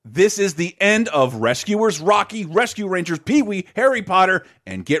This is the end of Rescuers Rocky, Rescue Rangers Pee-wee, Harry Potter,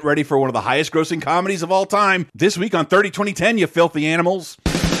 and get ready for one of the highest grossing comedies of all time. This week on 30-20-10, you filthy animals.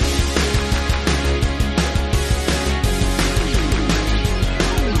 3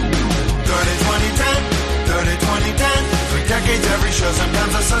 decades, every show,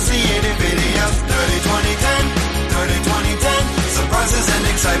 sometimes associated videos. 30-20-10, surprises and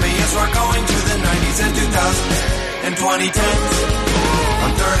excitement. Yes, we're going to the 90s and 2000s and 2010s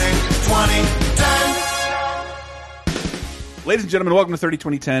on 30-20-10. Ladies and gentlemen, welcome to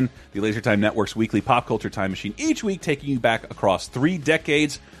 30-20-10, the Laser Time Network's weekly pop culture time machine. Each week taking you back across 3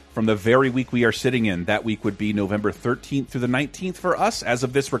 decades from the very week we are sitting in. That week would be November 13th through the 19th for us as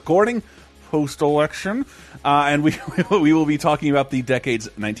of this recording. Post-election, and we will be talking about the decades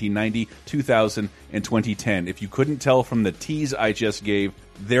 1990, 2000, and 2010. If you couldn't tell from the tease I just gave,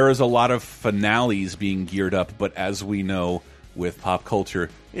 there is a lot of finales being geared up, but as we know with pop culture,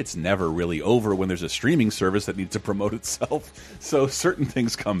 it's never really over when there's a streaming service that needs to promote itself. So certain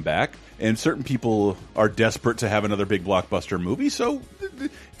things come back, and certain people are desperate to have another big blockbuster movie, so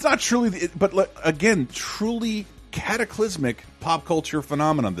it's not truly, but again, truly cataclysmic pop culture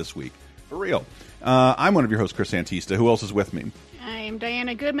phenomenon this week. For real. I'm one of your hosts, Chris Antista. Who else is with me? I am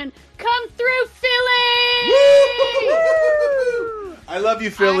Diana Goodman. Come through, Philly! I love you,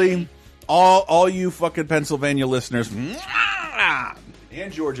 Philly. All you fucking Pennsylvania listeners.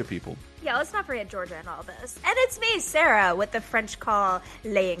 And Georgia people. Yeah, let's not forget Georgia in all this. And it's me, Sarah, with the French call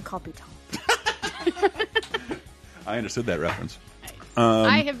Les Incompetents. I understood that reference.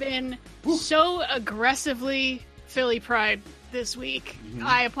 I have been so aggressively Philly Pride this week.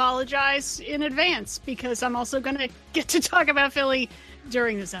 I apologize in advance because I'm also going to get to talk about Philly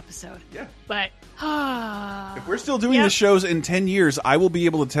during this episode. Yeah. But if we're still doing the shows in 10 years, I will be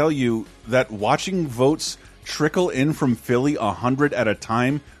able to tell you that watching votes trickle in from Philly 100 at a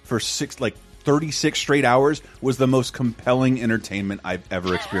time for 36 straight hours was the most compelling entertainment I've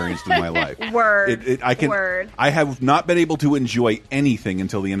ever experienced in my life. Word. I have not been able to enjoy anything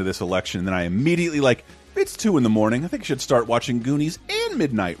until the end of this election, and then I immediately it's 2 in the morning. I think I should start watching Goonies and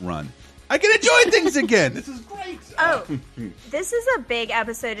Midnight Run. I can enjoy things again. This is great. Oh, this is a big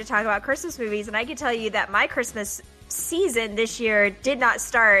episode to talk about Christmas movies, and I can tell you that my Christmas season this year did not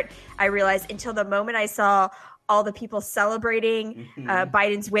start, I realized, until the moment I saw all the people celebrating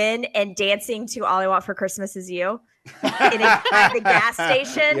Biden's win and dancing to All I Want for Christmas Is You. At the gas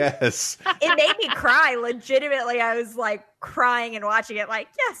station. Yes. It made me cry. Legitimately, I was crying and watching it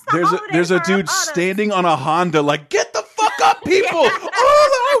yes, there's a dude standing on a Honda get the fuck up, people. All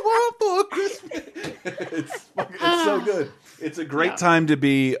I want for Christmas. It's so good. It's a great time to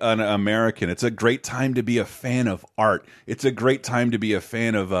be an American. It's a great time to be a fan of art. It's a great time to be a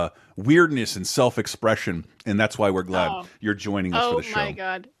fan of weirdness and self-expression, and that's why we're glad you're joining us for the show. Oh my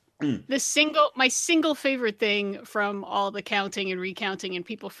god. My single favorite thing from all the counting and recounting and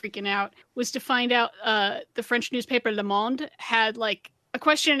people freaking out was to find out the French newspaper Le Monde had a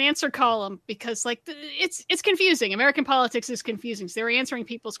question and answer column because it's confusing. American politics is confusing. So they were answering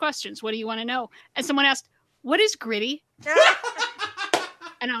people's questions. What do you want to know? And someone asked, "What is Gritty?"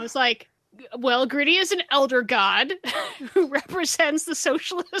 And I was like, well, Gritty is an elder god who represents the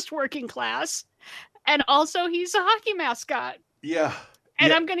socialist working class. And also he's a hockey mascot. Yeah.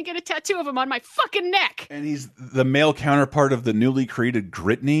 And I'm going to get a tattoo of him on my fucking neck. And he's the male counterpart of the newly created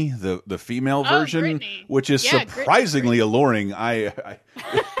Gritney, the female version, Gritney. Which is surprisingly alluring. I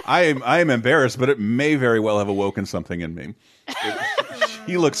am embarrassed, but it may very well have awoken something in me.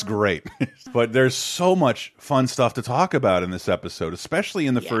 He looks great. But there's so much fun stuff to talk about in this episode, especially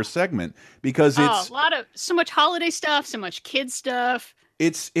in the first segment, because it's so much holiday stuff, so much kid stuff.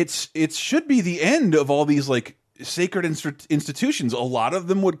 It should be the end of all these sacred institutions. A lot of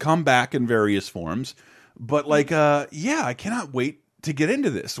them would come back in various forms, but I cannot wait to get into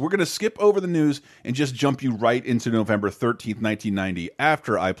this. We're going to skip over the news and just jump you right into November 13th, 1990,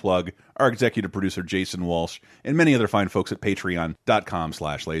 after I plug our executive producer, Jason Walsh, and many other fine folks at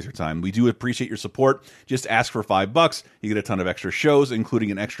patreon.com/lasertime. We do appreciate your support. Just ask for $5. You get a ton of extra shows,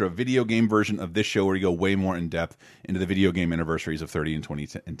 including an extra video game version of this show where you go way more in depth into the video game anniversaries of 30 and 20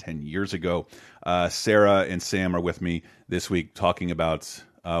 and 10 years ago. Sarah and Sam are with me this week talking about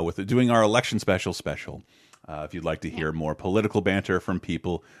doing our election special. If you'd like to hear more political banter from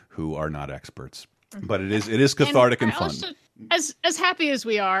people who are not experts, but it is cathartic and fun. Also, as happy as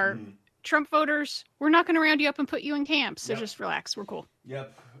we are, Trump voters, we're not going to round you up and put you in camps. So just relax. We're cool.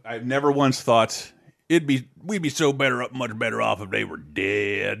 Yep. I've never once thought we'd be so much better off if they were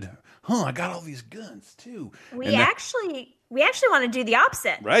dead. I got all these guns too. We actually want to do the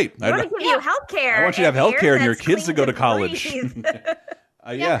opposite. Right. We want to give you health care. I want you to have health care and your kids to go to college.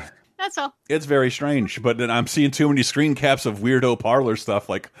 Yeah. That's all. It's very strange, but then I'm seeing too many screen caps of weirdo parlor stuff.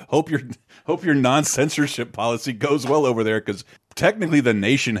 Like, hope your non-censorship policy goes well over there, because technically the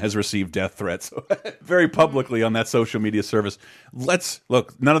nation has received death threats very publicly on that social media service. Let's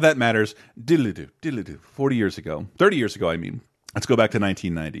look. None of that matters. Diddly-doo. 40 years ago, 30 years ago, I mean. Let's go back to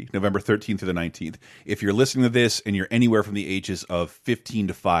 1990, November 13th to the 19th. If you're listening to this and you're anywhere from the ages of 15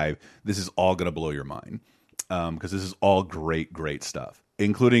 to 5, this is all going to blow your mind, because this is all great, great stuff,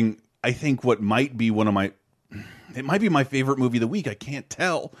 including, I think, what might be it might be my favorite movie of the week. I can't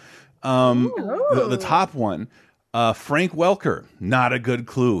tell. The top one, Frank Welker, not a good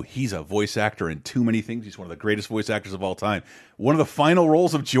clue. He's a voice actor in too many things. He's one of the greatest voice actors of all time. One of the final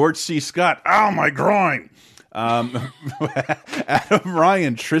roles of George C. Scott. Ow, my groin. Adam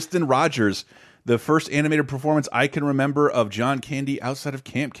Ryan, Tristan Rogers, the first animated performance I can remember of John Candy outside of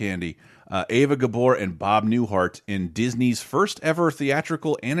Camp Candy. Ava Gabor and Bob Newhart in Disney's first ever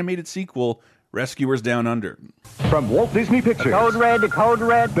theatrical animated sequel, Rescuers Down Under. From Walt Disney Pictures. Code red.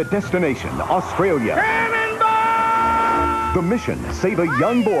 The destination, Australia. Cannonball! The mission, save a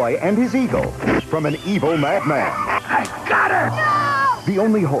young boy and his eagle from an evil madman. I got her! No! The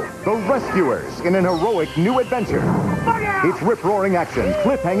only hope, the rescuers in an heroic new adventure. It's rip-roaring action,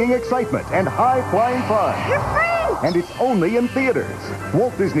 cliff-hanging excitement, and high-flying fun. You're free! And it's only in theaters.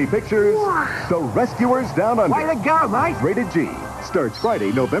 Walt Disney Pictures, The Rescuers Down Under. Way to go, Mike! Rated G. Starts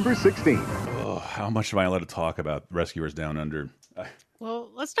Friday, November 16th. Oh, how much am I allowed to talk about Rescuers Down Under?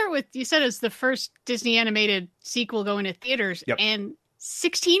 Well, let's start with, you said it's the first Disney animated sequel going to theaters, and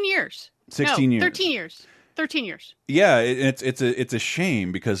 16 years. 16 years. 13 years. 13 years. Yeah, it's a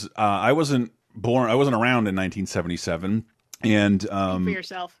shame, because I wasn't born. I wasn't around in 1977, and for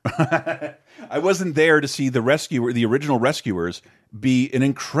yourself. I wasn't there to see the original Rescuers, be an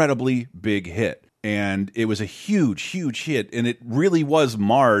incredibly big hit. And it was a huge, huge hit, and it really was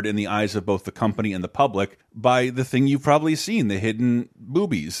marred in the eyes of both the company and the public by the thing you've probably seen, the hidden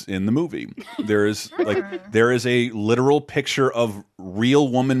boobies in the movie. there is a literal picture of real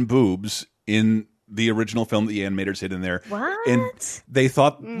woman boobs in the original film that the animators hid in there. What? And they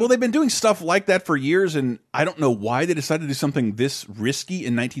thought, well, they've been doing stuff like that for years, and I don't know why they decided to do something this risky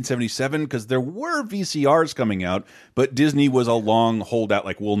in 1977, because there were VCRs coming out, but Disney was a long holdout,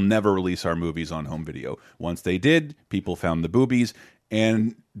 like, we'll never release our movies on home video. Once they did, people found the boobies,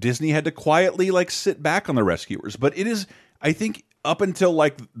 and Disney had to quietly, like, sit back on the Rescuers. But it is, I think, up until,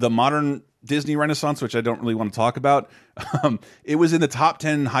 like, the modern Disney Renaissance, which I don't really want to talk about, it was in the top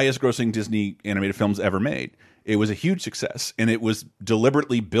 10 highest grossing Disney animated films ever made. It was a huge success, and it was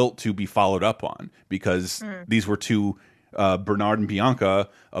deliberately built to be followed up on, because these were two, Bernard and Bianca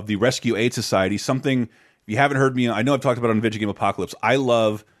of the Rescue Aid Society. Something, if you haven't heard me, I know I've talked about it on Video Game Apocalypse. I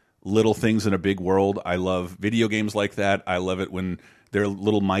love little things in a big world. I love video games like that. I love it when they're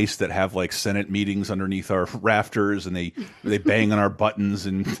little mice that have, like, Senate meetings underneath our rafters, and they bang on our buttons,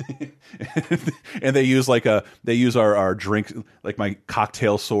 and and they use our drink, like my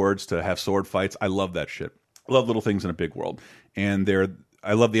cocktail swords, to have sword fights. I love that shit. I love little things in a big world, and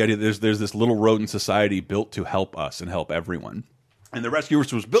I love the idea that there's this little rodent society built to help us and help everyone. And the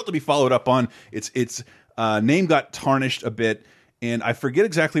Rescuers was built to be followed up on. Its name got tarnished a bit. And I forget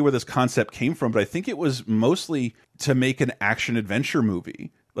exactly where this concept came from, but I think it was mostly to make an action-adventure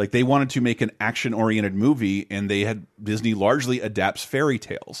movie. Like, they wanted to make an action-oriented movie, and Disney largely adapts fairy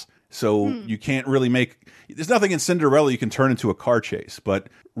tales. So you can't really there's nothing in Cinderella you can turn into a car chase, but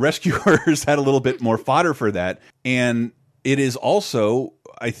Rescuers had a little bit more fodder for that. And it is also,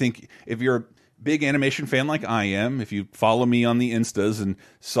 I think, if you're a big animation fan like I am, if you follow me on the Instas and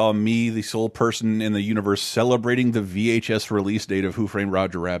saw me, the sole person in the universe, celebrating the VHS release date of Who Framed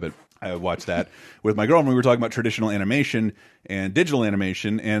Roger Rabbit, I watched that with my girlfriend. We were talking about traditional animation and digital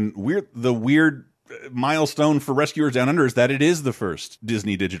animation, and the weird milestone for Rescuers Down Under is that it is the first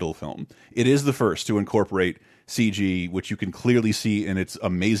Disney digital film. It is the first to incorporate CG, which you can clearly see in its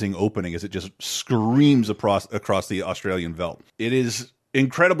amazing opening as it just screams across the Australian veldt. It is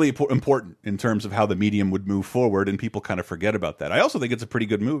incredibly important in terms of how the medium would move forward, and people kind of forget about that. I also think it's a pretty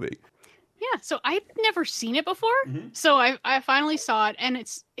good movie. Yeah, so I've never seen it before, so I finally saw it, and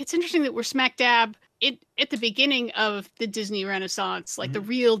it's interesting that we're smack dab at the beginning of the Disney Renaissance, like the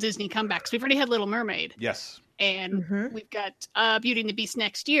real Disney comebacks. We've already had Little Mermaid. Yes. And we've got Beauty and the Beast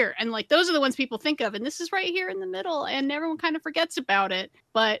next year, and, like, those are the ones people think of, and this is right here in the middle, and everyone kind of forgets about it.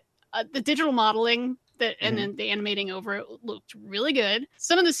 But the digital modeling and then the animating over it looked really good.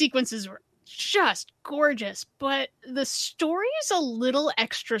 Some of the sequences were just gorgeous, but the story is a little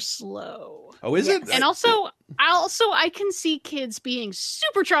extra slow. Oh, is it? And also I can see kids being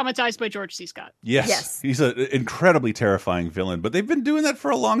super traumatized by George C. Scott. Yes. He's an incredibly terrifying villain, but they've been doing that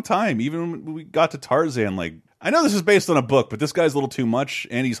for a long time. Even when we got to Tarzan, like, I know this is based on a book, but this guy's a little too much,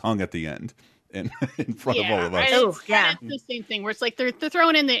 and he's hung at the end. In front of all of us. It's the same thing where it's like they're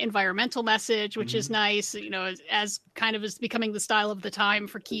throwing in the environmental message, which is nice, you know, as kind of is becoming the style of the time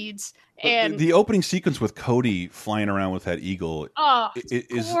for kids. And the opening sequence with Cody flying around with that eagle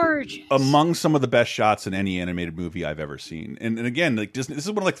is gorgeous. Among some of the best shots in any animated movie I've ever seen. And again, like Disney, this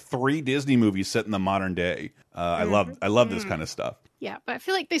is one of like 3 Disney movies set in the modern day. I love this kind of stuff. Yeah, but I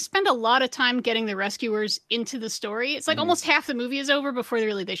feel like they spend a lot of time getting the rescuers into the story. It's like almost half the movie is over before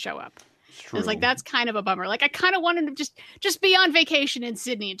they show up. It's like, that's kind of a bummer. Like, I kind of wanted to just be on vacation in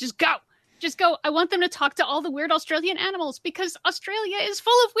Sydney and just go. I want them to talk to all the weird Australian animals because Australia is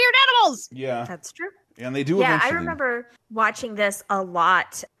full of weird animals. Yeah, that's true. And they do. Yeah, eventually. I remember watching this a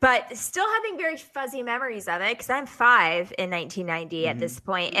lot, but still having very fuzzy memories of it because I'm 5 in 1990 at this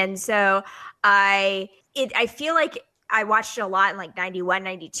point, and so I feel like I watched it a lot in like 91,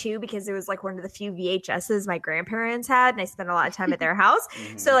 92 because it was like one of the few VHSs my grandparents had, and I spent a lot of time at their house.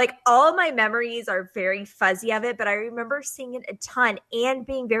 So like all my memories are very fuzzy of it, but I remember seeing it a ton and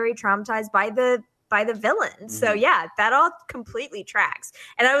being very traumatized by the villain. So yeah, that all completely tracks.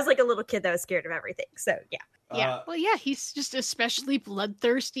 And I was like a little kid that was scared of everything. So yeah. Yeah. Well, yeah, he's just especially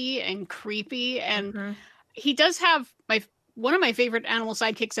bloodthirsty and creepy, and he does have one of my favorite animal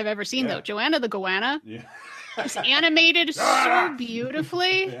sidekicks I've ever seen, though, Joanna the Goanna. Yeah. It's animated so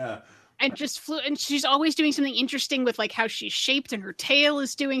beautifully. Yeah. And and she's always doing something interesting with like how she's shaped, and her tail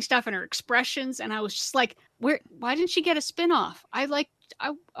is doing stuff, and her expressions. And I was just like, why didn't she get a spin-off? I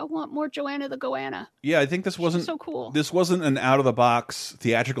want more Joanna the Goanna. Yeah, I think this wasn't so cool. This wasn't an out of the box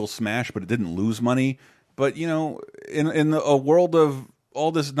theatrical smash, but it didn't lose money. But you know, in a world of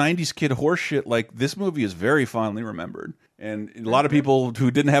all this 90s kid horseshit, like, this movie is very fondly remembered. And a lot of people who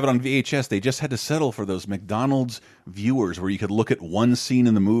didn't have it on VHS, they just had to settle for those McDonald's viewers where you could look at one scene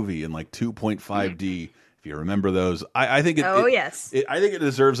in the movie in like 2.5D. If you remember those, I think I think it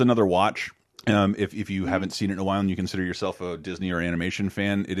deserves another watch. If you haven't seen it in a while and you consider yourself a Disney or animation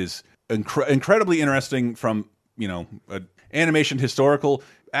fan, it is incredibly interesting from, you know, animation historical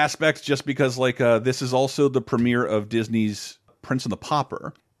aspects, just because like this is also the premiere of Disney's Prince and the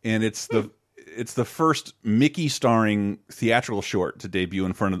Pauper, and it's the first Mickey starring theatrical short to debut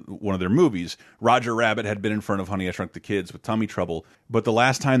in front of one of their movies. Roger Rabbit had been in front of Honey, I Shrunk the Kids with Tummy Trouble, but the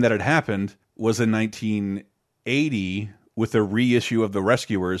last time that had happened was in 1980 with a reissue of The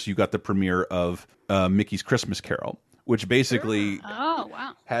Rescuers. You got the premiere of Mickey's Christmas Carol, which basically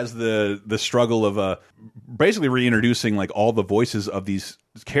has the struggle of basically reintroducing like all the voices of these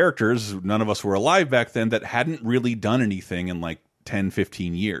characters. None of us were alive back then that hadn't really done anything in like 10,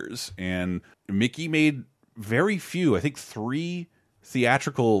 15 years. And Mickey made very few, I think 3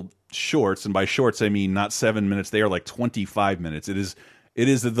 theatrical shorts. And by shorts, I mean not 7 minutes. They are like 25 minutes. It is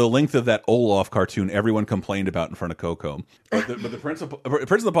the length of that Olaf cartoon everyone complained about in front of Coco. But the Prince of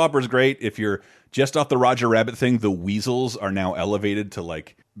the Pauper is great. If you're just off the Roger Rabbit thing, the weasels are now elevated to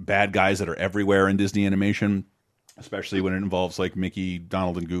like bad guys that are everywhere in Disney animation, especially when it involves like Mickey,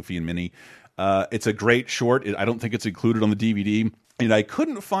 Donald, and Goofy and Minnie. It's a great short. I don't think it's included on the DVD. And I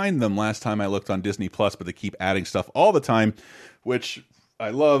couldn't find them last time I looked on Disney Plus, but they keep adding stuff all the time, which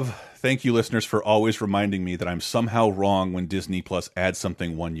I love. Thank you, listeners, for always reminding me that I'm somehow wrong when Disney Plus adds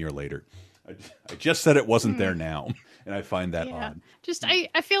something 1 year later. I just said it wasn't there now, and I find that odd. Just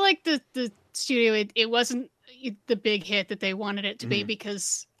I feel like the studio, it wasn't the big hit that they wanted it to be,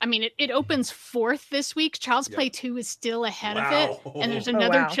 because I mean it opens 4th this week. Child's Play 2 is still ahead of it, and there's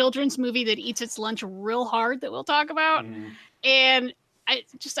another children's movie that eats its lunch real hard that we'll talk about. And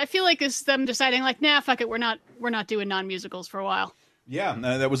I feel like it's them deciding like, nah, fuck it, we're not doing non-musicals for a while. Yeah,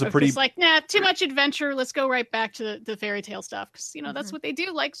 that was a pretty... Just like, nah, too much adventure. Let's go right back to the fairy tale stuff, because you know that's what they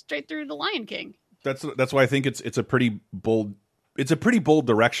do, like straight through The Lion King. That's why I think it's a pretty bold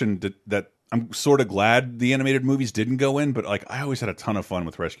direction that I'm sort of glad the animated movies didn't go in. But like, I always had a ton of fun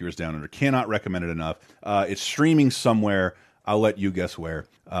with Rescuers Down Under. Cannot recommend it enough. It's streaming somewhere. I'll let you guess where.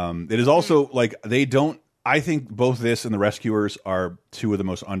 It is also like they don't. I think both this and The Rescuers are 2 of the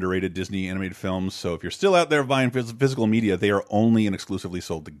most underrated Disney animated films. So if you're still out there buying physical media, they are only and exclusively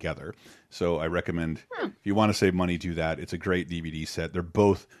sold together. So I recommend, if you want to save money, do that. It's a great DVD set. They're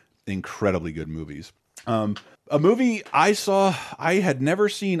both incredibly good movies. A movie I saw, I had never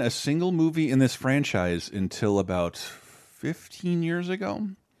seen a single movie in this franchise until about 15 years ago.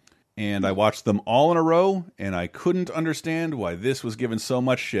 and I watched them all in a row, and I couldn't understand why this was given so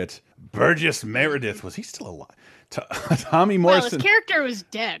much shit. Burgess Meredith, was he still alive? Tommy Morrison. Well, his character was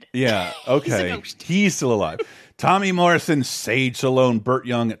dead. Yeah, okay. He's a ghost. He's still alive. Tommy Morrison, Sage Stallone, Burt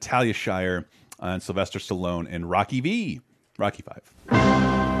Young, Talia Shire, and Sylvester Stallone, and Rocky V. Rocky 5.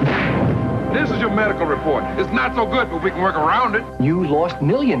 This is your medical report. It's not so good, but we can work around it. You lost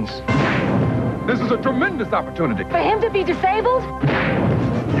millions. This is a tremendous opportunity. For him to be disabled?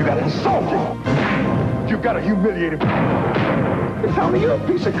 You gotta insult him. You gotta humiliate him. Tommy, you're a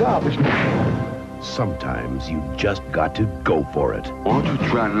piece of garbage. Sometimes you just got to go for it. Why don't you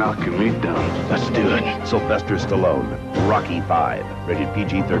try knocking me down? Let's do it. Sylvester Stallone, Rocky 5, rated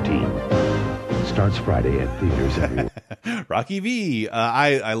PG-13. Starts Friday at theaters everywhere. Rocky V.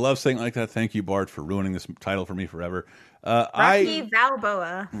 I love saying it like that. Thank you, Bart, for ruining this title for me forever. Rocky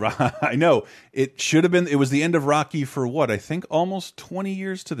Balboa. I know. It should have been. It was the end of Rocky for what? I think almost 20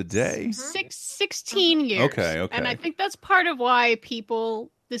 years to the day. 16 years. Okay. And I think that's part of why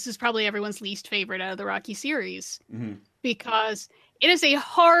this is probably everyone's least favorite out of the Rocky series. Because it is a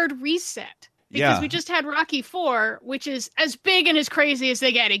hard reset. Because we just had Rocky 4, which is as big and as crazy as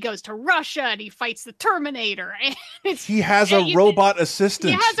they get. He goes to Russia and he fights the Terminator. And he has a robot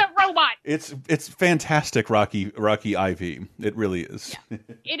assistant. He has a robot. It's fantastic, Rocky IV. It really is. Yeah.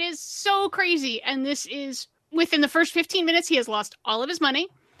 It is so crazy. And this is, within the first 15 minutes, he has lost all of his money.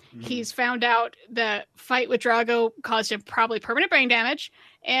 He's found out the fight with Drago caused him probably permanent brain damage.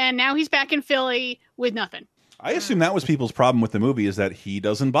 And now he's back in Philly with nothing. I assume that was people's problem with the movie, is that he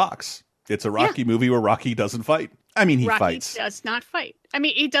doesn't box. It's a Rocky movie where Rocky doesn't fight. I mean, he fights. Rocky does not fight. I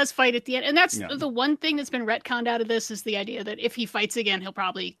mean, he does fight at the end. And that's the one thing that's been retconned out of this, is the idea that if he fights again, he'll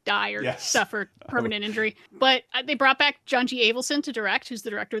probably die or suffer permanent injury. But they brought back John G. Avildsen to direct, who's the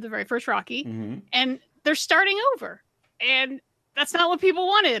director of the very first Rocky. And they're starting over. And that's not what people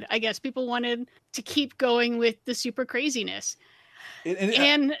wanted. I guess people wanted to keep going with the super craziness.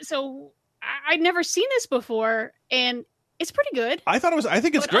 And so I'd never seen this before, and it's pretty good. I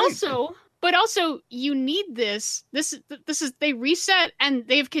think it's great. But also, you need this. This is, they reset, and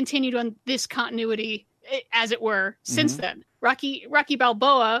they've continued on this continuity, as it were, since then. Rocky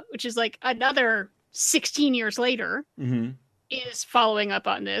Balboa, which is like another 16 years later, is following up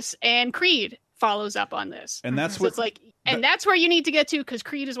on this, and Creed follows up on this. And that's it's like, and that's where you need to get to, because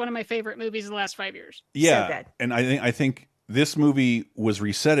Creed is one of my favorite movies of the last 5 years. Yeah, So good. and I think this movie was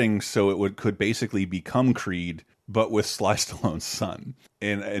resetting so it could basically become Creed, but with Sly Stallone's son.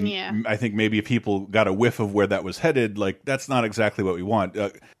 And I think maybe if people got a whiff of where that was headed, like, that's not exactly what we want.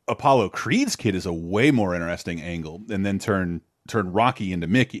 Apollo Creed's kid is a way more interesting angle, and then turn Rocky into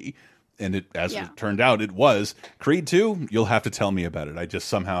Mickey. And it turned out, it was Creed 2. You'll have to tell me about it. I just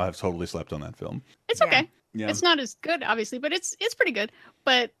somehow have totally slept on that film. It's okay. Yeah. It's not as good, obviously, but it's pretty good.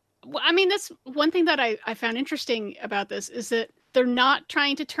 But I mean, that's one thing that I found interesting about this, is that they're not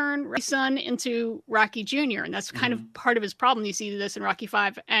trying to turn Rocky's son into Rocky Jr. And that's kind of part of his problem. You see this in Rocky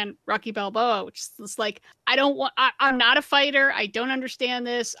 5 and Rocky Balboa, which is like, I'm not a fighter. I don't understand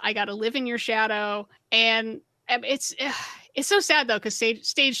this. I got to live in your shadow. And it's so sad, though, because Stage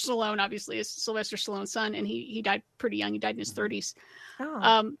Stallone, obviously, is Sylvester Stallone's son, and he died pretty young. He died in his 30s.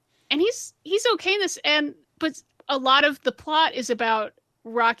 And he's okay in this. But a lot of the plot is about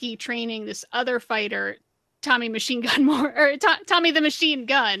Rocky training this other fighter, Tommy the Machine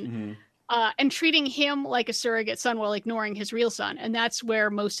Gun, and treating him like a surrogate son while ignoring his real son. And that's where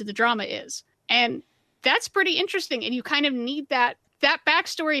most of the drama is. And that's pretty interesting. And you kind of need that. That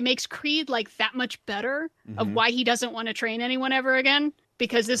backstory makes Creed like that much better of why he doesn't want to train anyone ever again,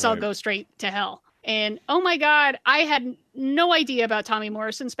 because this all goes straight to hell. And oh my God, I had no idea about Tommy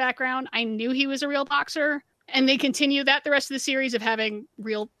Morrison's background. I knew he was a real boxer. And they continue that the rest of the series of having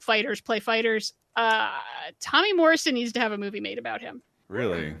real fighters play fighters. Tommy Morrison needs to have a movie made about him.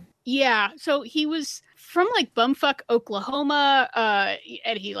 Really? Yeah. So he was from like bumfuck Oklahoma,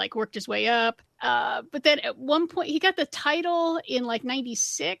 and he like worked his way up. But then at one point he got the title in like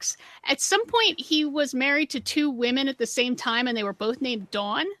 96. At some point he was married to 2 women at the same time, and they were both named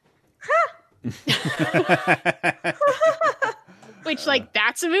Dawn. Which, like,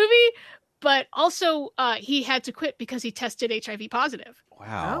 that's a movie. But also, he had to quit because he tested HIV positive.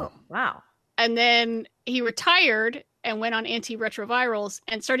 Wow. Oh, wow. And then he retired and went on antiretrovirals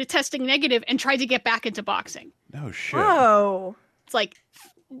and started testing negative and tried to get back into boxing. No shit. Oh. It's like,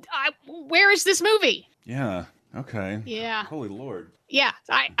 where is this movie? Yeah. Okay. Yeah. Holy Lord. Yeah.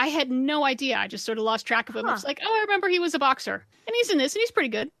 I had no idea. I just sort of lost track of him. I was like, oh, I remember he was a boxer. And he's in this, and he's pretty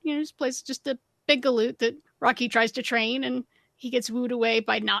good. You know, he plays just a big galoot that Rocky tries to train, and he gets wooed away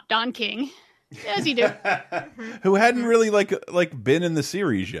by not Don King. As you do. who hadn't really like been in the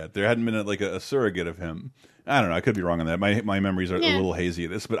series yet. There hadn't been like a surrogate of him. I don't know. I could be wrong on that. My memories are a little hazy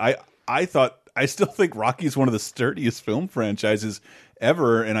of this, but I still think Rocky's one of the sturdiest film franchises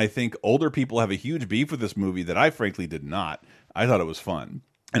ever, and I think older people have a huge beef with this movie that I frankly did not. I thought it was fun.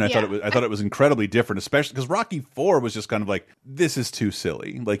 And I thought it was incredibly different, especially because Rocky 4 was just kind of like, this is too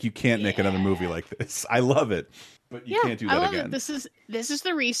silly. Like, you can't make another movie like this. I love it, but you can't do that again. This is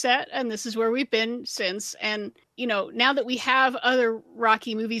the reset, and this is where we've been since. And you know, now that we have other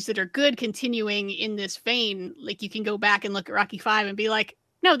Rocky movies that are good, continuing in this vein, like you can go back and look at Rocky 5 and be like,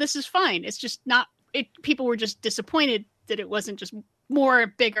 no, this is fine. It's just not. People were just disappointed that it wasn't just more,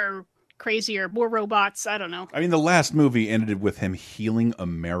 bigger, crazier, more robots. I don't know. I mean, the last movie ended with him healing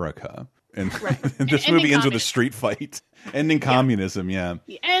America, and this movie ends with a street fight, ending communism. Yeah,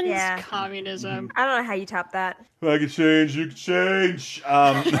 ends communism. I don't know how you top that. If I could change, you could change.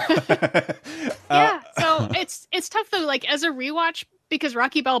 So it's tough though. Like as a rewatch, because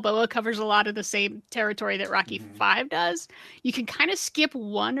Rocky Balboa covers a lot of the same territory that Rocky 5 does, you can kind of skip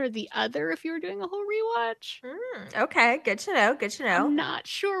one or the other if you were doing a whole rewatch. Okay, good to know. Good to know. I'm not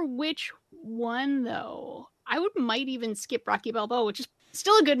sure which one though. I might even skip Rocky Balboa, which is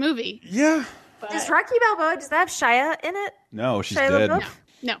still a good movie. Yeah. But... Does Rocky Balboa, does that have Shia in it? No, she's Shia dead.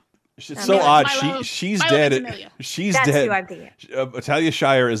 No. It's so odd. She's dead. She's That's dead. who I'm thinking. Talia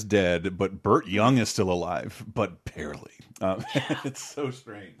Shire is dead, but Burt Young is still alive, but barely. It's so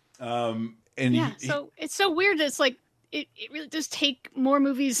strange. So it's so weird that it's like it really does take more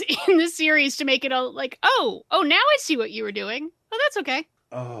movies in the series to make it all like, oh, now I see what you were doing. Oh, that's okay.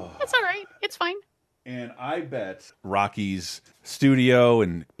 Oh, that's all right. It's fine. And I bet Rocky's studio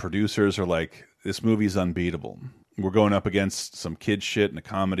and producers are like, this movie's unbeatable. We're going up against some kid shit and a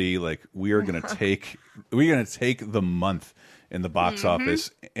comedy. Like we're gonna take the month in the box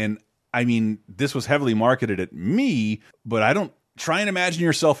office. And I mean, this was heavily marketed at me, but I don't try and imagine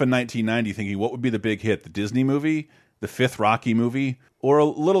yourself in 1990 thinking, what would be the big hit? The Disney movie, the fifth Rocky movie, or a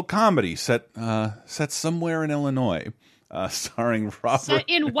little comedy set somewhere in Illinois, starring Robert. Set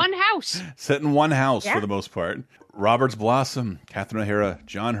in one house. Set in one house for the most part. Roberts Blossom, Catherine O'Hara,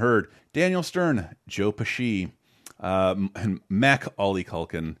 John Hurd, Daniel Stern, Joe Pesci, and Macaulay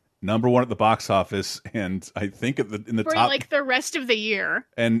Culkin, #1 at the box office, and I think in the for top like the rest of the year,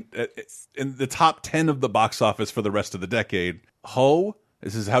 and in the top 10 of the box office for the rest of the decade. Ho,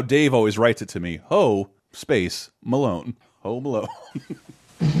 this is how Dave always writes it to me. Ho space Malone. Ho Malone.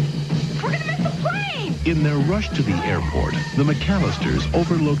 We're gonna miss the plane! In their rush to the airport, the McAllisters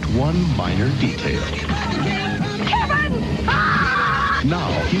overlooked one minor detail. Kevin! Ah! Now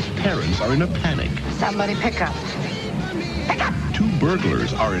his parents are in a panic. Somebody pick up. Pick up! 2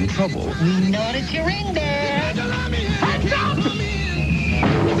 burglars are in trouble. We notice you're in there. Hands up!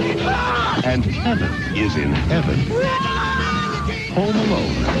 And Kevin is in heaven. Home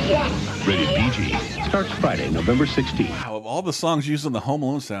Alone. Yes! Rated PG. Starts Friday, November 16th. Wow, of all the songs used on the Home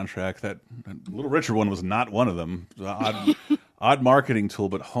Alone soundtrack, that Little Richard one was not one of them. Odd marketing tool,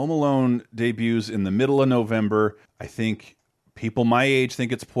 but Home Alone debuts in the middle of November. I think people my age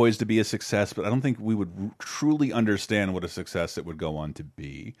think it's poised to be a success, but I don't think we would truly understand what a success it would go on to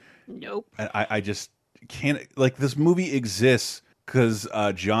be. Nope. I just can't, like, this movie exists because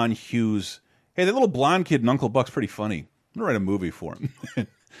John Hughes, hey, that little blonde kid in Uncle Buck's pretty funny. I'm gonna write a movie for him.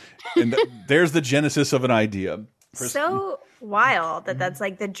 And there's the genesis of an idea. So wild that that's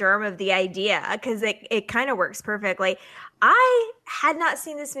like the germ of the idea, because it kind of works perfectly. I had not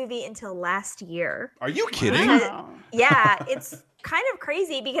seen this movie until last year. Are you kidding? Yeah, it's kind of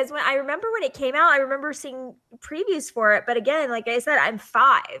crazy because when it came out, I remember seeing previews for it. But again, like I said, I'm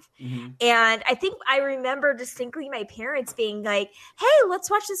 5. And I think I remember distinctly my parents being like, hey,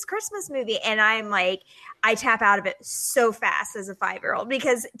 let's watch this Christmas movie. And I'm like, I tap out of it so fast as a 5-year-old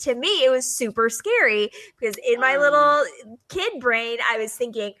because to me, it was super scary because in my little kid brain, I was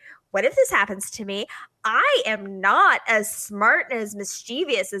thinking, what if this happens to me? I am not as smart and as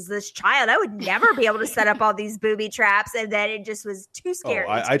mischievous as this child. I would never be able to set up all these booby traps, and then it just was too scary.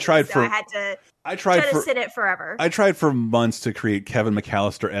 I tried so I tried to sit it forever. I tried for months to create Kevin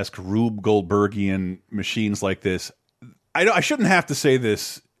McAllister-esque Rube Goldbergian machines like this. I shouldn't have to say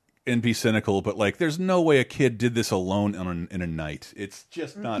this and be cynical, but like, there's no way a kid did this alone in a night. It's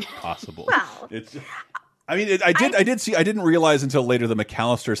just not possible. Well, it's. I mean, I didn't realize until later the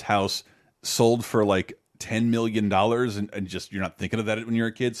McAllister's house sold for like $10 million, and just, you're not thinking of that when you're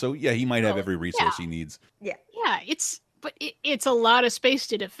a kid. So yeah, he might have every resource he needs. Yeah, it's a lot of space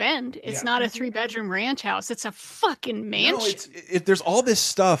to defend. It's not a 3-bedroom ranch house. It's a fucking mansion. No, there's all this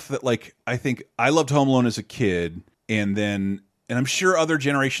stuff that, like, I think I loved Home Alone as a kid, and then and I'm sure other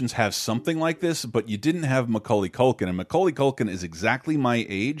generations have something like this, but you didn't have Macaulay Culkin, and Macaulay Culkin is exactly my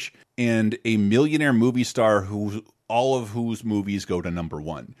age and a millionaire movie star who all of whose movies go to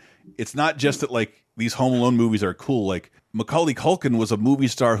 #1. It's not just that like these Home Alone movies are cool. Like Macaulay Culkin was a movie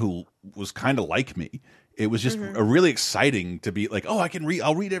star who was kind of like me. It was just a really exciting to be like, oh,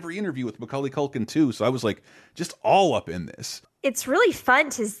 I'll read every interview with Macaulay Culkin too. So I was like, just all up in this. It's really fun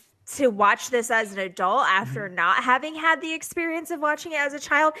to watch this as an adult after not having had the experience of watching it as a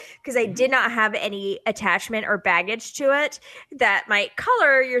child, because I did not have any attachment or baggage to it that might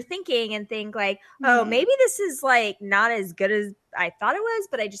color your thinking and think like, oh, maybe this is like not as good as I thought it was,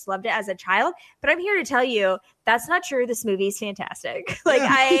 but I just loved it as a child. But I'm here to tell you that's not true. This movie is fantastic. Like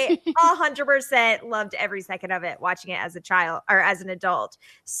I 100% loved every second of it watching it as a child or as an adult.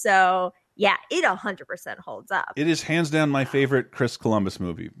 So yeah, it 100% holds up. It is hands down my favorite Chris Columbus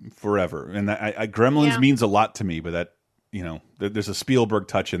movie forever. And Gremlins means a lot to me, but that, you know, there's a Spielberg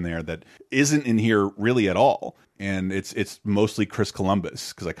touch in there that isn't in here really at all. And it's mostly Chris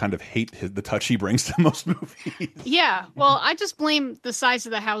Columbus because I kind of hate the touch he brings to most movies. Yeah, well, I just blame the size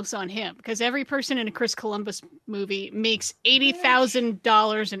of the house on him because every person in a Chris Columbus movie makes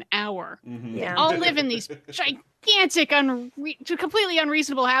 $80,000 an hour. Yeah. All live in these gigantic, completely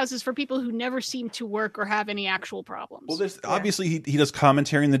unreasonable houses for people who never seem to work or have any actual problems. Well, obviously he does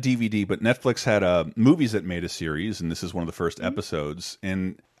commentary in the DVD, but Netflix had Movies That Made a Series, and this is one of the first episodes.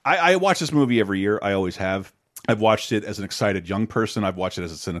 And I watch this movie every year. I always have. I've watched it as an excited young person. I've watched it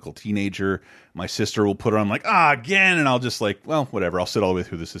as a cynical teenager. My sister will put it on like, again. And I'll just like, well, whatever. I'll sit all the way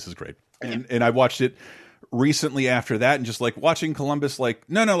through this. This is great. And I watched it recently after that and just like watching Columbus, like,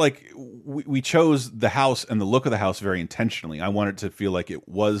 no, like we chose the house and the look of the house very intentionally. I wanted to feel like it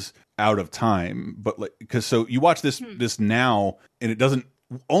was out of time. But like, because so you watch this now and it doesn't,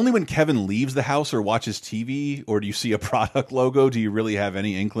 only when Kevin leaves the house or watches TV or do you see a product logo, do you really have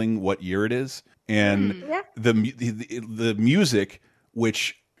any inkling what year it is? And the music,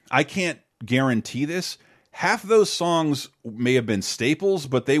 which I can't guarantee this, half those songs may have been staples,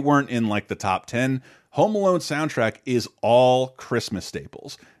 but they weren't in like the top 10. Home Alone soundtrack is all Christmas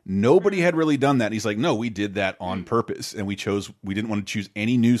staples. Nobody had really done that. And he's like, no, we did that on purpose. And we didn't want to choose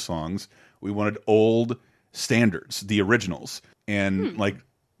any new songs. We wanted old standards, the originals. And like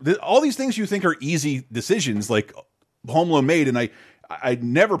all these things you think are easy decisions, like Home Alone made. And I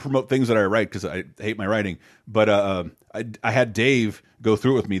never promote things that I write because I hate my writing. But I had Dave go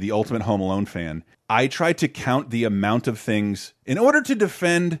through it with me, the ultimate Home Alone fan. I tried to count the amount of things in order to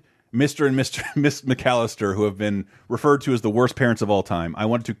defend Mr. and Miss McAllister, who have been referred to as the worst parents of all time. I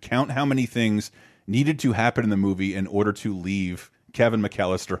wanted to count how many things needed to happen in the movie in order to leave Kevin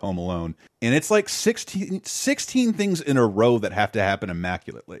McAllister home alone. And it's like 16 things in a row that have to happen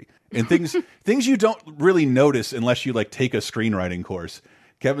immaculately. And things you don't really notice unless you like take a screenwriting course.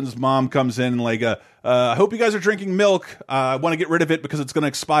 Kevin's mom comes in like, I hope you guys are drinking milk. I want to get rid of it because it's going to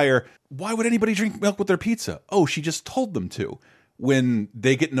expire. Why would anybody drink milk with their pizza? Oh, she just told them to. When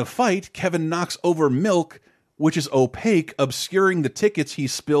they get in a fight, Kevin knocks over milk, which is opaque, obscuring the tickets he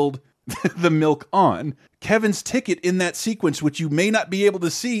spilled the milk on. Kevin's ticket in that sequence, which you may not be able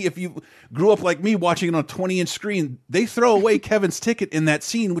to see if you grew up like me watching it on a 20-inch screen, they throw away Kevin's ticket in that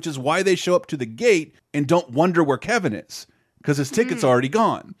scene, which is why they show up to the gate and don't wonder where Kevin is, because his ticket's already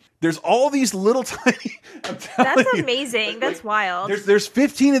gone. There's all these little tiny... That's amazing. That's wild. There's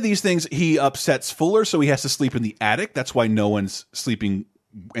 15 of these things. He upsets Fuller, so he has to sleep in the attic. That's why no one's sleeping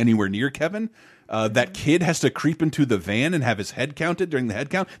anywhere near Kevin. That kid has to creep into the van and have his head counted during the head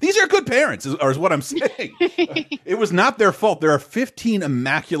count. These are good parents, is what I'm saying. It was not their fault. There are 15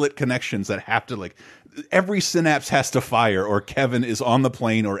 immaculate connections that have to, like, every synapse has to fire, or Kevin is on the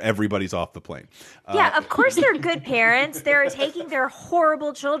plane, or everybody's off the plane. Yeah, of course they're good parents. They're taking their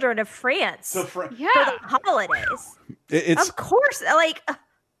horrible children to France for the holidays. Of course, like,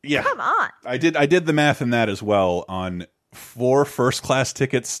 come on. I did the math in that as well on 4 first-class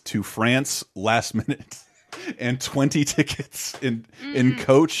tickets to France last minute and 20 tickets in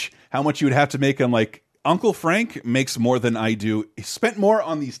coach. How much you would have to make? I'm like, Uncle Frank makes more than I do. He spent more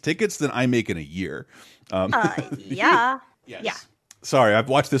on these tickets than I make in a year. Yeah. Yes. Yeah. Sorry, I've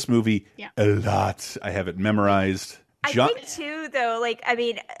watched this movie a lot. I have it memorized. I think too, though, like, I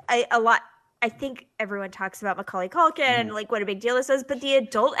mean, I think everyone talks about Macaulay Culkin and like what a big deal this is, but the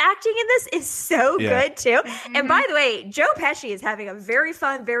adult acting in this is so good too. And by the way, Joe Pesci is having a very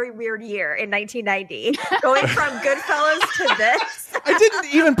fun, very weird year in 1990, going from Goodfellas to this. I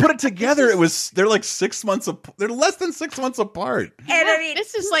didn't even put it together. They're like 6 months. They're less than 6 months apart. And I mean,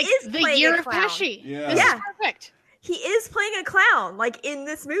 this is like the year of Pesci. Yeah. This is perfect. he is playing a clown, like in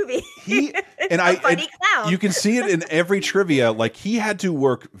this movie. He funny clown. You can see it in every trivia. Like he had to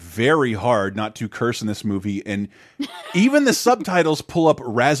work very hard not to curse in this movie, and even the subtitles pull up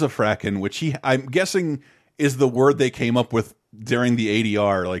 "razafracken," which I'm guessing is the word they came up with during the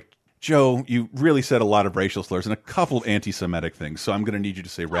ADR. Like, Joe, you really said a lot of racial slurs and a couple of anti-Semitic things, so I'm going to need you to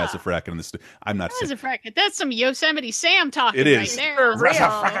say "razafracken" in this. I'm not saying "razafracken." That's some Yosemite Sam talking. It is right there. For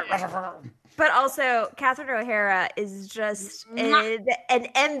real. But also, Catherine O'Hara is just an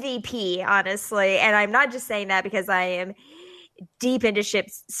MVP, honestly. And I'm not just saying that because I am deep into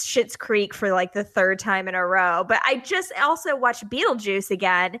Schitt's Creek for like the third time in a row. But I just also watched Beetlejuice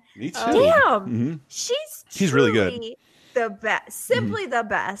again. Me too. Damn. She's really good. The best. Simply the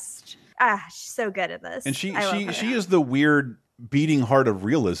best. She's so good at this. And she is the weird beating heart of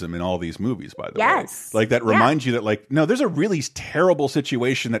realism in all these movies, by the way. Like that reminds you that, like, no, there's a really terrible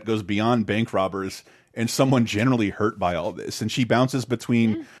situation that goes beyond bank robbers and someone generally hurt by all this. And she bounces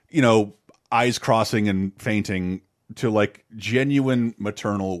between, you know, eyes crossing and fainting to like genuine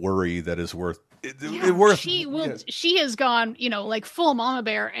maternal worry that is worth She has gone, you know, like full mama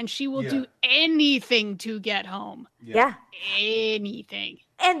bear, and she will do anything to get home. Yeah. Anything.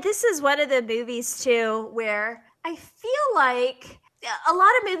 And this is one of the movies too where I feel like a lot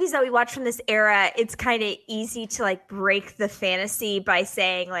of movies that we watch from this era, it's kind of easy to like break the fantasy by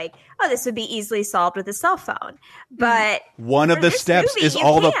saying like, oh, this would be easily solved with a cell phone. But one of the steps is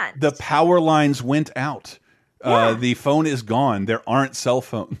all the power lines went out. The phone is gone. There aren't cell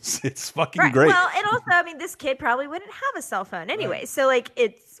phones. It's fucking great. Well, and also, I mean, this kid probably wouldn't have a cell phone anyway. Right. So like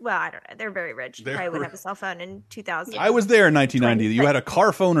I don't know. They're very rich. Probably wouldn't have a cell phone in 2000. I was there in 1990. You had a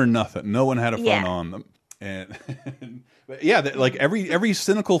car phone or nothing. No one had a phone on them. And but yeah, like every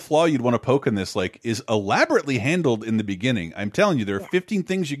cynical flaw you'd want to poke in this, like, is elaborately handled in the beginning. I'm telling you, there are 15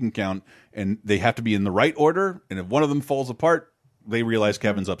 things you can count, and they have to be in the right order. And if one of them falls apart, they realize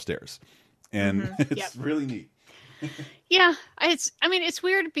Kevin's upstairs, and it's really neat. Yeah, it's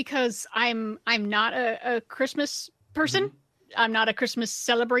weird because I'm not a Christmas person. I'm not a Christmas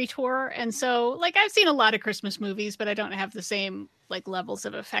celebrator, and so like I've seen a lot of Christmas movies, but I don't have the same like levels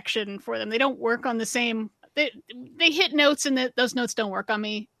of affection for them. They don't work on the same. They hit notes, and those notes don't work on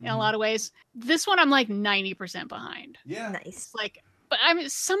me in a lot of ways. This one I'm like 90% behind. Yeah, nice. Like, but I mean,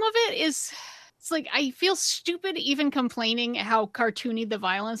 some of it is. It's like I feel stupid even complaining how cartoony the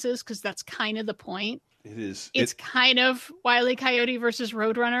violence is, because that's kind of the point. It is. It's kind of Wile E. Coyote versus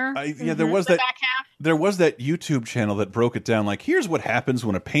Roadrunner. There was that back half. There was that YouTube channel that broke it down. Like, here's what happens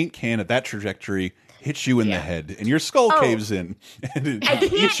when a paint can at that trajectory hits you in the head, and your skull caves in, and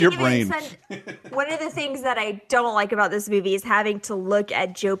it eats your brain. One of the things that I don't like about this movie is having to look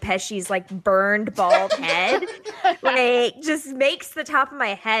at Joe Pesci's like burned bald head. Like, just makes the top of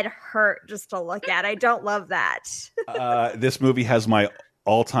my head hurt just to look at. I don't love that. This movie has my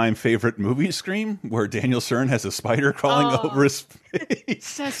all-time favorite movie scream, where Daniel Stern has a spider crawling over his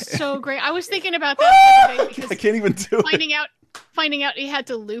face. That's so great. I was thinking about that the other day because I can't even do it. Finding out he had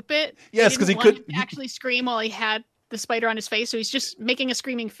to loop it. Yes, because he could actually scream while he had the spider on his face, so he's just making a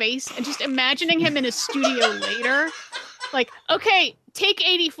screaming face, and just imagining him in his studio later, like, okay, take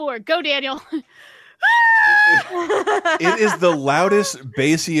 84, go Daniel. It is the loudest,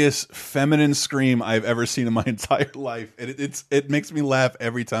 bassiest, feminine scream I've ever seen in my entire life. And it makes me laugh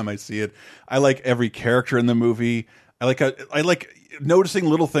every time I see it. I like every character in the movie. I like noticing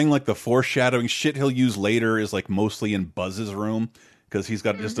little thing like the foreshadowing shit he'll use later is like mostly in Buzz's room, because he's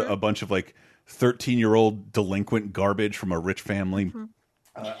got just a bunch of like 13-year-old delinquent garbage from a rich family.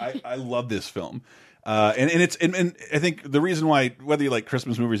 I love this film. And I think the reason why, whether you like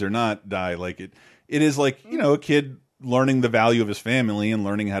Christmas movies or not, it is like, you know, a kid learning the value of his family and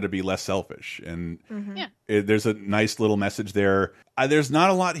learning how to be less selfish. And there's a nice little message there. There's not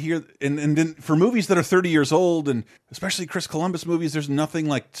a lot here. And then for movies that are 30 years old, and especially Chris Columbus movies, there's nothing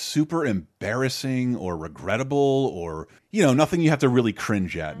like super embarrassing or regrettable, or, you know, nothing you have to really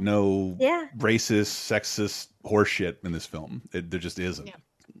cringe at. No racist, sexist horseshit in this film. There just isn't.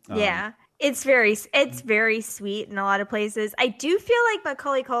 It's very sweet in a lot of places. I do feel like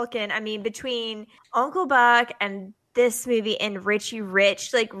Macaulay Culkin, I mean, between Uncle Buck and this movie and Richie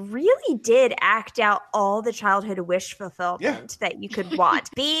Rich, like, really did act out all the childhood wish fulfillment that you could want.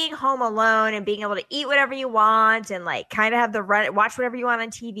 Being home alone and being able to eat whatever you want and like kind of have watch whatever you want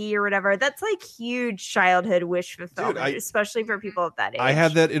on TV or whatever. That's like huge childhood wish fulfillment, especially for people of that age. I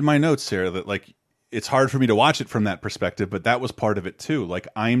have that in my notes, Sarah, that like it's hard for me to watch it from that perspective, but that was part of it too. Like,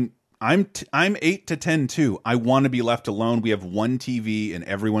 I'm 8 to 10 too. I want to be left alone. We have one TV and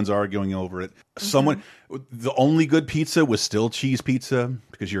everyone's arguing over it. The only good pizza was still cheese pizza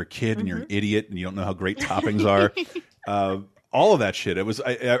because you're a kid and you're an idiot and you don't know how great toppings are. All of that shit. It was.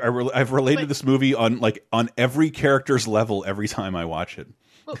 I've related this movie on every character's level every time I watch it.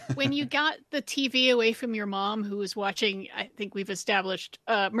 Well, when you got the TV away from your mom, who was watching, I think we've established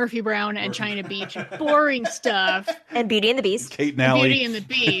Murphy Brown and China Beach, boring stuff, and Beauty and the Beast, Kate and Ally, Beauty and the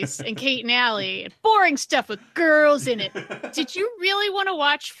Beast, and Kate and Ally, and boring stuff with girls in it. Did you really want to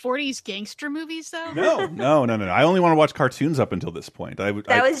watch 40s gangster movies, though? No. I only want to watch cartoons up until this point.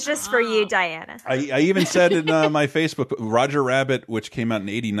 That was just for you, Diana. I even said in my Facebook, Roger Rabbit, which came out in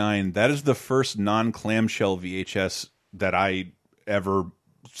 '89. That is the first non-clamshell VHS that I ever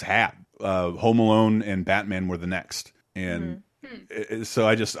had. Home Alone and Batman were the next, and so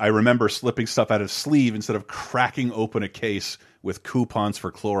I remember slipping stuff out of sleeve instead of cracking open a case with coupons for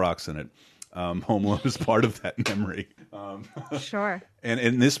Clorox in it. Home Alone is part of that memory. Sure.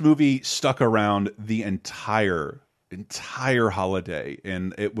 And this movie stuck around the entire holiday,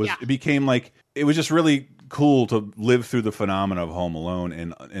 and it became like, it was just really cool to live through the phenomena of Home Alone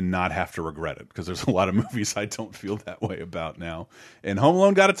and not have to regret it, because there's a lot of movies I don't feel that way about now. And Home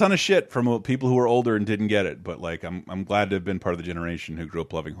Alone got a ton of shit from people who were older and didn't get it, but like I'm glad to have been part of the generation who grew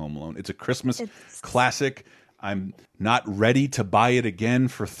up loving Home Alone. It's a Christmas classic. I'm not ready to buy it again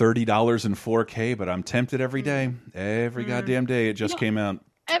for $30 in 4K, but I'm tempted every day, every goddamn day. It just came out.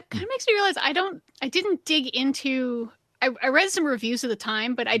 It kind of makes me realize I didn't dig into. I read some reviews at the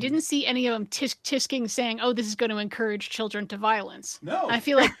time, but I didn't see any of them tisking saying, "Oh, this is going to encourage children to violence." No, and I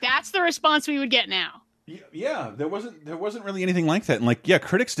feel like that's the response we would get now. Yeah, there wasn't really anything like that, and like, yeah,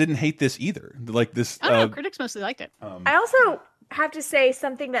 critics didn't hate this either. Like this, critics mostly liked it. I also have to say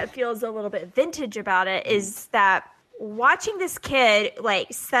something that feels a little bit vintage about it is that watching this kid like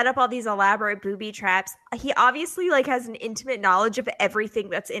set up all these elaborate booby traps, he obviously like has an intimate knowledge of everything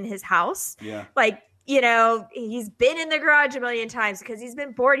that's in his house. Yeah, like. You know, he's been in the garage a million times because he's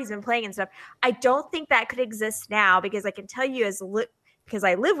been bored. He's been playing and stuff. I don't think that could exist now, because I can tell you because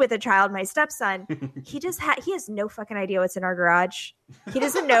I live with a child, my stepson, he has no fucking idea what's in our garage. He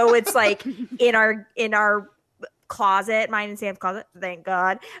doesn't know what's like in our closet, mine and Sam's closet. Thank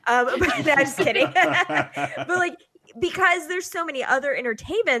God. But I'm just kidding. But like, because there's so many other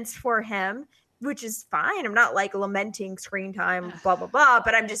entertainments for him, which is fine. I'm not like lamenting screen time, blah, blah, blah.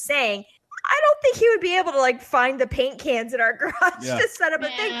 But I'm just saying, I don't think he would be able to like find the paint cans in our garage to set up a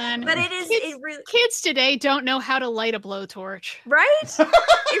thing. But kids today don't know how to light a blowtorch, right? It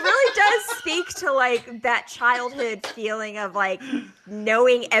really does speak to like that childhood feeling of like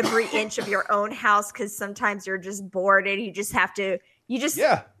knowing every inch of your own house, because sometimes you're just bored and you just have to.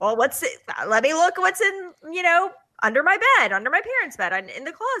 Well, what's it? Let me look what's in under my bed, under my parents' bed, in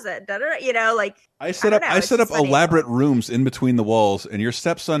the closet. Like I set up elaborate rooms in between the walls, and your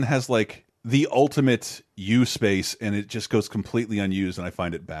stepson has like the ultimate U space, and it just goes completely unused, and I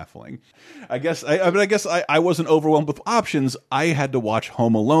find it baffling. I guess I wasn't overwhelmed with options. I had to watch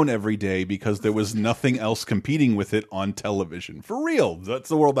Home Alone every day because there was nothing else competing with it on television. For real, that's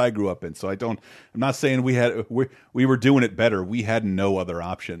the world I grew up in. So I'm not saying we were doing it better. We had no other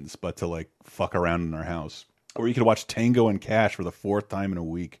options but to like fuck around in our house. Or you could watch Tango and Cash for the 4th time in a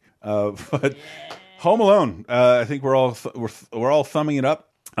week. But Home Alone, I think we're all thumbing it up.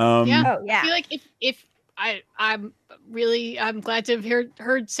 I feel like if I'm glad to have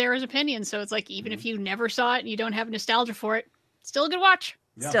heard Sarah's opinion. So it's like, even if you never saw it and you don't have nostalgia for it, still a good watch.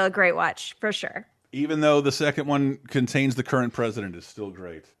 Yeah. Still a great watch for sure. Even though the second one contains the current president, it's still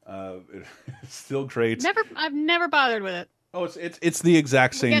great. It's still great. I've never bothered with it. Oh, it's the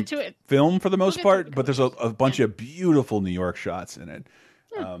exact same film for the most part, but there's a bunch of beautiful New York shots in it.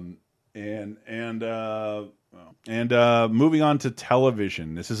 And moving on to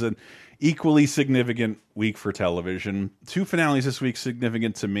television. This is an equally significant week for television. 2 finales this week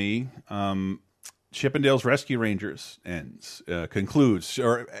significant to me. Chippendale's Rescue Rangers concludes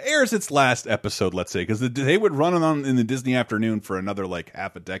or airs its last episode, let's say, because they would run it on in the Disney afternoon for another like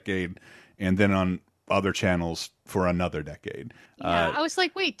half a decade, and then on other channels for another decade. Yeah, I was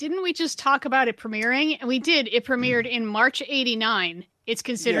like, wait, didn't we just talk about it premiering? And we did. It premiered in March '89. It's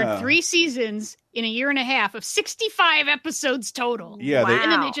considered 3 seasons in a year and a half of 65 episodes total. Yeah,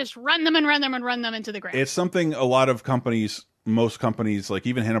 and then they just run them into the ground. It's something a lot of companies, most companies, like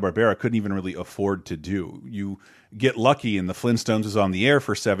even Hanna-Barbera, couldn't even really afford to do. You get lucky and the Flintstones is on the air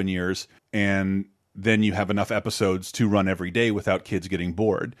for 7 years, and then you have enough episodes to run every day without kids getting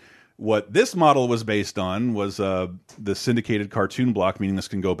bored. What this model was based on was the syndicated cartoon block, meaning this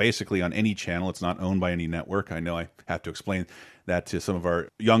can go basically on any channel. It's not owned by any network. I know I have to explain that to some of our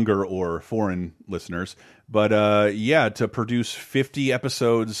younger or foreign listeners. But yeah, to produce 50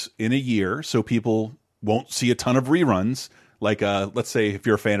 episodes in a year so people won't see a ton of reruns. Like, let's say if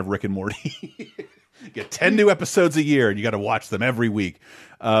you're a fan of Rick and Morty, you get 10 new episodes a year and you got to watch them every week.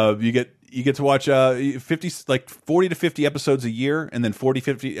 You get to watch 40 to 50 episodes a year, and then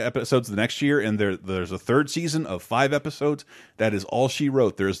 50 episodes the next year, and there's a third season of 5 episodes. That is all she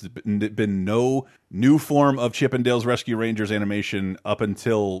wrote. There's been no new form of Chip and Dale's Rescue Rangers animation up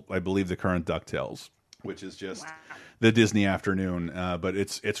until, I believe, the current DuckTales, which is just the Disney afternoon. But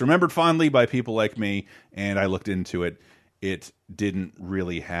it's remembered fondly by people like me, and I looked into it. It didn't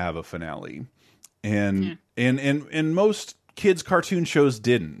really have a finale, and most kids cartoon shows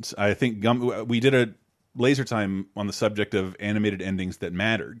didn't. I think we did a laser time on the subject of animated endings that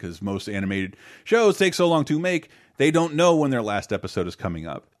mattered, because most animated shows take so long to make, they don't know when their last episode is coming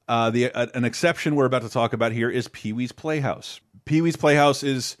up. An exception we're about to talk about here is Pee-wee's Playhouse. Pee-wee's Playhouse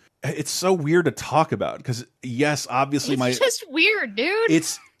it's so weird to talk about, because yes, obviously it's just weird, dude.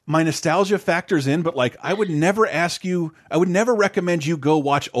 My nostalgia factors in, but like I would never recommend you go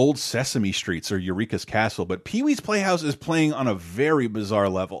watch Old Sesame Streets or Eureka's Castle, but Pee-wee's Playhouse is playing on a very bizarre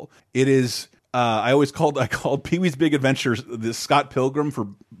level. It is I called Pee-wee's Big Adventure the Scott Pilgrim for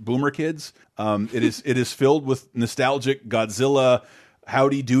boomer kids. It is filled with nostalgic Godzilla,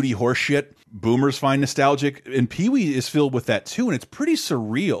 Howdy Doody horseshit. Boomers find nostalgic, and Pee-wee is filled with that too, and it's pretty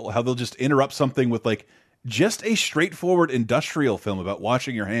surreal how they'll just interrupt something with like just a straightforward industrial film about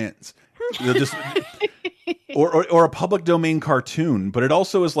washing your hands. They'll just or a public domain cartoon, but it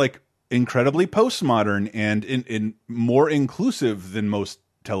also is like incredibly postmodern and in more inclusive than most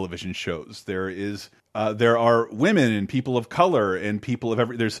television shows. There are women and people of color and people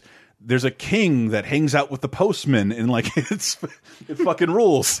of there's a king that hangs out with the postman, and like it fucking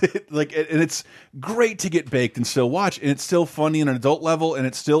rules. And it's great to get baked and still watch, and it's still funny on an adult level, and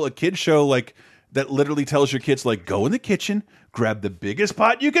it's still a kid show like that literally tells your kids, like, go in the kitchen, grab the biggest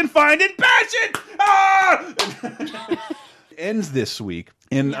pot you can find, and bash it! Ah! Ends this week,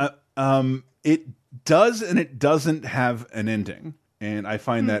 and it does and it doesn't have an ending, and I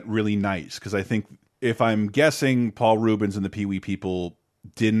find that really nice, because I think, if I'm guessing, Paul Reubens and the Pee-wee people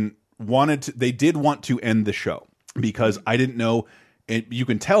did want to end the show, because I didn't know, and you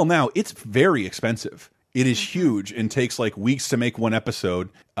can tell now it's very expensive. It is huge and takes like weeks to make one episode.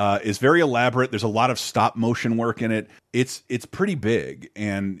 Is very elaborate. There's a lot of stop motion work in it. It's pretty big.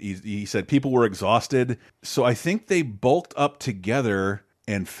 And he said people were exhausted. So I think they bulked up together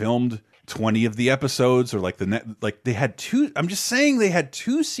and filmed 20 of the episodes, or like they had 2. I'm just saying they had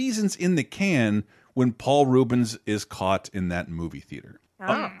 2 seasons in the can when Paul Reubens is caught in that movie theater.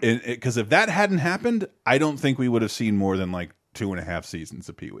 Because if that hadn't happened, I don't think we would have seen more than like 2.5 seasons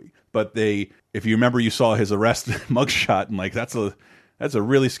of Pee-wee. But if you remember, you saw his arrest mugshot, and like that's a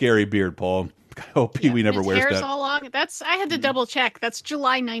really scary beard, Paul. I hope Pee-wee never wears hair's that. all long. I had to double check. That's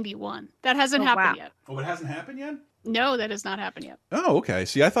July 91. That hasn't happened yet. Oh, it hasn't happened yet? No, that has not happened yet. Oh, okay.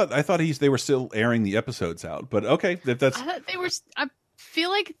 See, I thought they were still airing the episodes out, but okay, that's. They were. I feel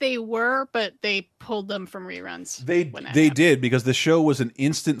like they were, but they pulled them from reruns. They did, because the show was an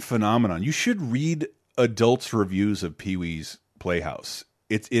instant phenomenon. You should read adults' reviews of Pee-wee's Playhouse.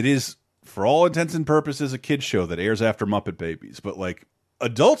 It is, for all intents and purposes, a kid's show that airs after Muppet Babies, but like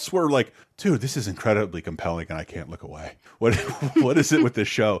adults were like, dude, this is incredibly compelling and I can't look away. What is it with this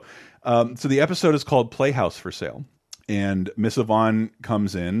show? So the episode is called Playhouse for Sale, and Miss Yvonne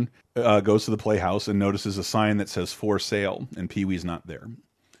comes in, goes to the Playhouse, and notices a sign that says for sale, and Pee-wee's not there.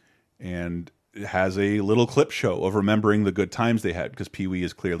 And it has a little clip show of remembering the good times they had, because Pee-wee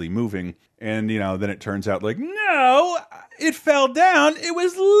is clearly moving. And, then it turns out, like, no, it fell down. It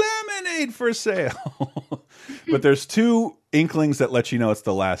was lemonade for sale. But there's 2 inklings that let you know it's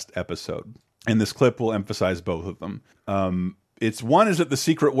the last episode. And this clip will emphasize both of them. One is it the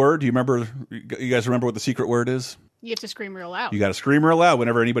secret word? You guys remember what the secret word is? You have to scream real loud. You got to scream real loud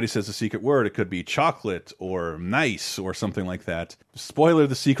whenever anybody says a secret word. It could be chocolate or nice or something like that. Spoiler,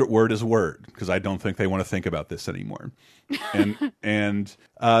 the secret word is word, because I don't think they want to think about this anymore. And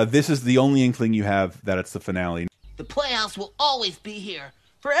this is the only inkling you have that it's the finale. The Playhouse will always be here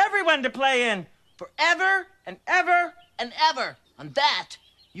for everyone to play in, forever and ever and ever. On that,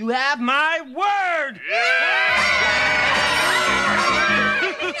 you have my word!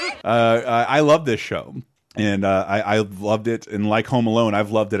 I love this show. And I loved it, and like Home Alone, I've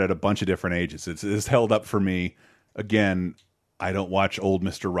loved it at a bunch of different ages. It's held up for me, again, I don't watch old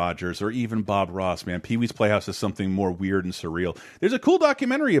Mr. Rogers or even Bob Ross, man. Pee-wee's Playhouse is something more weird and surreal. There's a cool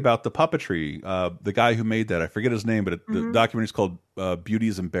documentary about the puppetry. The guy who made that, I forget his name, but the documentary is called Beauty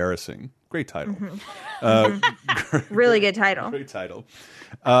is Embarrassing. Great title. Really good title. Great title.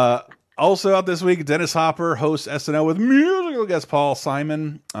 Also out this week, Dennis Hopper hosts SNL with musical guest Paul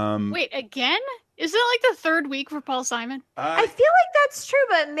Simon. Wait, again? Is it like the third week for Paul Simon? I feel like that's true,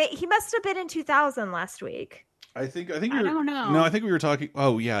 but he must have been in 2000 last week. I think. I don't know. No, I think we were talking.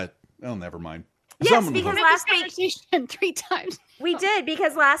 Oh yeah. Oh, never mind. Yes, because last week 3 times. we did,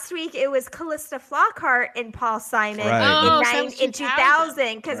 because last week it was Callista Flockhart and Paul Simon in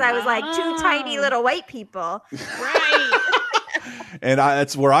 2000, because I was like, two tiny little white people. Right. And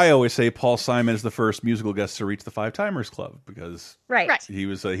that's where I always say Paul Simon is the first musical guest to reach the Five Timers Club, because he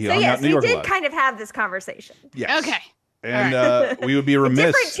was he hung out in New York a lot. We did kind of have this conversation. Yes. Okay. And we would be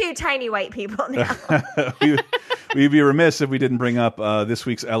remiss. Different two tiny white people now. We'd be remiss if we didn't bring up this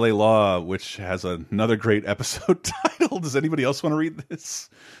week's LA Law, which has another great episode title. Does anybody else want to read this?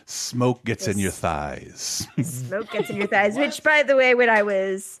 Smoke Gets in Your Thighs. Smoke Gets in Your Thighs, which, by the way, when I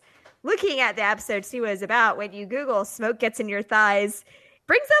was looking at the episode to see what it was about, when you Google Smoke Gets in Your Thighs,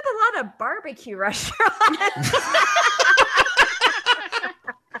 brings up a lot of barbecue restaurants.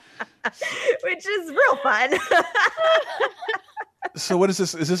 Which is real fun. So what is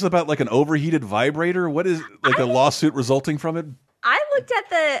this? Is this about like an overheated vibrator? What is like a lawsuit resulting from it? I looked at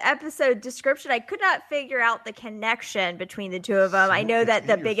the epised description. I could not figure out the connection between the two of them. I know that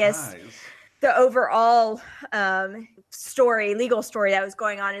the overall legal story that was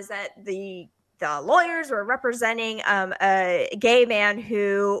going on is that the lawyers were representing a gay man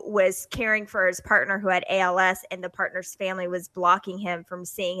who was caring for his partner who had ALS, and the partner's family was blocking him from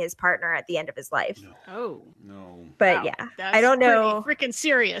seeing his partner at the end of his life. No. But wow, yeah, I don't know. Freaking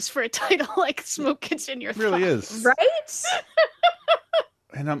serious for a title like "Smoke Gets in Your Thighs." It really is, right?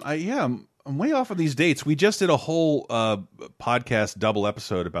 And I'm way off on these dates. We just did a whole podcast double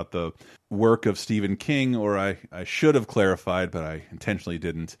episode about the work of Stephen King, or I should have clarified, but I intentionally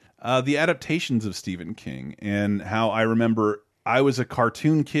didn't. The adaptations of Stephen King, and how I remember I was a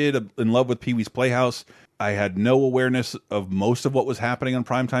cartoon kid in love with Pee-wee's Playhouse. I had no awareness of most of what was happening on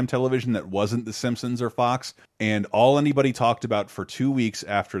primetime television that wasn't The Simpsons or Fox. And all anybody talked about for 2 weeks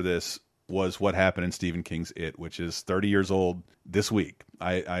after this was what happened in Stephen King's It, which is 30 years old this week.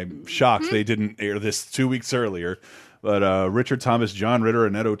 I'm shocked they didn't air this 2 weeks earlier. But Richard Thomas, John Ritter,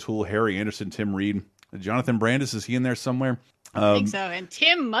 Annette O'Toole, Harry Anderson, Tim Reed, Jonathan Brandis, is he in there somewhere? I think so. And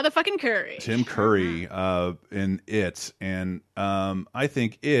Tim motherfucking Curry. Tim Curry in It. And I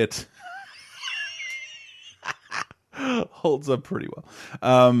think It holds up pretty well.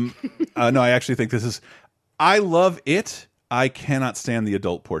 No, I actually think this is... I love It. I cannot stand the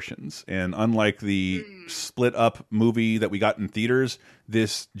adult portions. And unlike the split up movie that we got in theaters,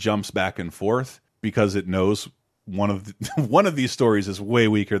 this jumps back and forth because it knows one of these stories is way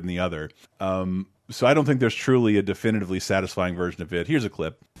weaker than the other. So I don't think there's truly a definitively satisfying version of It. Here's a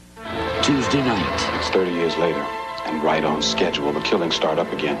clip. Tuesday night. It's 30 years later, and right on schedule. The killings start up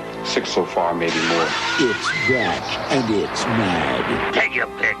again. 6 so far, maybe more. It's back, and it's mad. Take your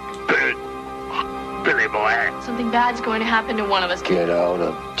pick, Billy boy. Something bad's going to happen to one of us. Get out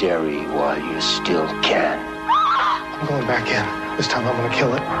of Derry while you still can. I'm going back in. This time I'm going to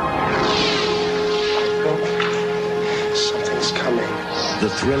kill it. Something's coming. The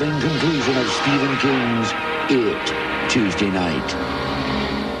thrilling conclusion of Stephen King's It, Tuesday night.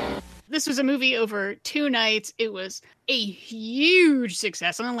 This was a movie over 2 nights. It was a huge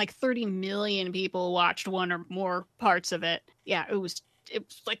success. Something like 30 million people watched one or more parts of it. Yeah, it was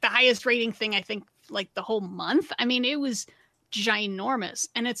like the highest rating thing, I think, like the whole month. I mean, it was ginormous.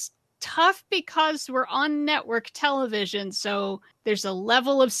 And it's tough because we're on network television, so there's a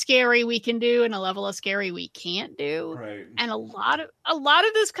level of scary we can do and a level of scary we can't do. Right. And a lot of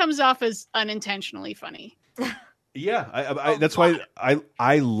this comes off as unintentionally funny. Yeah, that's why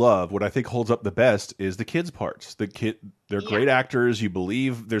I love what I think holds up the best is the kids' parts. They're great actors. You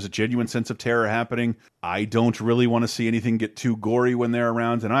believe there's a genuine sense of terror happening. I don't really want to see anything get too gory when they're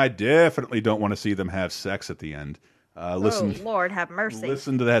around, and I definitely don't want to see them have sex at the end. Listen, oh, Lord have mercy.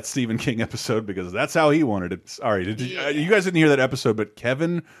 Listen to that Stephen King episode because that's how he wanted it. Sorry, you guys didn't hear that episode, but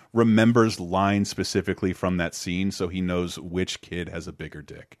Kevin remembers lines specifically from that scene, so he knows which kid has a bigger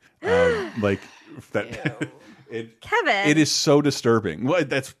dick. Like that. Kevin. It is so disturbing. Well,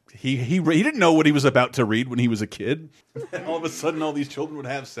 that's he didn't know what he was about to read when he was a kid. And all of a sudden, all these children would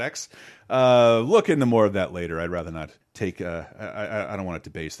have sex. Look into more of that later. I'd rather not take. I don't want to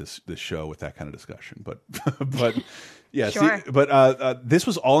debase this show with that kind of discussion. But yeah. Sure. This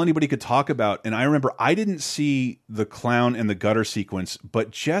was all anybody could talk about. And I remember I didn't see the clown and the gutter sequence,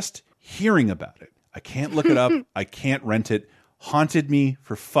 but just hearing about it. I can't look it up. I can't rent it. Haunted me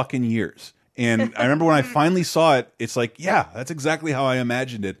for fucking years. And I remember when I finally saw it, it's like, yeah, that's exactly how I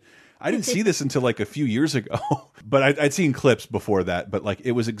imagined it. I didn't see this until like a few years ago, but I'd seen clips before that. But like,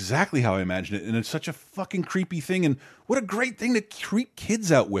 it was exactly how I imagined it, and it's such a fucking creepy thing. And what a great thing to creep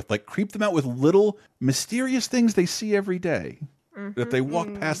kids out with, like creep them out with little mysterious things they see every day that they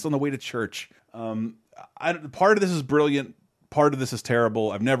walk past on the way to church. Part of this is brilliant. Part of this is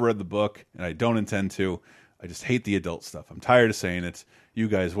terrible. I've never read the book, and I don't intend to. I just hate the adult stuff. I'm tired of saying it. You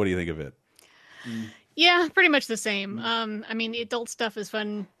guys, what do you think of it? Yeah, pretty much the same. I mean, the adult stuff is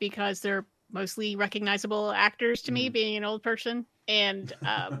fun because they're mostly recognizable actors to me, being an old person. And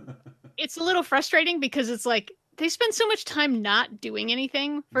it's a little frustrating because it's like they spend so much time not doing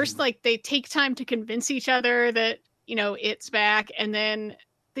anything. First, like they take time to convince each other that, you know, it's back. And then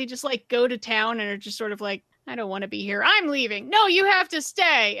they just like go to town and are just sort of like, I don't want to be here. I'm leaving. No, you have to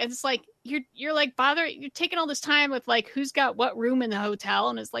stay. And it's like, you're like you're taking all this time with like, who's got what room in the hotel.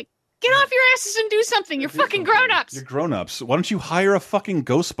 And it's like, get off your asses and do something. You're fucking grown-ups. You're grown-ups. Why don't you hire a fucking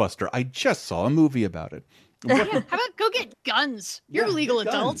Ghostbuster? I just saw a movie about it. Yeah, how about go get guns? You're legal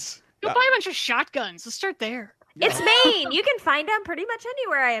adults. Go buy a bunch of shotguns. Let's start there. It's Maine. You can find them pretty much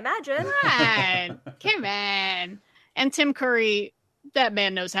anywhere, I imagine. Come on. And Tim Curry, that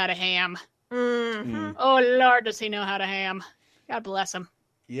man knows how to ham. Oh, Lord, does he know how to ham. God bless him.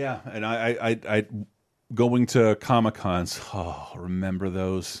 Yeah, and I going to Comic-Cons. Oh, remember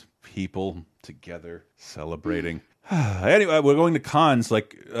those people together celebrating. Anyway, we're going to cons.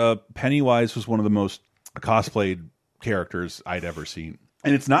 Like Pennywise was one of the most cosplayed characters I'd ever seen,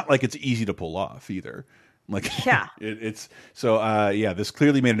 and it's not like it's easy to pull off either. Like, yeah, it's so yeah. This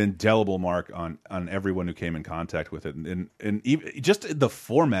clearly made an indelible mark on everyone who came in contact with it, and even just the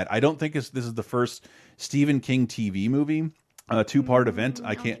format. I don't think this is the first Stephen King TV movie, two-part event.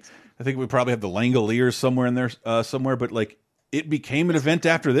 I think we probably have the Langoliers somewhere in there somewhere, but like. It became an event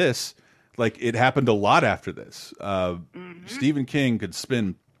after this. Like, it happened a lot after this. Stephen King could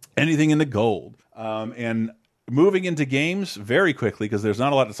spin anything into gold. And moving into games very quickly, because there's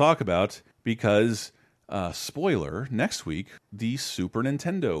not a lot to talk about, because, spoiler, next week, the Super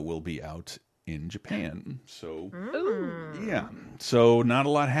Nintendo will be out in Japan. So, yeah. So, not a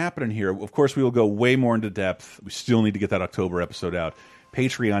lot happening here. Of course, we will go way more into depth. We still need to get that October episode out.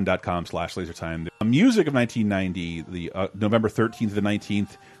 Patreon.com/lasertime. The music of 1990, the November 13th to the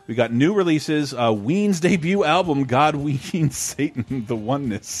 19th. We got new releases. Ween's debut album, God Ween Satan, The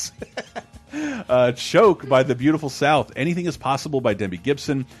Oneness. Choke by The Beautiful South. Anything is Possible by Debbie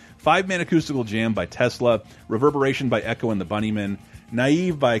Gibson. 5-Man Acoustical Jam by Tesla. Reverberation by Echo and the Bunnymen.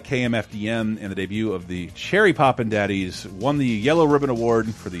 Naive by KMFDM, and the debut of the Cherry Poppin' Daddies. Won the Yellow Ribbon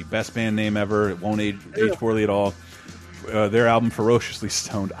Award for the best band name ever. It won't age poorly at all. Their album Ferociously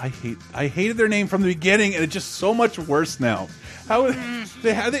Stoned. I hated their name from the beginning, and it's just so much worse now. How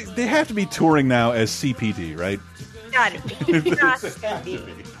they have to be touring now as CPD, right?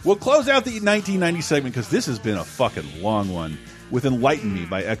 We'll close out the 1990 segment because this has been a fucking long one with Enlighten Me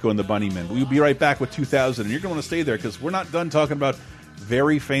by Echo and the Bunnymen. We'll be right back with 2000, and you're going to want to stay there because we're not done talking about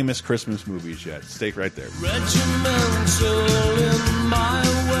very famous Christmas movies yet. Stay right there. Regimental in my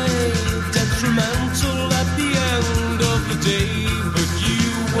way, detrimental at the end of the day, but you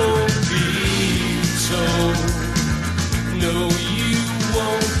won't be told. No, you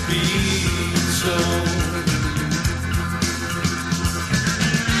won't be told.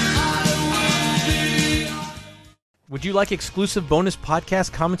 Would you like exclusive bonus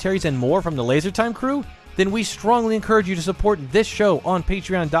podcast commentaries and more from the LaserTime crew? Then we strongly encourage you to support this show on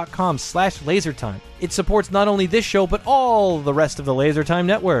patreon.com/lasertime. It supports not only this show, but all the rest of the LaserTime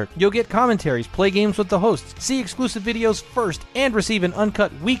network. You'll get commentaries, play games with the hosts, see exclusive videos first, and receive an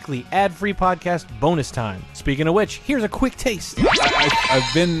uncut weekly ad-free podcast bonus time. Speaking of which, here's a quick taste.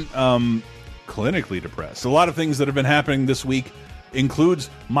 I've been clinically depressed. A lot of things that have been happening this week includes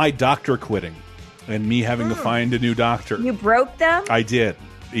my doctor quitting and me having to find a new doctor. You broke them? I did.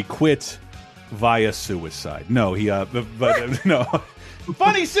 He quit via suicide. No, but no.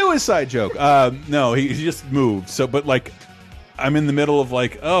 Funny suicide joke. No, he just moved. So, but like, I'm in the middle of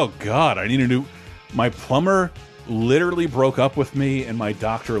like, oh God, I need a new. My plumber literally broke up with me, and my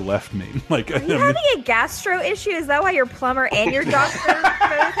doctor left me. Like, are you having a gastro issue? Is that why your plumber and your doctor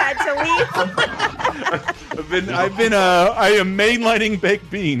both had to leave? I am mainlining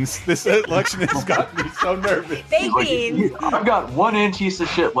baked beans. This election has got me so nervous. Baked beans. I've got 1 inch piece of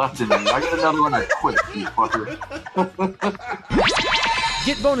shit left in me. I got another one. I quit, you fucker.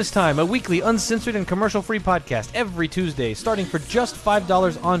 Get Bonus Time, a weekly uncensored and commercial-free podcast every Tuesday, starting for just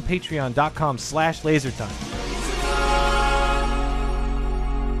 $5 on patreon.com/lasertime.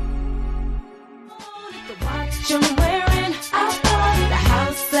 The watch I'm wearing, I bought it. The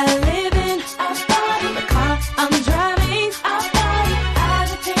house I live in, I bought it. The car I'm driving, I bought it. I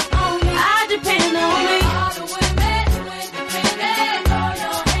depend on me, I depend on me. All the women independent, throw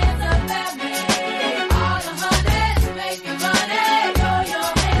your hands up at me. All the hunters making money, throw your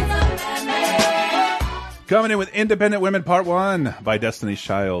hands up at me. Coming in with Independent Women Part 1 by Destiny's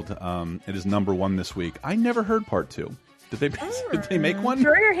Child. It is #1 this week. I never heard Part 2. Did they make one?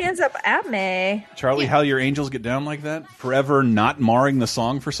 Throw your hands up at me. Charlie, how your angels get down like that? Forever not marring the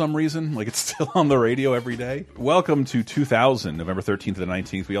song for some reason? Like it's still on the radio every day? Welcome to 2000, November 13th to the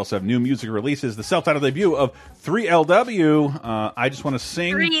 19th. We also have new music releases, the self-titled debut of 3LW. I Just Want to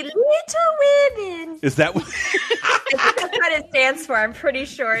Sing. 3 Little Women. Is that what... I think that's what it stands for. I'm pretty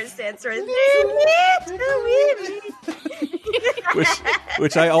sure it stands for 3 Little Women.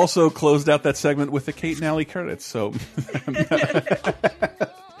 which I also closed out that segment with the Kate and Allie credits, so...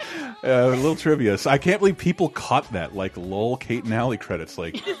 a little trivia. So I can't believe people caught that, like, lol, Kate and Allie credits.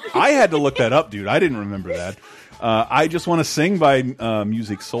 Like, I had to look that up, dude. I didn't remember that. I Just Want to Sing by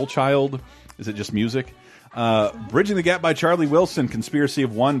Music Soul Child. Is it just music? Bridging the Gap by Charlie Wilson. Conspiracy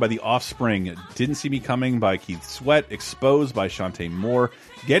of One by The Offspring. Didn't See Me Coming by Keith Sweat. Exposed by Shantae Moore.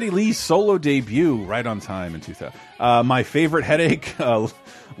 Geddy Lee's solo debut, right on time in 2000. My Favorite Headache.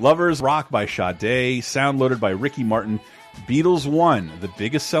 Lovers Rock by Sade. Sound Loaded by Ricky Martin. Beatles One, the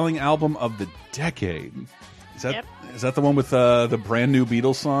biggest selling album of the decade. Is that the one with the brand new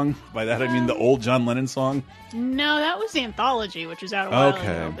Beatles song? By that I mean the old John Lennon song. No, that was the anthology, which was out a while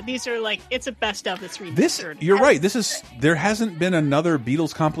ago. But these are like, it's a best of that's remastered. You're right. There hasn't been another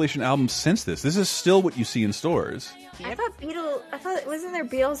Beatles compilation album since this. This is still what you see in stores. Yep. I thought wasn't there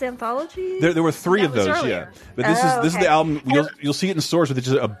Beatles anthology? There were 3 of those, earlier. yeah. But this is the album. You'll see it in stores with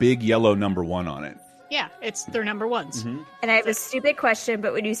just a big yellow #1 on it. Yeah, it's their #1s. Mm-hmm. And I have a stupid question,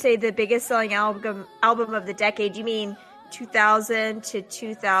 but when you say the biggest selling album of the decade, you mean 2000 to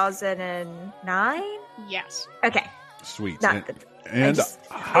 2009? Yes. Okay. Sweet. And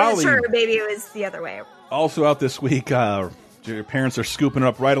I wasn't sure, maybe it was the other way. Also out this week, your parents are scooping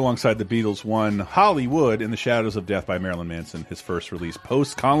up right alongside the Beatles one, Hollywood in the Shadows of Death by Marilyn Manson, his first release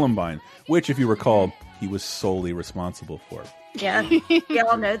post-Columbine, which, if you recall, he was solely responsible for. Yeah, you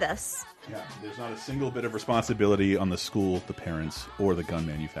all know this. Yeah, there's not a single bit of responsibility on the school, the parents, or the gun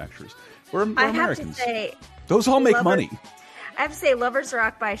manufacturers. We're Americans. Have to say, those all make money. I have to say, Lovers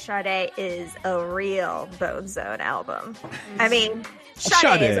Rock by Sade is a real Bone Zone album. I mean,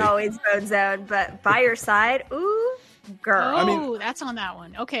 Sade is always Bone Zone, but By Your Side, ooh, girl. Oh, that's on that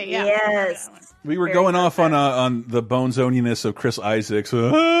one. Okay, yeah. Yes. We were going off on the Bone Zoniness of Chris Isaac's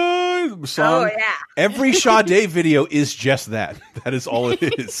song. Oh, yeah. Every Sade video is just that. That is all it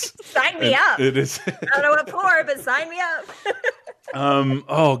is. Sign me up. It is. I don't know what for, but sign me up.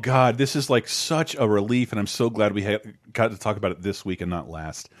 Oh God, this is like such a relief, and I'm so glad we got to talk about it this week and not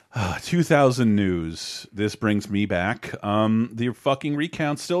last. 2000 news. This brings me back. The fucking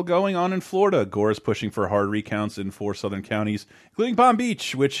recounts still going on in Florida. Gore is pushing for hard recounts in 4 southern counties, including Palm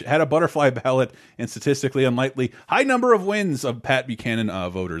Beach, which had a butterfly ballot and statistically unlikely high number of wins of Pat Buchanan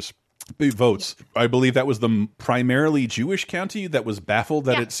votes. I believe that was the primarily Jewish county that was baffled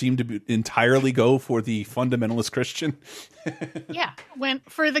that it seemed to entirely go for the fundamentalist Christian. Yeah,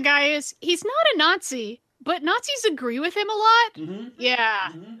 for the guy he's not a Nazi, but Nazis agree with him a lot. Mm-hmm.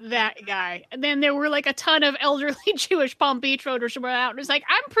 Yeah, that guy. And then there were like a ton of elderly Jewish Palm Beach voters who were out and was like,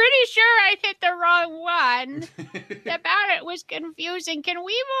 I'm pretty sure I hit the wrong one. The ballot was confusing. Can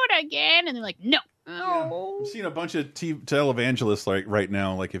we vote again? And they're like, no. Oh. I'm seeing a bunch of televangelists right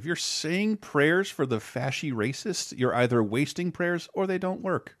now. Like, if you're saying prayers for the fasci racist, you're either wasting prayers or they don't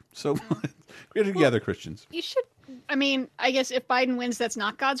work. So get it together, Christians. You should. I mean, I guess if Biden wins, that's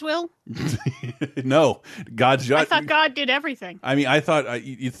not God's will. No, God's. I thought God did everything. I mean,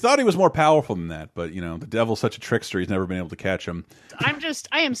 you thought he was more powerful than that, but you know, the devil's such a trickster. He's never been able to catch him.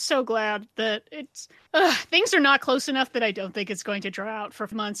 I am so glad that things are not close enough that I don't think it's going to draw out for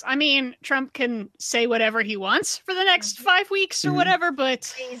months. I mean, Trump can say whatever he wants for the next 5 weeks or whatever,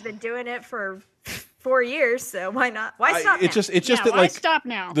 but he's been doing it for 4 years, so why not? Why stop? It's just that why like stop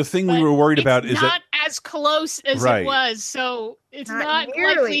now? The thing we were worried about is not that as close as Right. it was, so it's not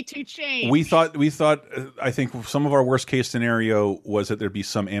nearly. likely to change. We thought. I think some of our worst case scenario was that there'd be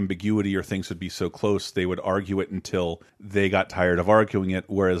some ambiguity or things would be so close they would argue it until they got tired of arguing it.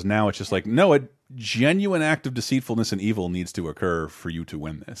 Whereas now it's just like, no, a genuine act of deceitfulness and evil needs to occur for you to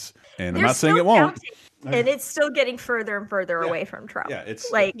win this. And I'm They're not saying still it won't. counting, and it's still getting further and further away from Trump. Yeah,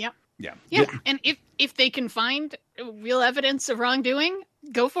 it's like, Yep. Yeah. Yeah, and if they can find real evidence of wrongdoing,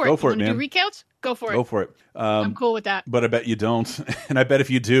 go for it. Go for You it, wanna man. do recounts? Go for it. Go for it. I'm cool with that. But I bet you don't. And I bet if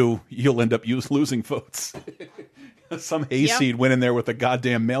you do, you'll end up losing votes. Some hayseed went in there with a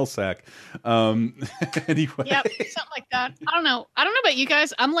goddamn mail sack. Anyway. Yep, something like that. I don't know about you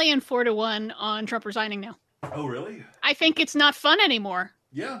guys. I'm laying 4-1 on Trump resigning now. Oh, really? I think it's not fun anymore.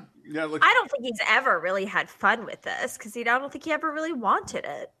 Yeah. Yeah. Look. I don't think he's ever really had fun with this because I don't think he ever really wanted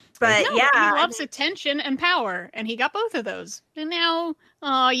it. But No, yeah, he loves attention and power, and he got both of those. And now,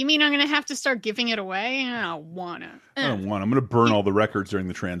 you mean I'm going to have to start giving it away? I don't wanna. I don't want. I'm going to burn all the records during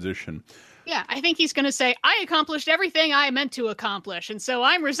the transition. Yeah, I think he's going to say, I accomplished everything I meant to accomplish, and so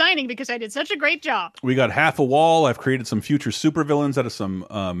I'm resigning because I did such a great job. We got half a wall. I've created some future supervillains out of some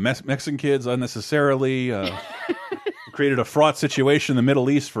Mexican kids unnecessarily. Created a fraught situation in the Middle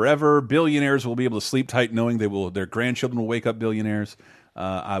East forever. Billionaires will be able to sleep tight knowing their grandchildren will wake up billionaires.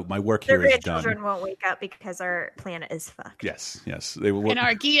 My work their here is done. grandchildren won't wake up because our planet is fucked. Yes, they will. And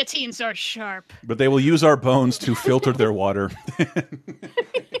our guillotines are sharp. But they will use our bones to filter their water.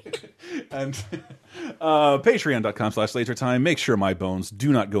 And patreon.com/lasertime. Make sure my bones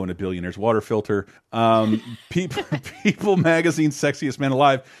do not go into billionaires' water filter. People Magazine's Sexiest Man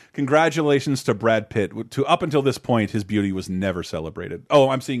Alive. Congratulations to Brad Pitt. Up until this point, his beauty was never celebrated. Oh,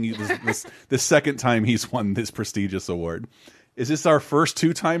 I'm seeing this second time he's won this prestigious award. Is this our first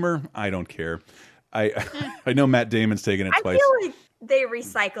two-timer? I don't care. I know Matt Damon's taken it twice. I feel like they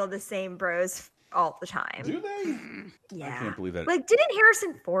recycle the same bros all the time. Do they? Yeah. I can't believe that. Like, didn't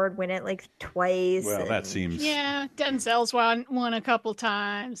Harrison Ford win it like twice? Well, that seems. Yeah, Denzel's won a couple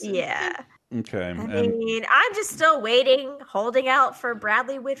times. Yeah. Okay. I mean, I'm just still waiting, holding out for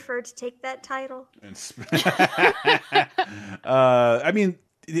Bradley Whitford to take that title. I mean,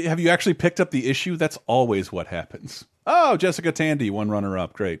 have you actually picked up the issue? That's always what happens. Oh, Jessica Tandy, one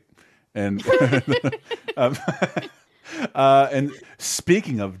runner-up, great. And and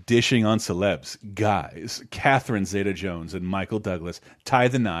speaking of dishing on celebs, guys, Catherine Zeta-Jones and Michael Douglas tie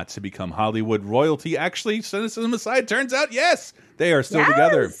the knot to become Hollywood royalty. Actually, cynicism aside, turns out, yes, they are still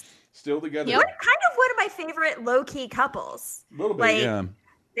together. Still together. Kind of one of my favorite low-key couples. A little bit, like, yeah.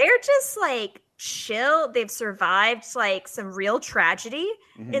 They're just like chill. They've survived like some real tragedy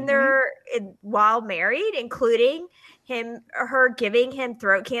in while married, including her giving him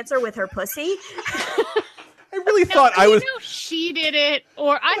throat cancer with her pussy. I really thought I was. She did it,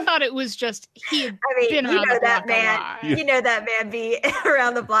 or I thought it was just he had been you around know the that block man. a lot. You know that man be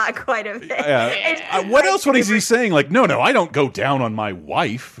around the block quite a bit. Yeah. What else would he be saying? Like, no, I don't go down on my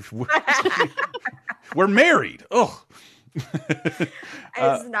wife. We're married. Ugh.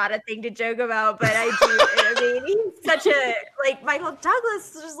 It's not a thing to joke about, but I do. I mean, he's such a Michael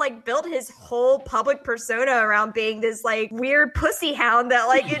Douglas just like built his whole public persona around being this like weird pussy hound that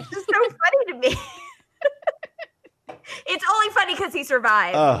like it's just so funny to me. It's only funny because he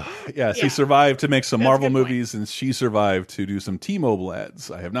survived. Yes, he survived to make some Marvel movies, and she survived to do some T-Mobile ads.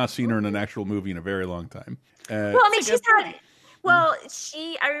 I have not seen her in an actual movie in a very long time. Well, I mean, she's had. Well,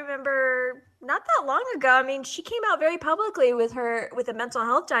 I remember not that long ago. I mean, she came out very publicly with a mental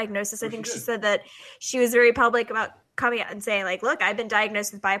health diagnosis. I think she said that she was very public about coming out and saying, like, look, I've been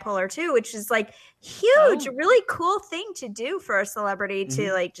diagnosed with bipolar 2, which is like huge, really cool thing to do for a celebrity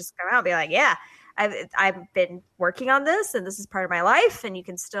to like just come out and be like, yeah, I've been working on this and this is part of my life, and you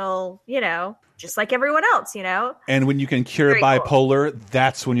can still, just like everyone else, And when you can cure Very bipolar,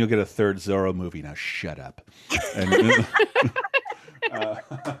 that's when you'll get a third Zorro movie. Now shut up. And,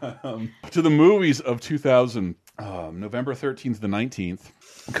 to the movies of 2000, November 13th to the 19th,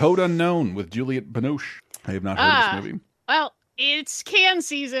 Code Unknown with Juliette Binoche. I have not heard of this movie. Well, it's Cannes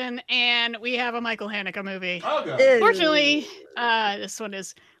season, and we have a Michael Haneke movie. Oh, God. Fortunately, this one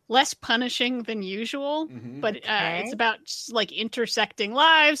is less punishing than usual, but it's about like intersecting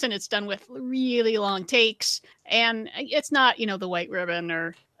lives, and it's done with really long takes, and it's not the White Ribbon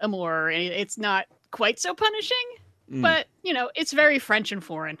or Amour or anything. It's not quite so punishing, but it's very French and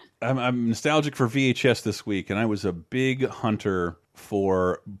foreign. I'm nostalgic for VHS this week, and I was a big hunter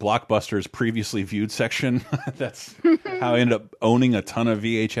for Blockbuster's previously viewed section. That's how I ended up owning a ton of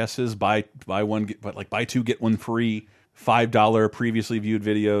VHSs. Buy two get one free. $5 previously viewed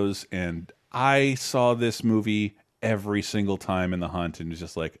videos, and I saw this movie every single time in the hunt, and was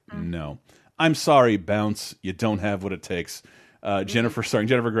just like, no, I'm sorry, Bounce, you don't have what it takes. Jennifer, starring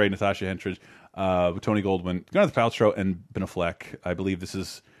Jennifer Grey, Natasha Henstridge, Tony Goldwyn, Gwyneth Paltrow, and Ben Affleck. I believe this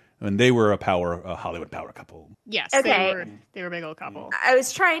is when they were a Hollywood power couple. Yes, Okay. they were a big old couple. I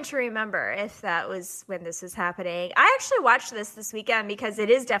was trying to remember if that was when this was happening. I actually watched this weekend because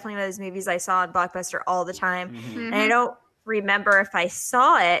it is definitely one of those movies I saw on Blockbuster all the time, and I don't remember if I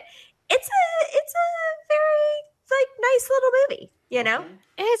saw it. It's a very nice little movie, you know.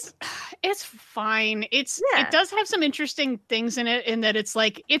 It's fine. It does have some interesting things in it, in that it's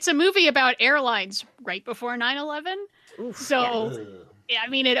a movie about airlines right before 9/11. So I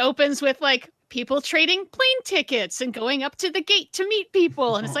mean, it opens with people trading plane tickets and going up to the gate to meet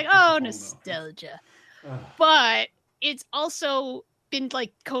people, and it's nostalgia. But it's also been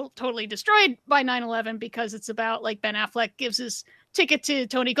totally destroyed by 9/11 because it's about Ben Affleck gives his ticket to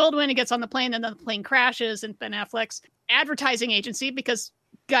Tony Goldwyn, he gets on the plane, and then the plane crashes, and Ben Affleck's advertising agency, because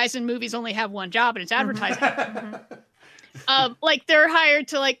guys in movies only have one job and it's advertising. They're hired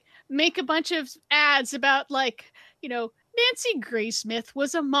to make a bunch of ads about Nancy Graysmith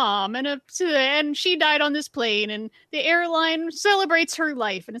was a mom and she died on this plane and the airline celebrates her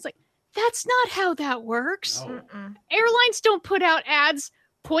life. And it's that's not how that works. No. Airlines don't put out ads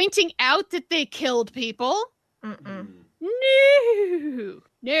pointing out that they killed people. No.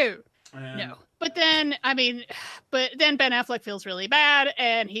 But then Ben Affleck feels really bad,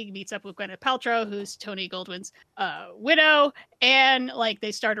 and he meets up with Gwyneth Paltrow, who's Tony Goldwyn's widow, and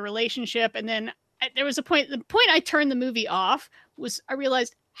they start a relationship. And then there was the point I turned the movie off was I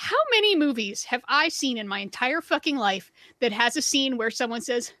realized, how many movies have I seen in my entire fucking life that has a scene where someone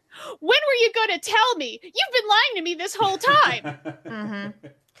says, "When were you going to tell me? You've been lying to me this whole time."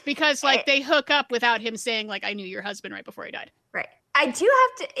 Because they hook up without him saying I knew your husband right before he died. Right. I do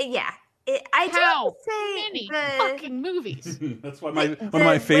have to, yeah. I do have to say many fucking movies. That's why one of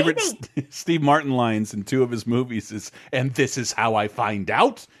my favorite Steve Martin lines in two of his movies is, "And this is how I find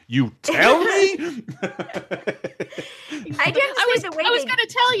out? You tell me?" I was going to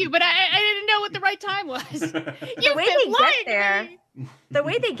tell you, but I didn't know what the right time was. The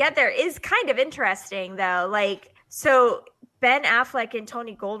way they get there is kind of interesting, though. So Ben Affleck and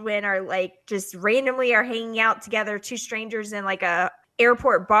Tony Goldwyn are just randomly are hanging out together, two strangers in a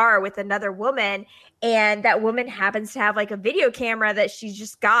airport bar with another woman, and that woman happens to have a video camera that she's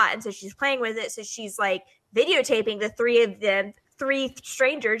just got, and so she's playing with it. So she's videotaping the three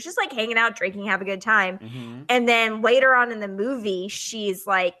strangers just hanging out, drinking, have a good time. And then later on in the movie, she's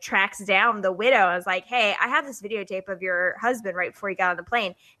tracks down the widow and is "Hey, I have this videotape of your husband right before he got on the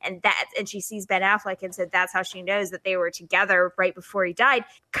plane," and she sees Ben Affleck and said that's how she knows that they were together right before he died.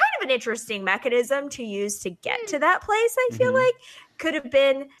 Kind of an interesting mechanism to use to get to that place. I feel could have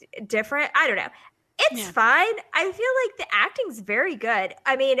been different. I don't know. It's fine. I feel the acting's very good.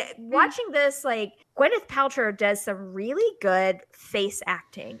 I mean, watching this, Gwyneth Paltrow does some really good face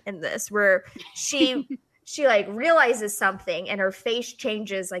acting in this, where she realizes something and her face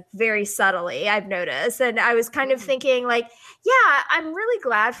changes very subtly, I've noticed. And I was kind of thinking yeah, I'm really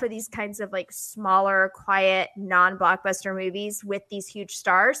glad for these kinds of smaller, quiet, non-blockbuster movies with these huge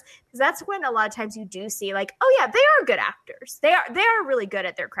stars, because that's when a lot of times you do see oh yeah, they are good actors. They are really good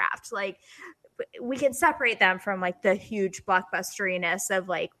at their craft. We can separate them from the huge blockbusteriness of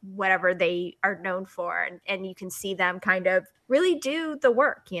whatever they are known for, and you can see them kind of really do the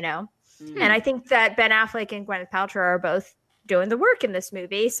work, And I think that Ben Affleck and Gwyneth Paltrow are both doing the work in this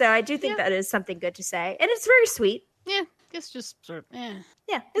movie, so I do think that is something good to say, and it's very sweet. Yeah, it's just sort of it's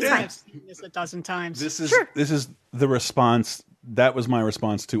fine. I've seen this a dozen times. This is the response. That was my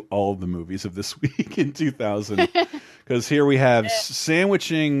response to all of the movies of this week in 2000. Because here we have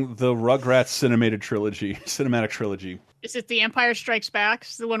sandwiching the Rugrats cinematic trilogy. Is it The Empire Strikes Back?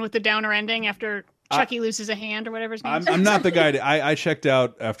 It's the one with the downer ending after Chucky loses a hand or whatever his name is? I'm not the guy. I checked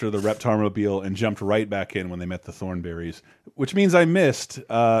out after the Reptarmobile and jumped right back in when they met the Thornberrys, which means I missed,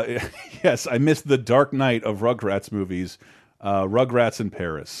 I missed the Dark Knight of Rugrats movies, Rugrats in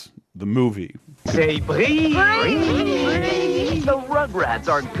Paris, the movie. Say breathe. The Rugrats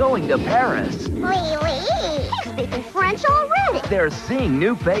are going to Paris. Really? Speaking French already. They're seeing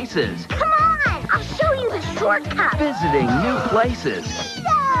new faces. Come on, I'll show you the shortcut. Visiting new places.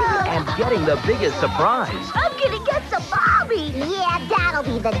 And getting the biggest surprise. I'm gonna get some Bobby. Yeah, that'll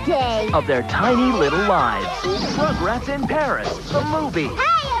be the day. Of their tiny little lives. Rugrats in Paris, the movie. Hey,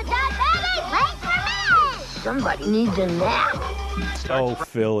 you done ready? Wait for me. Somebody needs a nap. Oh,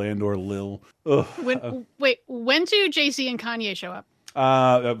 Phil and or Lil. When do Jay-Z and Kanye show up?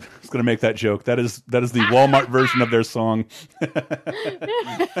 I was going to make that joke. That is the Walmart version of their song.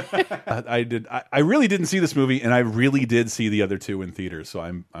 I really didn't see this movie, and I really did see the other two in theaters. So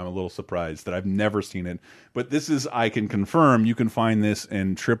I'm a little surprised that I've never seen it. But this is, I can confirm, you can find this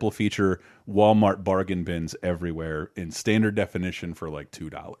in triple feature Walmart bargain bins everywhere in standard definition for like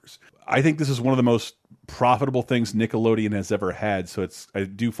 $2. I think this is one of the most profitable things Nickelodeon has ever had. So I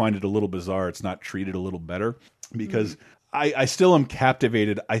do find it a little bizarre it's not treated a little better, because I still am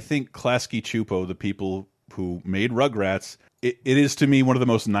captivated. I think Klasky Csupo, the people who made Rugrats, it is to me one of the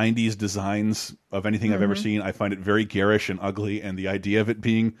most 90s designs of anything I've ever seen. I find it very garish and ugly, and the idea of it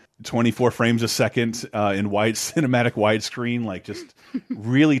being 24 frames a second in cinematic widescreen like just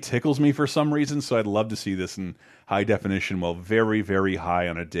really tickles me for some reason. So I'd love to see this in high definition while very, very high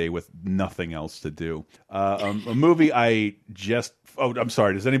on a day with nothing else to do. A movie I just... Oh, I'm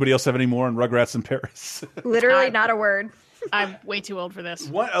sorry. Does anybody else have any more on Rugrats in Paris? Literally not a word. I'm way too old for this.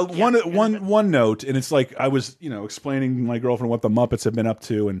 One note, and it's like I was, explaining to my girlfriend what the Muppets have been up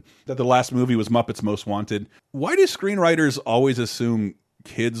to, and that the last movie was Muppets Most Wanted. Why do screenwriters always assume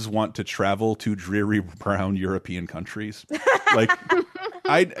kids want to travel to dreary brown European countries? Like,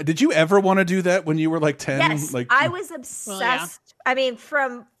 did you ever want to do that when you were like 10? Yes, like, I was obsessed. Well, yeah. I mean,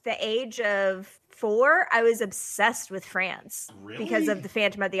 from the age of 4, I was obsessed with France because of the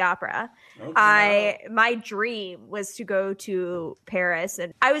Phantom of the Opera. Okay. My dream was to go to Paris,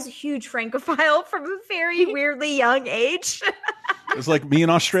 and I was a huge Francophile from a very weirdly young age. It's like me in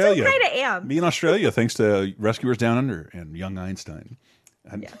Australia. Still kind of am. Me in Australia, thanks to Rescuers Down Under and Young Einstein.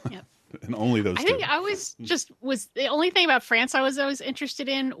 And, and only those two. I think I was the only thing about France I was always interested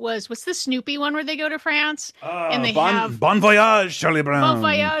in what's the Snoopy one where they go to France and they have Bon Voyage, Charlie Brown. Bon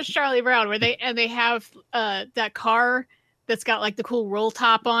Voyage, Charlie Brown, where they have that car that's got like the cool roll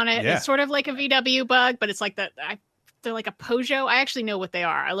top on it. Yeah. It's sort of like a VW Bug, but it's like they're like a Peugeot. I actually know what they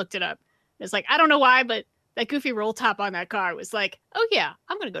are. I looked it up. It's like, I don't know why, but that goofy roll top on that car was like, oh yeah,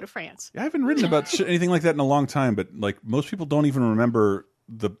 I'm going to go to France. Yeah, I haven't written about anything like that in a long time, but like most people don't even remember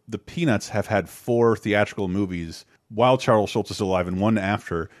the Peanuts have had 4 theatrical movies while Charles Schultz is still alive and 1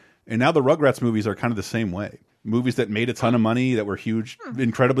 after. And now the Rugrats movies are kind of the same way. Movies that made a ton of money, that were huge,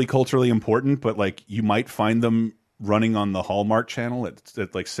 incredibly culturally important, but like you might find them running on the Hallmark channel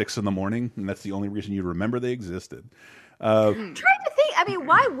at like 6 in the morning, and that's the only reason you remember they existed. Trying to think, I mean,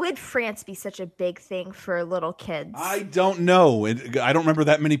 why would France be such a big thing for little kids? I don't know. I don't remember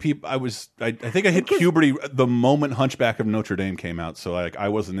that many people. I think I hit puberty the moment Hunchback of Notre Dame came out, so I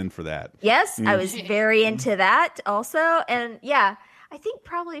wasn't in for that. Yes, I was very into that also, and yeah, I think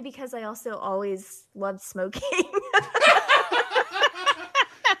probably because I also always loved smoking.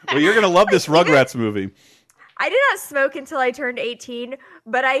 Well, you're gonna love this Rugrats movie. I did not smoke until I turned 18,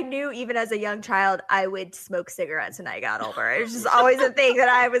 but I knew even as a young child I would smoke cigarettes when I got older. It was just always a thing that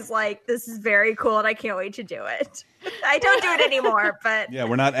I was like, this is very cool and I can't wait to do it. I don't do it anymore, but yeah,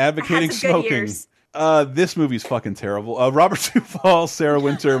 we're not advocating smoking. This movie's fucking terrible. Robert Duvall, Sarah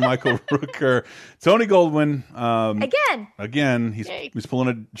Winter, Michael Rooker, Tony Goldwyn. Again, he's pulling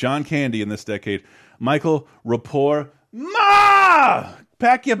a John Candy in this decade. Michael Rapport.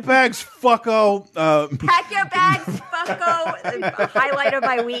 Pack your bags, fucko. Pack your bags, fucko. Highlight of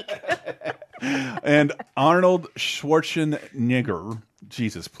my week. And Arnold Schwarzenegger.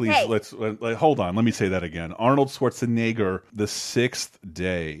 Jesus, please, let's hold on. Let me say that again. Arnold Schwarzenegger, The Sixth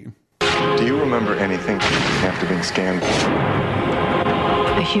Day. Do you remember anything after being scanned?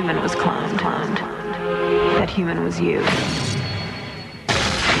 A human was cloned. That human was you.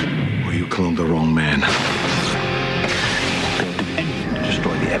 Well, you cloned the wrong man. Don't do anything to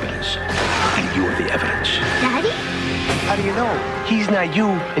destroy the evidence. And you're the evidence. Daddy? How do you know? He's not you,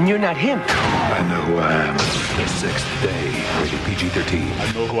 and you're not him. I know who I am. The Sixth Day, rated PG-13.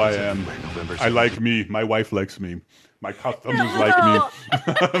 I know who I am. I like me. My wife likes me. My customers like me.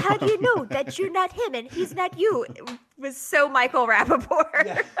 How do you know that you're not him and he's not you? It was so Michael Rappaport.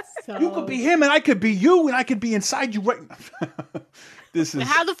 Yeah. You could be him and I could be you and I could be inside you right now. This is...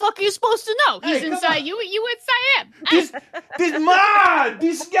 How the fuck are you supposed to know? He's inside you and you inside him.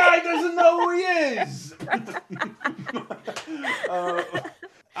 This guy doesn't know who he is.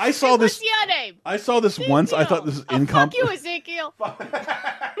 I saw this. What's your name? I saw this Ezekiel. Once. I thought this was fuck you, Ezekiel.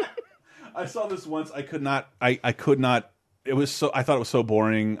 I saw this once. I could not. I could not. It was so. I thought it was so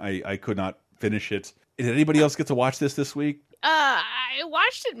boring. I could not finish it. Did anybody else get to watch this week? I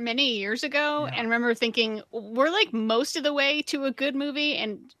watched it many years ago and remember thinking we're like most of the way to a good movie,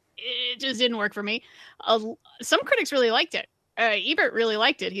 and it just didn't work for me. Some critics really liked it. Ebert really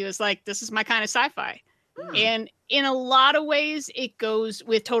liked it. He was like, "This is my kind of sci-fi," and in a lot of ways, it goes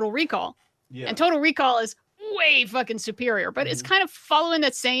with Total Recall. Yeah. And Total Recall is way fucking superior. But it's kind of following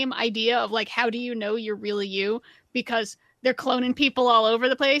that same idea of like, how do you know you're really you? Because they're cloning people all over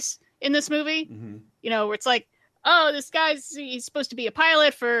the place in this movie. You know, where it's like, oh, this he's supposed to be a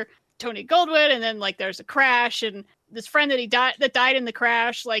pilot for Tony Goldwyn, and then like there's a crash, and this friend that died in the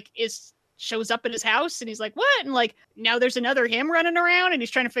crash like shows up at his house, and he's like, what? And like now there's another him running around, and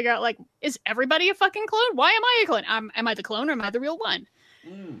he's trying to figure out like, is everybody a fucking clone? Why am I a clone? Am I the clone or am I the real one?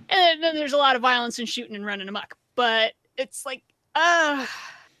 And then there's a lot of violence and shooting and running amok. But it's like,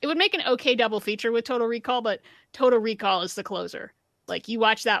 it would make an okay double feature with Total Recall, but Total Recall is the closer. Like, you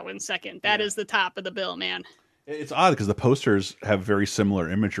watch that one second. That is the top of the bill, man. It's odd because the posters have very similar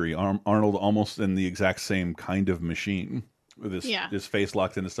imagery. Arnold almost in the exact same kind of machine with his face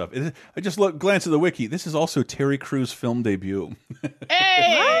locked into stuff. I just glance at the wiki. This is also Terry Crews' film debut.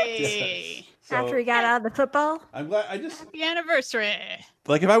 Hey! After he got out of the football? I'm glad. Happy anniversary.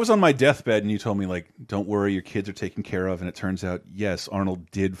 Like, if I was on my deathbed and you told me, like, don't worry, your kids are taken care of, and it turns out, yes, Arnold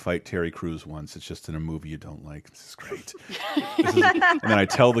did fight Terry Crews once. It's just in a movie you don't like. This is great. And then I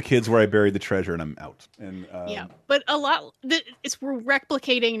tell the kids where I buried the treasure, and I'm out. And yeah, but a lot. We're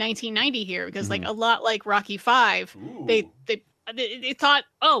replicating 1990 here because, like, a lot like Rocky V, they thought,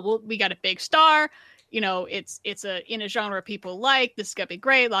 oh, well, we got a big star. You know, it's in a genre people like. This is gonna be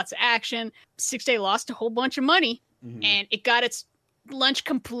great. Lots of action. 6 Day lost a whole bunch of money, and it got its lunch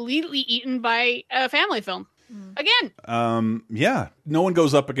completely eaten by a family film again. Yeah, no one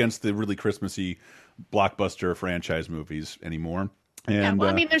goes up against the really Christmassy blockbuster franchise movies anymore. And yeah, well,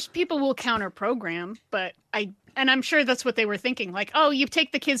 I mean, there's people will counter program, but I'm sure that's what they were thinking. Like, oh, you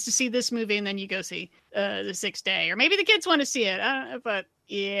take the kids to see this movie, and then you go see the 6th Day, or maybe the kids want to see it. But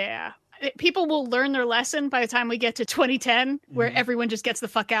yeah. People will learn their lesson by the time we get to 2010, where everyone just gets the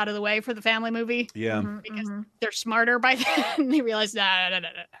fuck out of the way for the family movie. Yeah. Because they're smarter by then. They realize, nah.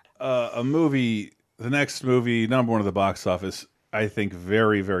 A movie, the next movie, number one at the box office, I think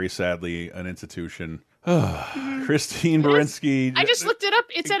very, very sadly, an institution. Christine Baranski. I just looked it up.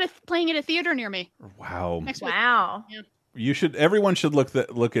 It's playing at a theater near me. Wow. Next week. Wow. Yeah. Everyone should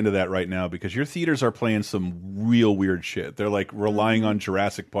look into that right now, because your theaters are playing some real weird shit. They're like relying on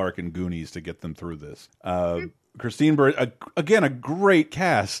Jurassic Park and Goonies to get them through this. Christine again, a great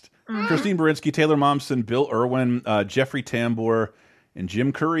cast. Christine Baranski, Taylor Momsen, Bill Irwin, Jeffrey Tambor, and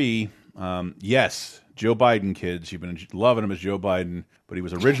Jim Curry. Yes, Joe Biden, kids. You've been loving him as Joe Biden, but he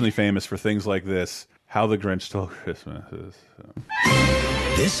was originally famous for things like this. How the Grinch Stole Christmas.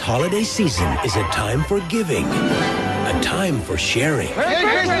 This holiday season is a time for giving, a time for sharing,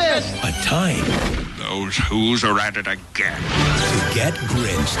 Merry Christmas! A time Those who's are at it again. to get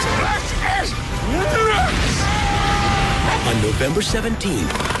Grinched. This is nuts! On November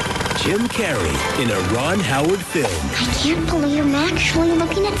 17th, Jim Carrey in a Ron Howard film. I can't believe I'm actually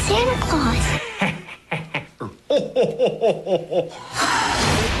looking at Santa Claus.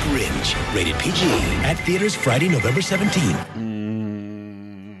 Grinch, rated PG, at theaters Friday, November 17th.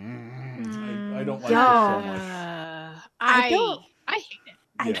 I don't like this so much. I hate it.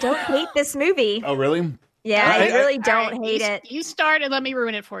 I don't hate this movie. Oh, really? Yeah, I really don't hate it. You start and let me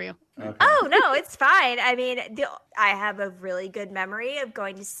ruin it for you. Okay. Oh, no, it's fine. I mean, I have a really good memory of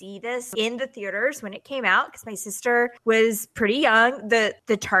going to see this in the theaters when it came out, because my sister was pretty young, the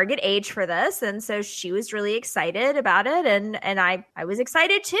target age for this. And so she was really excited about it. And I was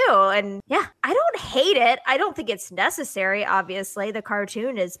excited too. And yeah, I don't hate it. I don't think it's necessary. Obviously, the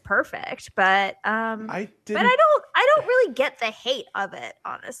cartoon is perfect, but I don't really get the hate of it,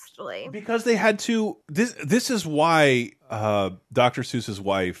 honestly. Because they had to. This is why Dr. Seuss's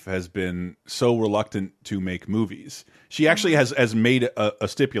wife has been so reluctant to make movies. She actually has made a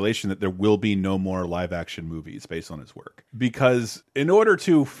stipulation that there will be no more live action movies based on his work, because in order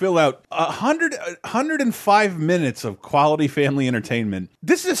to fill out 105 minutes of quality family entertainment,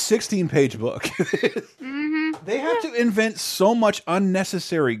 this is a 16-page book. They have to invent so much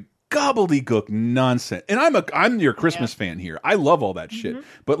unnecessary gobbledygook nonsense. And I'm your Christmas fan here. I love all that shit.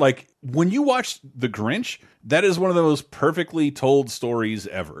 But like, when you watch The Grinch, that is one of the most perfectly told stories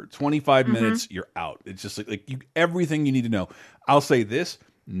ever. 25 minutes, you're out. It's just like everything you need to know. I'll say this.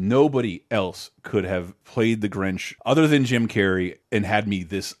 Nobody else could have played the Grinch other than Jim Carrey and had me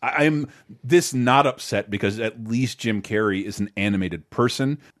this. I'm this not upset, because at least Jim Carrey is an animated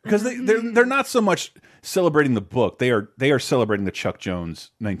person, because they're not so much celebrating the book. They are celebrating the Chuck Jones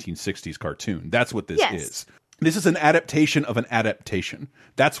 1960s cartoon. That's what this is. This is an adaptation of an adaptation.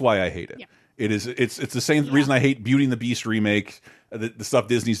 That's why I hate it. Yeah. It's the same reason I hate Beauty and the Beast remake, the stuff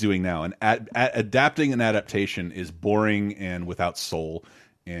Disney's doing now. And adapting an adaptation is boring and without soul.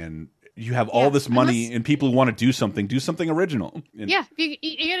 And you have all this money and people who want to do something original. And yeah, you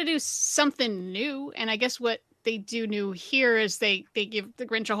got to do something new. And I guess what they do new here is they give the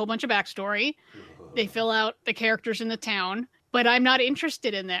Grinch a whole bunch of backstory. They fill out the characters in the town, but I'm not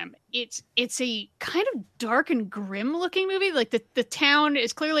interested in them. It's a kind of dark and grim looking movie. Like the town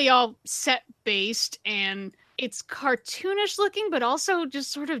is clearly all set based and it's cartoonish looking, but also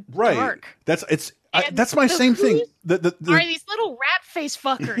just sort of dark. That's my same thing. Are these little rat face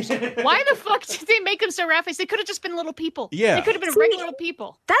fuckers? Why the fuck did they make them so rat face? They could have just been little people. Yeah, they could have been regular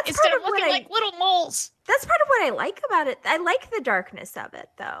people. That's instead of looking like little moles. That's part of what I like about it. I like the darkness of it,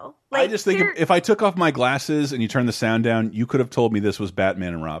 though. Like, I just think if I took off my glasses and you turned the sound down, you could have told me this was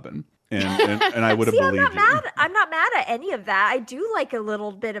Batman and Robin. And I would have believed you. I'm not mad at any of that. I do like a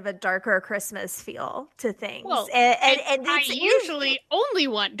little bit of a darker Christmas feel to things. Well, and I usually only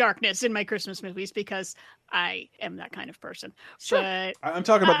want darkness in my Christmas movies because I am that kind of person. Sure. But I'm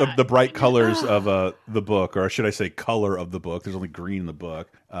talking about the bright colors of the book, or should I say color of the book. There's only green in the book,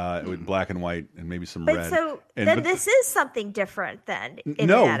 with black and white and maybe some red. So this is something different then.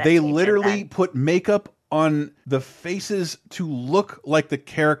 No, they literally put makeup on the faces to look like the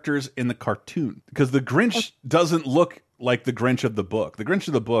characters in the cartoon, because the Grinch doesn't look like the Grinch of the book. The Grinch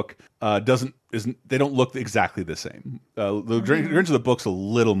of the book they don't look exactly the same. The Grinch of the book's a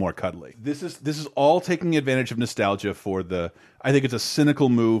little more cuddly. This is all taking advantage of nostalgia for I think it's a cynical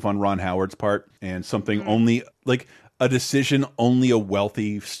move on Ron Howard's part, and something only like a decision only a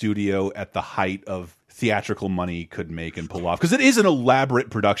wealthy studio at the height of theatrical money could make and pull off, because it is an elaborate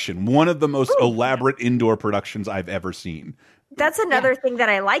production, one of the most elaborate indoor productions I've ever seen. That's another thing that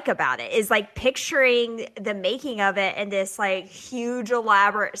I like about it, is like picturing the making of it and this like huge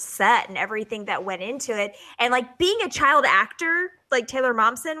elaborate set and everything that went into it, and like being a child actor like Taylor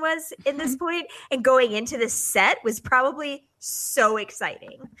Momsen was in this point, and going into this set was probably so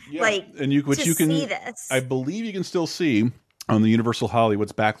exciting. Yeah. Like, and you can see this, I believe you can still see on the Universal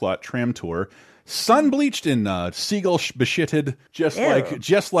Hollywood's backlot tram tour, sun bleached and seagull beshitted, just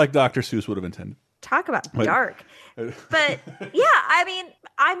like Dr. Seuss would have intended. Talk about dark. But yeah, I mean,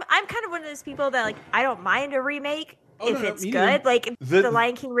 I'm kind of one of those people that like, I don't mind a remake if it's good. Like the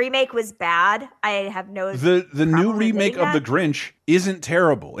Lion King remake was bad. I have no the new remake of The Grinch isn't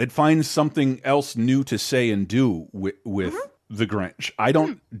terrible. It finds something else new to say and do with The Grinch. I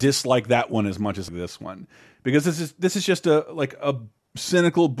don't dislike that one as much as this one, because this is just a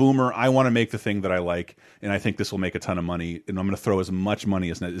cynical boomer. I want to make the thing that I like, and I think this will make a ton of money, and I'm going to throw as much money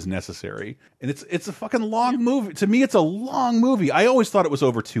as is necessary. And it's a fucking long movie. To me, it's a long movie. I always thought it was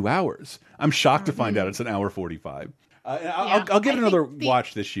over 2 hours. I'm shocked to find out it's an hour 45. I'll give it another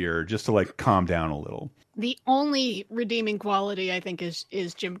watch this year just to like calm down a little. The only redeeming quality I think is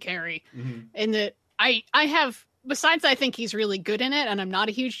Jim Carrey, in that I have. Besides, I think he's really good in it, and I'm not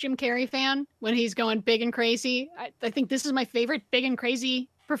a huge Jim Carrey fan when he's going big and crazy. I think this is my favorite big and crazy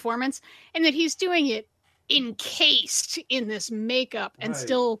performance, and that he's doing it encased in this makeup and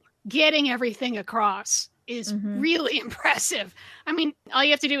still getting everything across is really impressive. I mean, all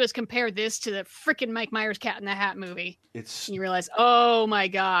you have to do is compare this to the freaking Mike Myers Cat in the Hat movie. And you realize, oh my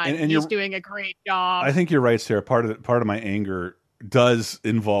God, and he's doing a great job. I think you're right, Sarah. Part of my anger does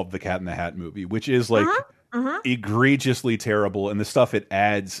involve the Cat in the Hat movie, which is like egregiously terrible, and the stuff it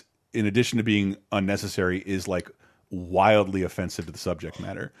adds in addition to being unnecessary is like wildly offensive to the subject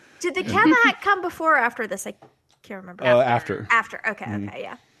matter. Did the Cat in the Hat come before or after this? I can't remember. After. Okay,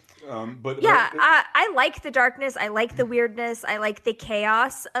 yeah. But I like the darkness. I like the weirdness. I like the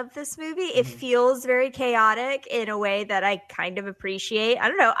chaos of this movie. It feels very chaotic in a way that I kind of appreciate. I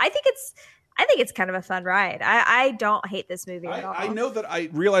don't know. I think it's kind of a fun ride. I don't hate this movie at all. I know that I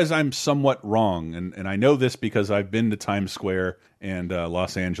realize I'm somewhat wrong, and I know this because I've been to Times Square and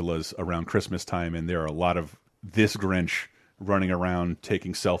Los Angeles around Christmas time, and there are a lot of this Grinch running around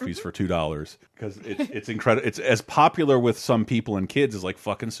taking selfies for $2, because it's incredible. It's as popular with some people and kids as like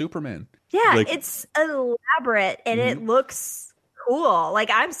fucking Superman. Yeah, like, it's elaborate and it looks cool.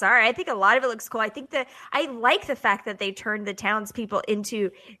 Like, I'm sorry, I think a lot of it looks cool. I think that I like the fact that they turned the townspeople into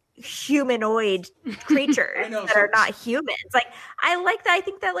humanoid creatures that are not humans. Like, I like that. I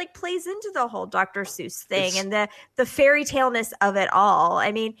think that like plays into the whole Dr. Seuss thing and the fairy tale-ness of it all.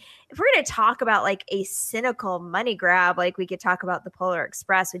 I mean, if we're going to talk about like a cynical money grab, like we could talk about the Polar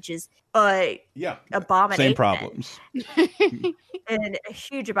Express, which is abomination. Same problems. And a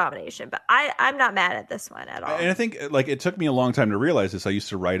huge abomination. But I'm not mad at this one at all. And I think like it took me a long time to realize this. I used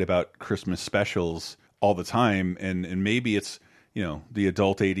to write about Christmas specials all the time, and maybe it's, you know, the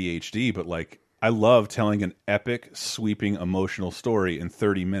adult ADHD, but like I love telling an epic, sweeping, emotional story in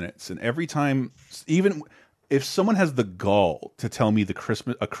 30 minutes. And every time, even if someone has the gall to tell me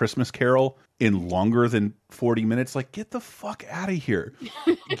a Christmas Carol in longer than 40 minutes, like, get the fuck out of here.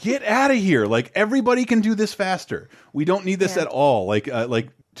 Get out of here. Like, everybody can do this faster. We don't need this at all. Like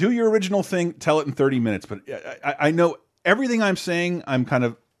do your original thing, tell it in 30 minutes. But I know everything I'm saying, I'm kind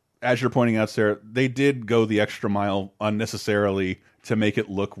of, as you're pointing out, Sarah, they did go the extra mile unnecessarily to make it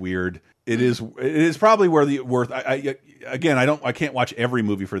look weird. It is probably worth. I can't watch every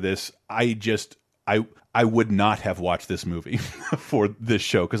movie for this. I would not have watched this movie for this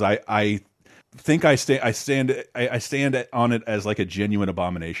show because I think I stand on it as like a genuine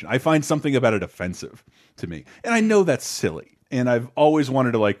abomination. I find something about it offensive to me, and I know that's silly. And I've always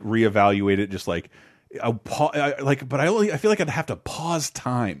wanted to like reevaluate it, just like but I feel like I'd have to pause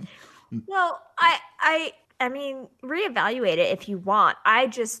time. Well, I mean, reevaluate it if you want. I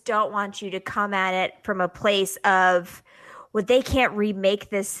just don't want you to come at it from a place of, well, they can't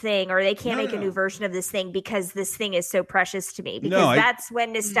remake this thing or they can't make a new version of this thing because this thing is so precious to me. Because that's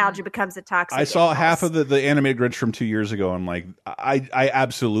when nostalgia becomes a toxic I saw impulse. half of the animated Grinch from 2 years ago. And like, I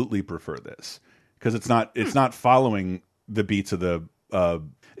absolutely prefer this because it's not following the beats of the.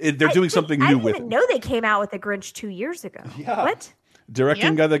 They're doing something new with it. I didn't know they came out with a Grinch 2 years ago. Yeah. What?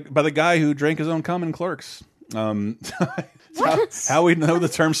 Directing by the guy who drank his own cum in Clerks. How we know the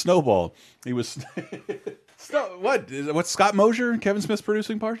term snowball. He was. What's Scott Mosier, Kevin Smith's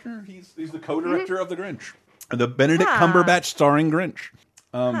producing partner? He's the co-director of The Grinch. The Benedict Cumberbatch starring Grinch.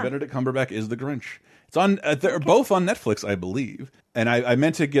 Benedict Cumberbatch is the Grinch. It's on. They're both on Netflix, I believe. And I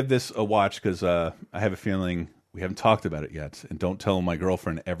meant to give this a watch because I have a feeling we haven't talked about it yet. And don't tell my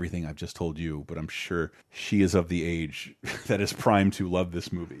girlfriend everything I've just told you, but I'm sure she is of the age that is primed to love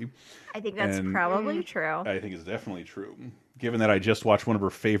this movie. I think that's probably true. I think it's definitely true. Given that I just watched one of her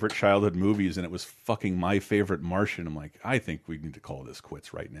favorite childhood movies and it was fucking my favorite Martian, I'm like, I think we need to call this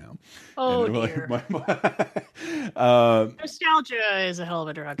quits right now. Oh, dear. Nostalgia is a hell of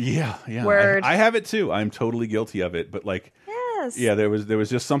a drug. Yeah. Word. I have it too. I'm totally guilty of it. But like, yeah, there was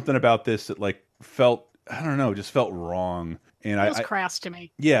just something about this that like felt, I don't know, just felt wrong. And it was crass to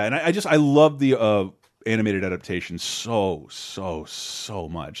me. Yeah, and I love the animated adaptation so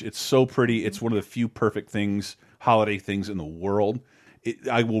much. It's so pretty. It's one of the few perfect holiday things in the world.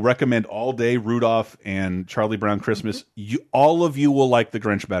 I will recommend all day Rudolph and Charlie Brown Christmas. All of you will like The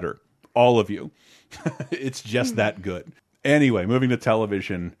Grinch better. All of you. It's just that good. Anyway, moving to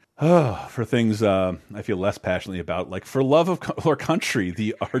television. For things I feel less passionately about, like For Love of Our Country,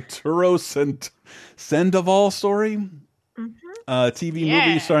 the Arturo Sandoval story. TV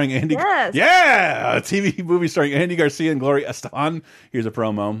movie starring Andy. TV movie starring Andy Garcia and Gloria Estefan. Here's a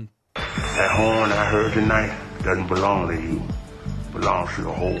promo. That horn I heard tonight doesn't belong to you. It belongs to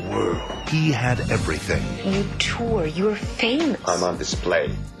the whole world. He had everything. You tour. You're famous. I'm on display.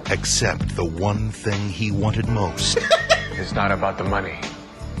 Except the one thing he wanted most. It's not about the money.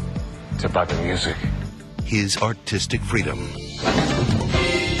 It's about the music. His artistic freedom.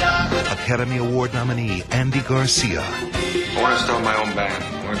 Academy Award nominee Andy Garcia. I want to start my own band.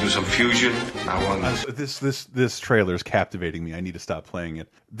 I want to do some fusion. I want this trailer is captivating me. I need to stop playing it.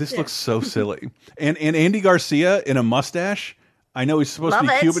 This looks so silly. And Andy Garcia in a mustache. I know he's supposed to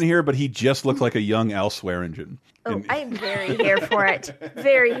be Cuban here, but he just looked like a young Al Swearingen. Oh, I'm very here for it.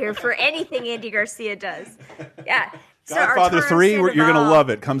 Very here for anything Andy Garcia does. Yeah. Godfather 3, you're going to love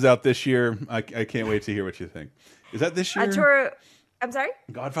it. Comes out this year. I can't wait to hear what you think. Is that this year? I'm sorry?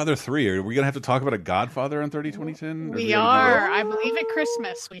 Godfather 3. Are we going to have to talk about a Godfather on 2010? We are. I believe at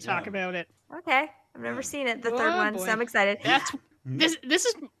Christmas we talk about it. Okay. I've never seen it. The third one, so I'm excited. This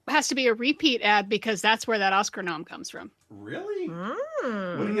has to be a repeat ad because that's where that Oscar nom comes from. Really?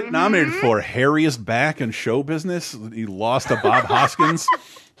 What did he get nominated for? Harriest back in show business? He lost to Bob Hoskins?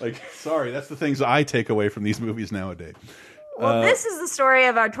 Sorry, that's the things I take away from these movies nowadays. Well, this is the story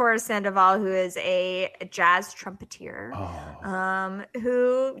of Arturo Sandoval, who is a jazz trumpeter.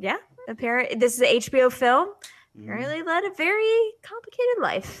 Who, apparently, this is an HBO film. Apparently led a very complicated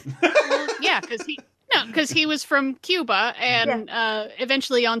life. Because he was from Cuba, and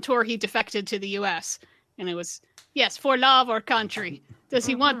eventually on tour he defected to the U.S. And it was, for love or country. Does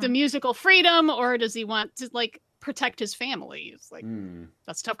he want the musical freedom, or does he want to protect his family? It's like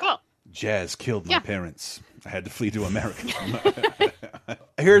that's a tough call. Jazz killed my parents. I had to flee to America.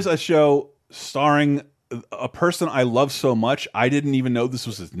 Here's a show starring a person I love so much. I didn't even know this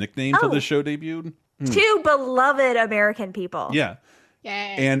was his nickname till this show debuted. Two beloved American people. Yeah.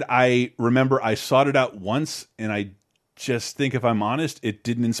 And I remember I sought it out once, and I just think, if I'm honest, it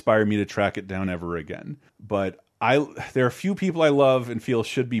didn't inspire me to track it down ever again. But there are a few people I love and feel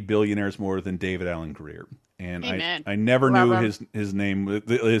should be billionaires more than David Allen Greer. And I never knew his name.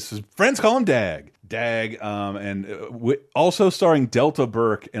 His friends call him Dag. Dag, and also starring Delta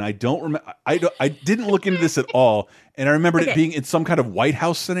Burke. And I don't remember. I didn't look into this at all, and I remembered it being in some kind of White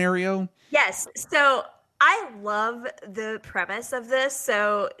House scenario. Yes. So I love the premise of this.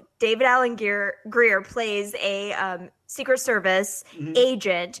 So David Allen Greer plays a Secret Service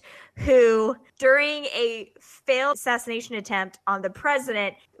agent who, during a failed assassination attempt on the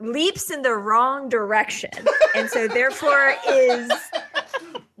president, leaps in the wrong direction. And so therefore is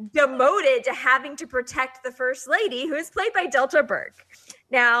demoted to having to protect the first lady, who is played by Delta Burke.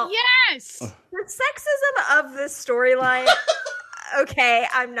 Now, yes, the sexism of this storyline, okay,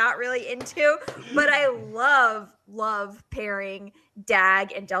 I'm not really into, but I love pairing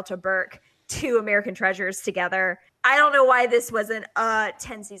Dag and Delta Burke, two American treasures, together. I don't know why this wasn't a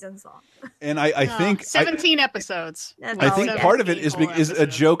 10-season song. And I think 17 episodes. I think part of it is a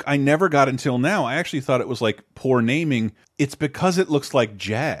joke I never got until now. I actually thought it was like poor naming. It's because it looks like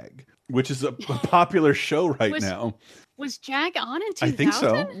Jag, which is a popular show right now. Was Jag on in 2000? I think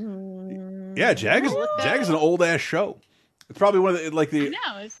so. Yeah, Jag is an old ass show. It's probably one of the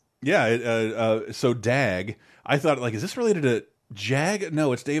so Dag. I thought, like, is this related to Jag?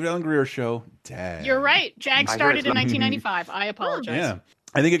 No, it's David Allen Greer's show. Dag. You're right. Jag started in 1995. I apologize. Yeah.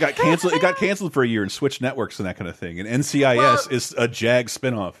 I think it got canceled. It got canceled for a year and switched networks and that kind of thing. And NCIS is a Jag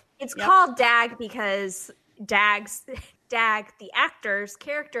spinoff. It's called Dag because Dag, the actor's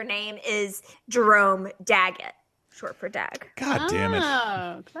character name, is Jerome Daggett, short for Dag. God damn it.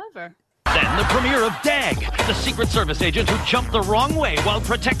 Oh, clever. Then the premiere of Dag, the Secret Service agent who jumped the wrong way while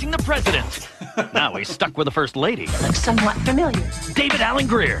protecting the president. Now he's stuck with the First Lady. Looks somewhat familiar. David Allen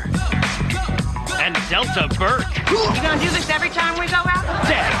Greer. And Delta Burke. You gonna do this every time we go out?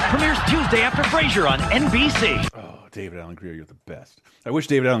 Dag premieres Tuesday after Frasier on NBC. Oh, David Allen Greer, you're the best. I wish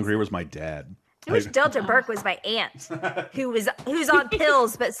David Allen Greer was my dad. I wish Delta Burke was my aunt, who's on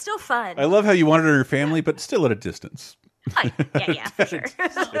pills, but still fun. I love how you wanted her family, but still at a distance. Yeah, for sure.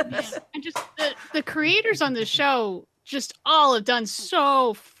 And just the creators on this show just all have done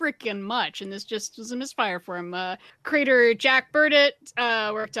so freaking much, and this just was a misfire for him. Creator Jack Burdett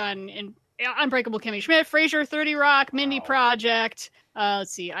worked on Unbreakable Kimmy Schmidt, Frasier, 30 Rock, Mindy Project.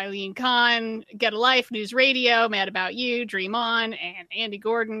 Let's see, Eileen Kahn, Get a Life, News Radio, Mad About You, Dream On, and Andy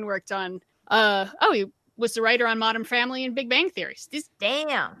Gordon worked on. He was the writer on Modern Family and Big Bang Theory.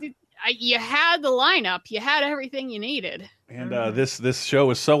 You had the lineup. You had everything you needed. And this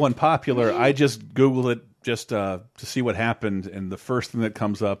show is so unpopular. I just Googled it just to see what happened, and the first thing that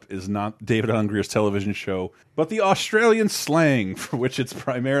comes up is not David Allen Greer's television show, but the Australian slang for which it's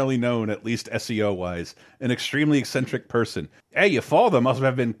primarily known, at least SEO-wise. An extremely eccentric person. Hey, your father must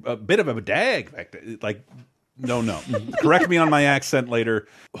have been a bit of a dag back then. Like, no. Correct me on my accent later.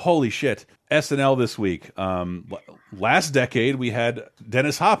 Holy shit. SNL this week. Last decade, we had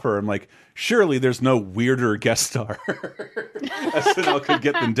Dennis Hopper. I'm like, surely there's no weirder guest star SNL could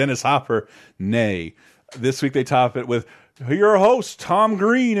get than Dennis Hopper. Nay. This week they top it with your host, Tom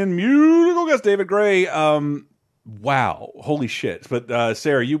Green, and musical guest David Gray. Wow. Holy shit. But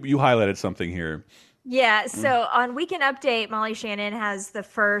Sarah, you highlighted something here. Yeah, so on Weekend Update, Molly Shannon has the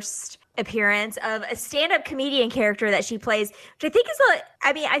first appearance of a stand-up comedian character that she plays, which I think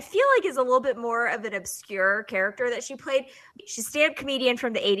I feel like is a little bit more of an obscure character that she played. She's a stand-up comedian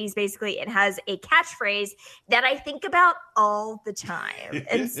from the 80s, basically, and has a catchphrase that I think about all the time.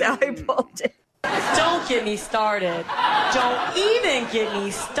 And so I pulled it. Don't get me started. Don't even get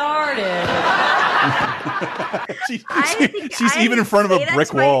me started. She's even in front of a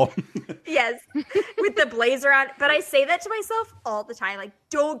brick wall. Yes, with the blazer on. But I say that to myself all the time. Like,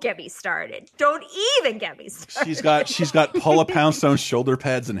 don't get me started. Don't even get me started. She's got Paula Poundstone's shoulder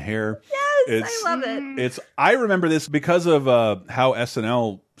pads and hair. Yes, I love it. I remember this because of how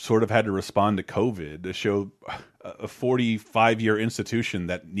SNL sort of had to respond to COVID to show a 45-year institution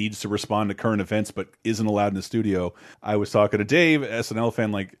that needs to respond to current events but isn't allowed in the studio. I was talking to Dave, SNL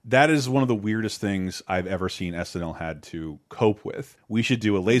fan, like, that is one of the weirdest things I've ever seen SNL had to cope with. We should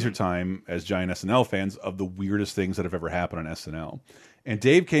do a laser time as giant SNL fans of the weirdest things that have ever happened on SNL. And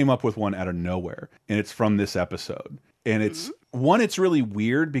Dave came up with one out of nowhere, and it's from this episode. And it's really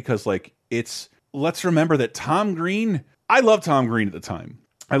weird because, like, let's remember that Tom Green, I love Tom Green at the time.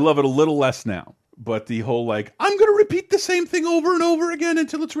 I love it a little less now. But the whole, like, I'm going to repeat the same thing over and over again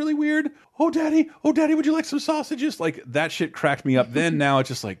until it's really weird. Oh, daddy, would you like some sausages? Like, that shit cracked me up then. Now it's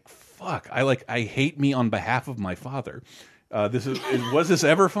just like, fuck, I hate me on behalf of my father. Was this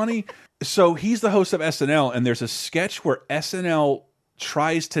ever funny? So he's the host of SNL, and there's a sketch where SNL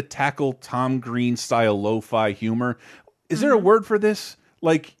tries to tackle Tom Green style lo-fi humor. Is there a word for this?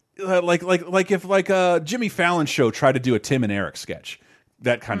 Like if Jimmy Fallon show tried to do a Tim and Eric sketch.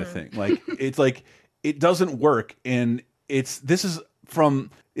 That kind of thing. Like, it's like it doesn't work. And this is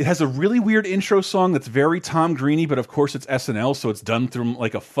from, it has a really weird intro song that's very Tom Greeny, but of course it's SNL, so it's done through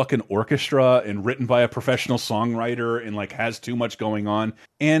like a fucking orchestra and written by a professional songwriter and like has too much going on.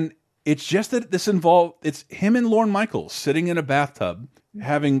 And it's just that it's him and Lorne Michaels sitting in a bathtub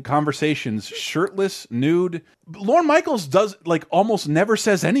having conversations, shirtless, nude. Lorne Michaels does like almost never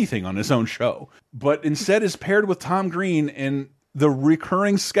says anything on his own show, but instead is paired with Tom Green in the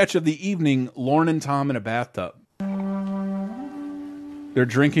recurring sketch of the evening, Lorne and Tom in a bathtub. They're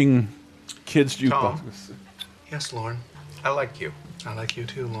drinking kids' jukeboxes. Yes, Lorne. I like you. I like you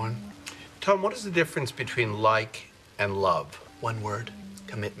too, Lorne. Tom, what is the difference between like and love? One word.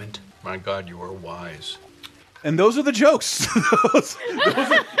 Commitment. My God, you are wise. And those are the jokes.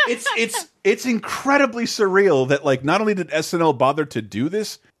 It's incredibly surreal that like not only did SNL bother to do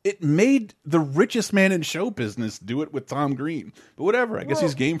this, it made the richest man in show business do it with Tom Green. But whatever, I guess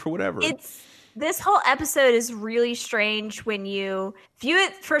he's game for whatever. This whole episode is really strange when you view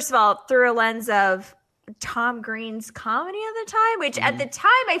it, first of all, through a lens of Tom Green's comedy at the time, which at the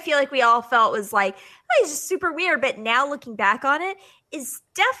time I feel like we all felt was like, oh, he's just super weird. But now looking back on it, is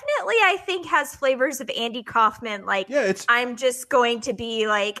definitely, I think, has flavors of Andy Kaufman. Like, I'm just going to be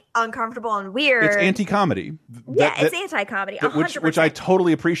like uncomfortable and weird. It's anti-comedy. It's anti-comedy, 100%. Which I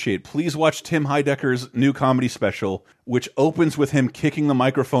totally appreciate. Please watch Tim Heidecker's new comedy special, which opens with him kicking the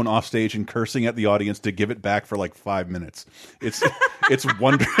microphone off stage and cursing at the audience to give it back for like 5 minutes. It's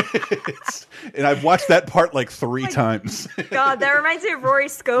wonderful. And I've watched that part like 3 times. God, that reminds me of Rory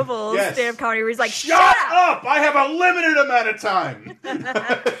Scovel's stand-up comedy where he's like, Shut up! I have a limited amount of time.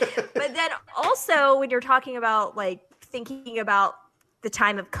 But then also when you're talking about like thinking about the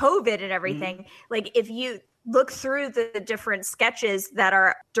time of COVID and everything, like if you look through the different sketches that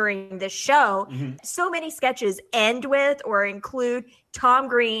are during this show, so many sketches end with or include Tom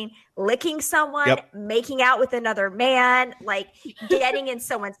Green licking someone, making out with another man, like getting in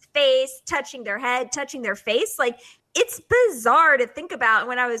someone's face, touching their head, touching their face. Like, it's bizarre to think about.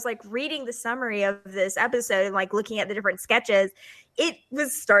 When I was like reading the summary of this episode and like looking at the different sketches, it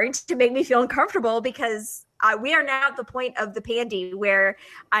was starting to make me feel uncomfortable because we are now at the point of the pandy where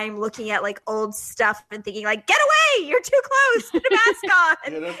I'm looking at like old stuff and thinking like, get away, you're too close, put a mask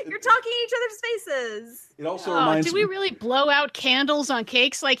on. You're talking in each other's faces. It also reminds me. Did we really blow out candles on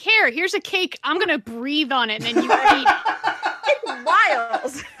cakes? Like, here's a cake. I'm going to breathe on it and then you eat it. It's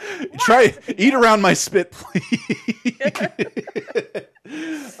wild. Eat around my spit, please.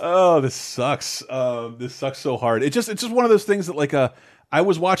 Oh, this sucks. This sucks so hard. It's just one of those things that like I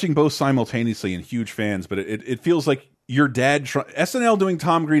was watching both simultaneously and huge fans, but it feels like your dad SNL doing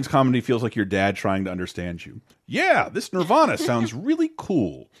Tom Green's comedy feels like your dad trying to understand you. Yeah, this Nirvana sounds really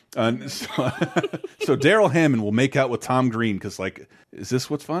cool. So Daryl Hammond will make out with Tom Green because like, is this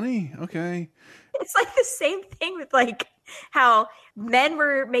what's funny? Okay. It's like the same thing with like how men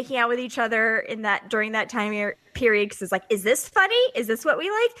were making out with each other during that time period because it's like, is this funny? Is this what we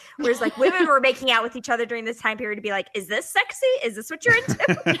like? Whereas like women were making out with each other during this time period to be like, is this sexy? Is this what you're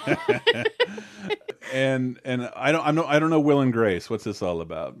into? and I don't know Will and Grace. What's this all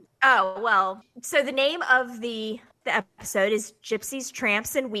about? Oh, well, so the name of the episode is Gypsies,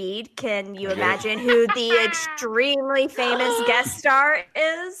 Tramps, and Weed. Can you imagine who the extremely famous guest star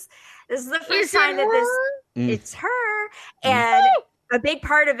is? This is the first time that it's her. And a big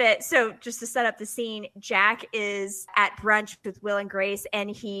part of it, so just to set up the scene, Jack is at brunch with Will and Grace,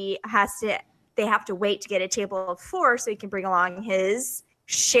 and they have to wait to get a table of 4 so he can bring along his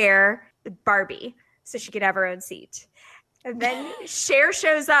Cher Barbie so she could have her own seat. And then Cher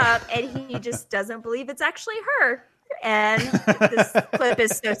shows up, and he just doesn't believe it's actually her. And this clip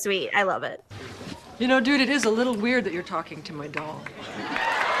is so sweet. I love it. You know, dude, it is a little weird that you're talking to my doll.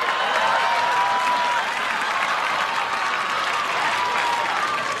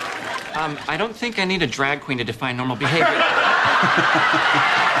 I don't think I need a drag queen to define normal behavior.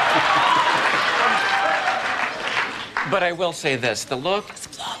 But I will say this, the look is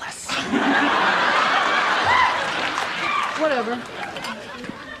flawless. Whatever.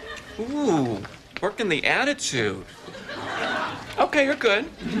 Ooh, working the attitude. Okay, you're good.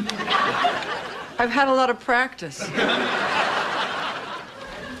 I've had a lot of practice.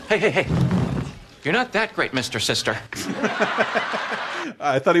 Hey. You're not that great, Mr. Sister.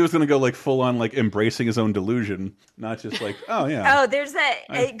 I thought he was going to go like full on like embracing his own delusion, not just like, oh yeah. Oh, there's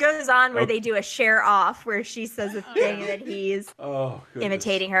it goes on where they do a share off where she says a thing that he's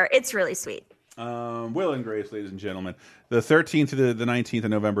imitating her. It's really sweet. Will and Grace, ladies and gentlemen, the 13th to the 19th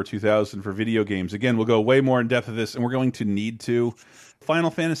of November 2000 for video games. Again, we'll go way more in depth of this, and we're going to need to. Final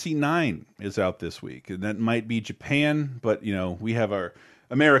Fantasy IX is out this week, and that might be Japan, but you know we have our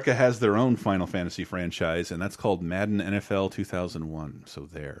America has their own Final Fantasy franchise, and that's called Madden NFL 2001. So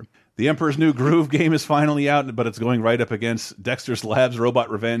there. The Emperor's New Groove game is finally out, but it's going right up against Dexter's Labs,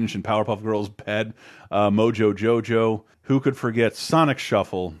 Robot Revenge, and Powerpuff Girls Bad Mojo Jojo. Who could forget Sonic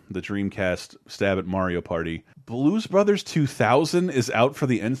Shuffle, the Dreamcast stab at Mario Party? Blues Brothers 2000 is out for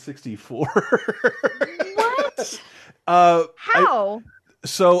the N64. What? How?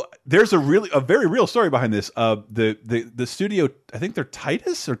 So there's a very real story behind this. The studio, I think they're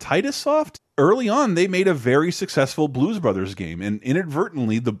Titus Soft. Early on, they made a very successful Blues Brothers game, and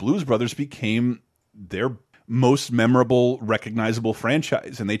inadvertently, the Blues Brothers became their most memorable, recognizable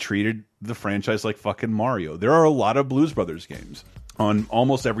franchise, and they treated the franchise like fucking Mario. There are a lot of Blues Brothers games on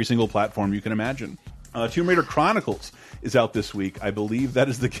almost every single platform you can imagine. Tomb Raider Chronicles is out this week. I believe that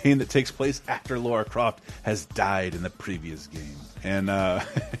is the game that takes place after Lara Croft has died in the previous game. And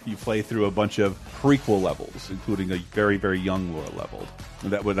you play through a bunch of prequel levels, including a very, very young Lara level.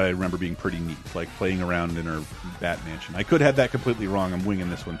 That would I remember being pretty neat, like playing around in her Bat Mansion. I could have that completely wrong. I'm winging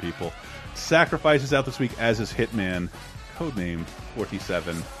this one, people. Sacrifice is out this week, as is Hitman, codename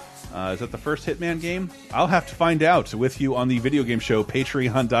 47. Is that the first Hitman game? I'll have to find out with you on the video game show,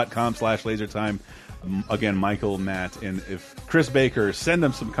 patreon.com/lasertime. Again, Michael, Matt, and if Chris Baker, send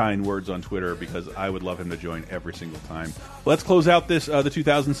him some kind words on Twitter because I would love him to join every single time. Let's close out this the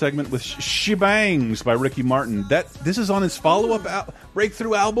 2000 segment with Shebangs by Ricky Martin. This is on his follow-up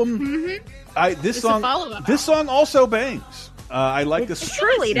breakthrough album. Mm-hmm. This song also bangs. I like this. It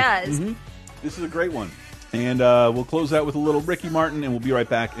truly does. Mm-hmm. This is a great one. And we'll close out with a little Ricky Martin, and we'll be right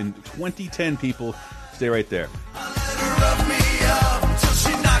back in 2010, people. Stay right there.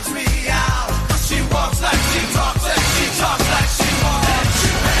 She walks like she talks and she talks like she walks.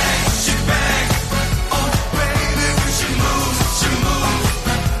 And she bangs, oh baby, when she moves.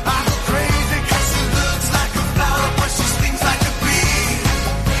 I go crazy 'cause she looks like a flower, but she stings like a bee.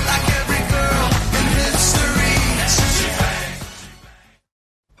 Like every girl in history. She bangs.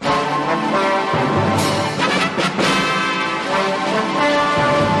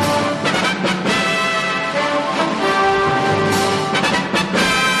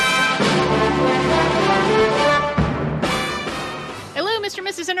 Mr.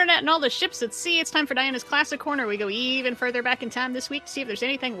 Mrs. Internet and all the ships at sea, it's time for Diana's Classic Corner. We go even further back in time this week to see if there's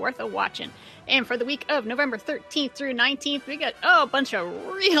anything worth a watching. And for the week of November 13th through 19th, we got a bunch of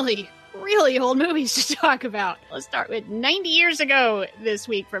really, really old movies to talk about. Let's start with 90 years ago this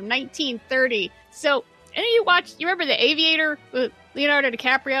week from 1930. So, any of you remember The Aviator with Leonardo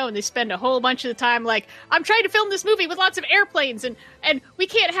DiCaprio, and they spend a whole bunch of the time like, I'm trying to film this movie with lots of airplanes, and we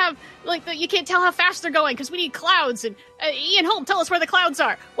can't have, you can't tell how fast they're going because we need clouds, and Ian Holm, tell us where the clouds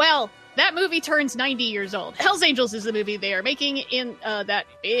are. Well, that movie turns 90 years old. Hell's Angels is the movie they are making in that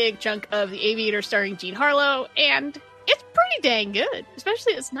big chunk of The Aviator starring Jean Harlow, and it's pretty dang good,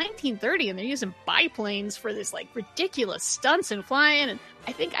 especially it's 1930 and they're using biplanes for this ridiculous stunts and flying, and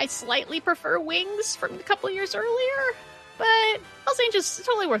I think I slightly prefer Wings from a couple years earlier, but Hell's Angels is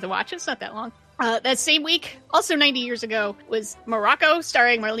totally worth a watch. It's not that long. That same week, also 90 years ago, was Morocco,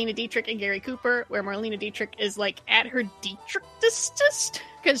 starring Marlene Dietrich and Gary Cooper, where Marlene Dietrich is at her Dietrichest,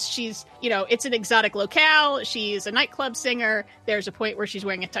 because she's, it's an exotic locale. She's a nightclub singer. There's a point where she's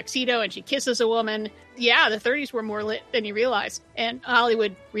wearing a tuxedo and she kisses a woman. Yeah, the 30s were more lit than you realized. And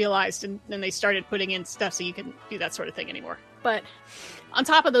Hollywood realized, and then they started putting in stuff so you can do that sort of thing anymore. But on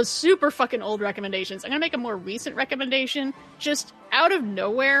top of those super fucking old recommendations, I'm going to make a more recent recommendation, just out of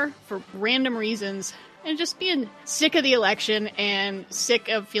nowhere, for random reasons, and just being sick of the election and sick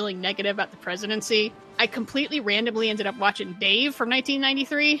of feeling negative about the presidency. I completely randomly ended up watching Dave from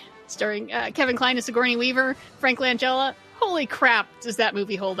 1993, starring Kevin Kline as Sigourney Weaver, Frank Langella. Holy crap, does that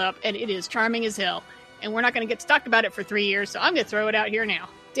movie hold up, and it is charming as hell. And we're not going to get to talk about it for 3 years, so I'm going to throw it out here now.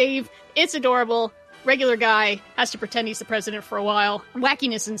 Dave, it's adorable. Regular guy has to pretend he's the president for a while.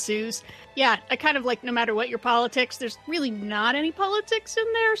 Wackiness ensues. Yeah, I kind of no matter what your politics, there's really not any politics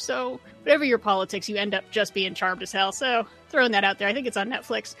in there, so whatever your politics, you end up just being charmed as hell. So, throwing that out there. I think it's on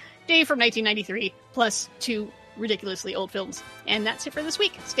Netflix. Dave from 1993, plus 2 ridiculously old films. And that's it for this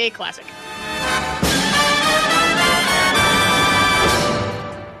week. Stay classic.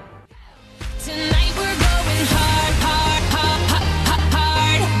 Tonight we're going hard, hard, hard, hard,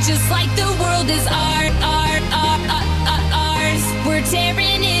 hard. Just like the world is ours. We're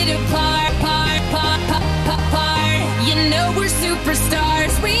tearing it apart, apart. You know we're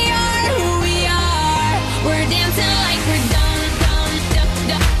superstars. We are who we are. We're dancing like we're dumb.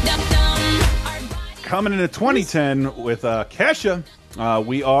 Coming into 2010 with Kesha,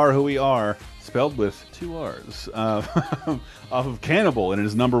 We Are Who We Are. spelled with 2 R's, off of Cannibal, and it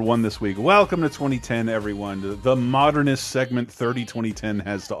is #1 this week. Welcome to 2010, everyone. The modernist segment 2010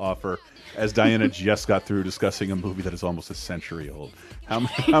 has to offer, as Diana just got through discussing a movie that is almost a century old.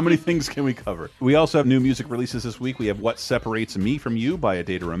 How many things can we cover? We also have new music releases this week. We have What Separates Me From You by A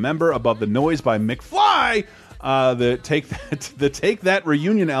Day to Remember, Above the Noise by McFly, the Take That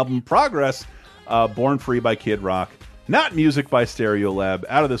reunion album Progress, Born Free by Kid Rock, Not Music by Stereolab,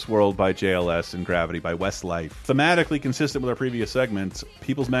 Out of This World by JLS, and Gravity by Westlife. Thematically consistent with our previous segments,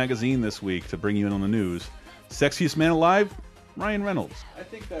 People's Magazine this week to bring you in on the news. Sexiest Man Alive, Ryan Reynolds. I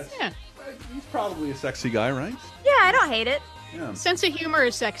think that's... Yeah. He's probably a sexy guy, right? Yeah, I don't hate it. Yeah. Sense of humor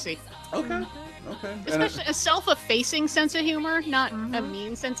is sexy. Okay. Okay. Especially a self-effacing sense of humor, not a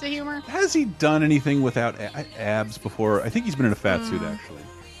mean sense of humor. Has he done anything without abs before? I think he's been in a fat suit, actually. I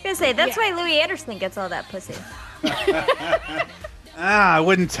was gonna say, that's why Louis Anderson gets all that pussy. I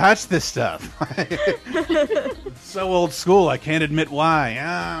wouldn't touch this stuff. So old school, I can't admit why.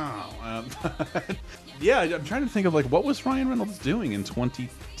 Yeah, I'm trying to think of, like, what was Ryan Reynolds doing in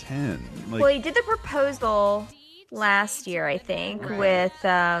 2010? Like, well, he did The Proposal last year, I think, with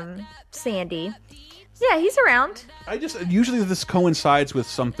Sandy. Yeah, he's around. Usually this coincides with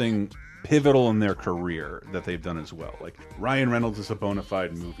something pivotal in their career that they've done as well. Like, Ryan Reynolds is a bona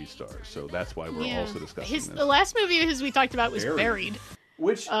fide movie star, so that's why we're also discussing this. The last movie of his we talked about was Buried.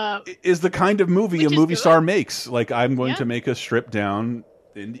 Which is the kind of movie a movie star makes. Like, I'm going to make a stripped down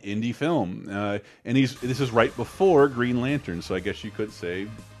indie film, and this is right before Green Lantern, so I guess you could say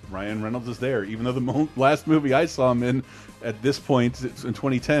Ryan Reynolds is there, even though the last movie I saw him in at this point in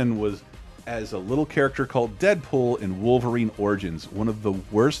 2010 was as a little character called Deadpool in Wolverine Origins, one of the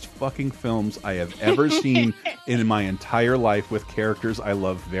worst fucking films I have ever seen in my entire life, with characters I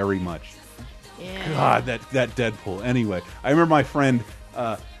love very much. Yeah. God, that Deadpool. Anyway, I remember my friend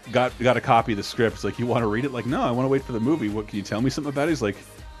got a copy of the script. He's like, you want to read it? Like, no, I want to wait for the movie. What, can you tell me something about it? He's like,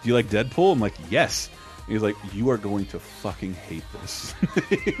 do you like Deadpool? I'm like, yes. And he's like, you are going to fucking hate this.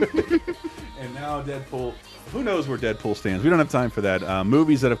 And now Deadpool, who knows where Deadpool stands? We don't have time for that.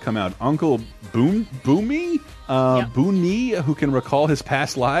 Movies that have come out. Uncle Boomy, who can recall his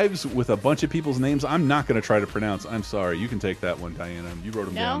past lives with a bunch of people's names I'm not going to try to pronounce. I'm sorry. You can take that one, Diana. You wrote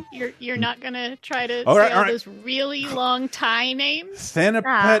them down. No, you're not going to try to say all those really long Thai names?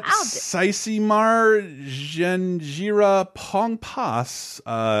 Thanapet Saisimar Janjira Pongpas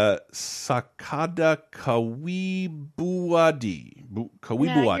Sakada Kawibuadi.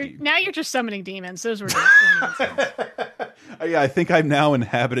 Now you're just summoning demons. Those were yeah, I think I'm now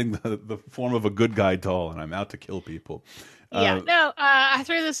inhabiting the form of a good guy doll, and I'm out to kill people. I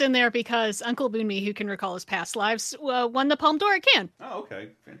threw this in there because Uncle Boonmi, who can recall his past lives, won the Palme d'Or at Cannes. Oh, okay.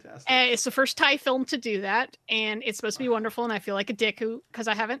 Fantastic. It's the first Thai film to do that, and it's supposed to be wonderful, and I feel like a dick because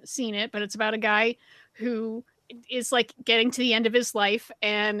I haven't seen it, but it's about a guy who is, like, getting to the end of his life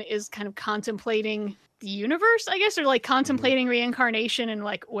and is kind of contemplating the universe, I guess, or, like, contemplating reincarnation and,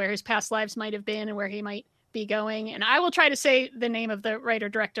 like, where his past lives might have been and where he might be going. And I will try to say the name of the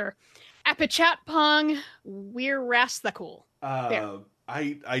writer-director. Apichatpong Weerasthakul.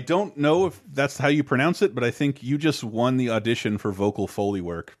 I don't know if that's how you pronounce it, but I think you just won the audition for vocal Foley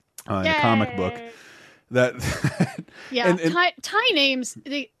work in a comic book. Yeah, Thai names,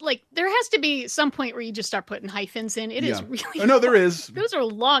 there has to be some point where you just start putting hyphens in. It is really no, there is. Those are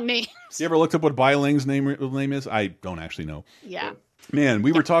long names. You ever looked up what Bai Ling's name is? I don't actually know. Yeah. Man,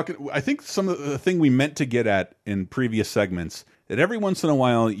 we were talking, I think some of the thing we meant to get at in previous segments, that every once in a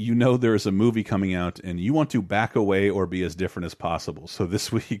while, there's a movie coming out and you want to back away or be as different as possible. So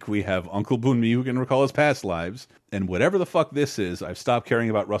this week we have Uncle Boonmi, who can recall his past lives. And whatever the fuck this is, I've stopped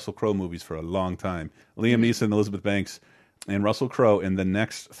caring about Russell Crowe movies for a long time. Liam Neeson, Elizabeth Banks, and Russell Crowe in the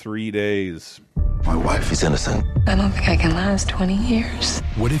next 3 days. My wife is innocent. I don't think I can last 20 years.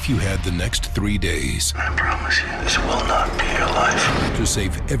 What if you had the next 3 days? I promise you, this will not be your life. To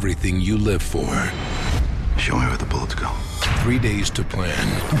save everything you live for. Show me where the bullets go. 3 days to plan.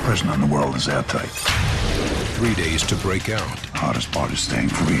 No prison in the world is airtight. 3 days to break out. The hardest part is staying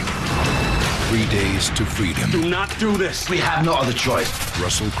free. 3 days to freedom. Do not do this. We have no other choice.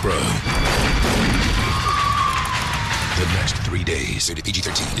 Russell Crowe. The next 3 days. Rated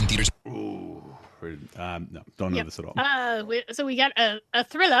PG-13 in theaters. Ooh. No, don't know this at all. So we got a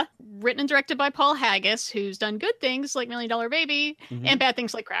thriller written and directed by Paul Haggis, who's done good things like $1 Million Baby and bad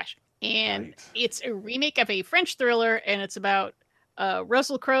things like Crash. And it's a remake of a French thriller, and it's about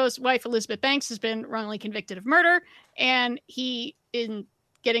Russell Crowe's wife, Elizabeth Banks, has been wrongly convicted of murder, and he is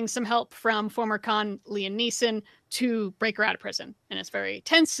getting some help from former con Liam Neeson to break her out of prison. And it's very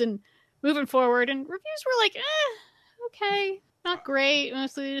tense and moving forward, and reviews were like, okay. Not great.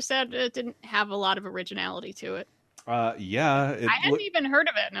 Mostly just said it didn't have a lot of originality to it. Yeah. I hadn't even heard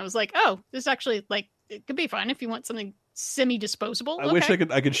of it, and I was like, oh, this actually, like, it could be fun if you want something semi-disposable. I wish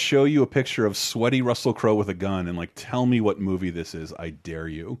I could show you a picture of sweaty Russell Crowe with a gun and like tell me what movie this is. I dare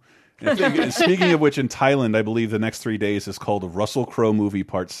you. And speaking of which, in Thailand, I believe the next 3 days is called Russell Crowe Movie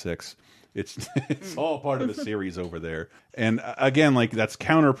Part 6. It's all part of a series over there. And again, like that's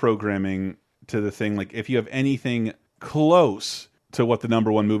counter programming to the thing. Like if you have anything close to what the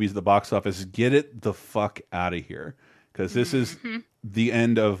 #1 movie is at the box office, get it the fuck out of here, because this is the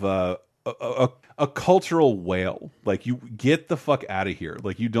end of a cultural whale. Like, you get the fuck out of here.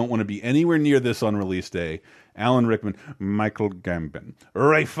 Like, you don't want to be anywhere near this on release day. Alan Rickman, Michael Gambon,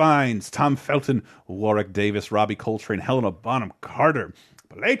 Ray Fiennes, Tom Felton, Warwick Davis, Robbie Coltrane, Helena Bonham Carter,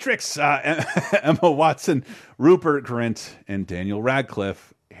 Bellatrix, Emma Watson, Rupert Grint, and Daniel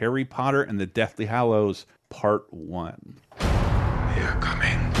Radcliffe. Harry Potter and the Deathly Hallows, Part 1. They are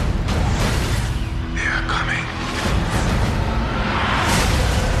coming. They are coming.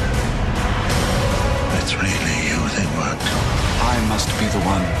 It's really you they want. I must be the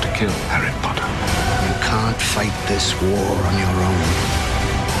one to kill Harry Potter. You can't fight this war on your own.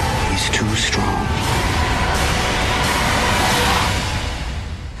 He's too strong.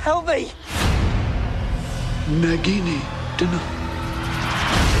 Help me! Nagini dinner.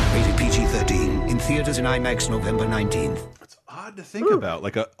 Rated PG-13 in theaters in IMAX November 19th. It's odd to think about,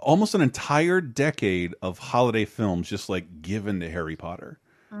 like almost an entire decade of holiday films just like given to Harry Potter.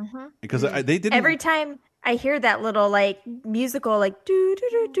 Because they didn't. Every time I hear that little like musical, like do do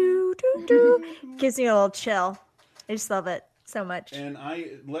do do do do, gives me a little chill. I just love it so much. And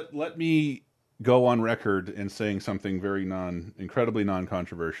let me go on record in saying something very incredibly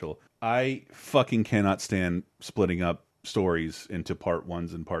non-controversial. I fucking cannot stand splitting up stories into part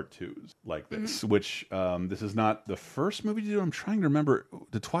 1s and part 2s like this. Which this is not the first movie to do. I'm trying to remember.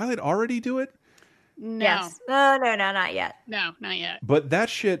 Did Twilight already do it? No. Yes. No, not yet. No, not yet. But that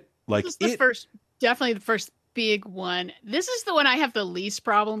shit, like, This is the first, definitely the first big one. This is the one I have the least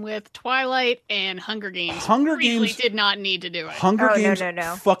problem with. Twilight and Hunger Games. Hunger really Games did not need to do it. Hunger Games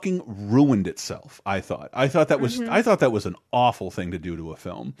fucking ruined itself. I thought that was I thought that was an awful thing to do to a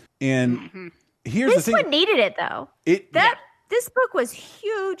film. And here's the thing. This one needed it though. This book was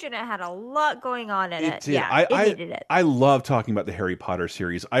huge and it had a lot going on in it. Did. Yeah, it needed it. I love talking about the Harry Potter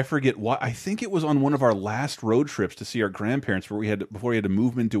series. I forget why. I think it was on one of our last road trips to see our grandparents before we had to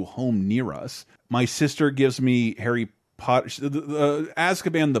move into a home near us. My sister gives me Harry Potter.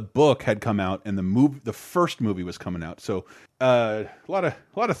 Azkaban, the book, had come out, and the first movie was coming out. So a lot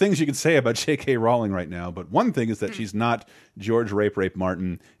of things you can say about J.K. Rowling right now, but one thing is that she's not George Rape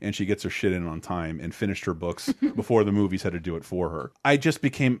Martin, and she gets her shit in on time and finished her books before the movies had to do it for her. I just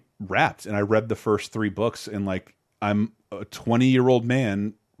became wrapped, and I read the first 3 books, and like, I'm a 20-year-old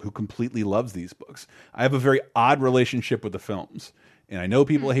man who completely loves these books. I have a very odd relationship with the films, and I know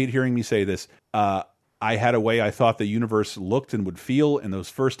people hate hearing me say this. I had a way I thought the universe looked and would feel, and those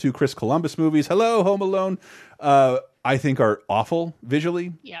first 2 Chris Columbus movies, hello, Home Alone, I think are awful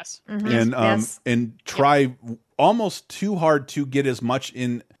visually. Yes. And try almost too hard to get as much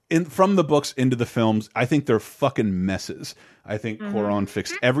in from the books into the films. I think they're fucking messes. I think Cuarón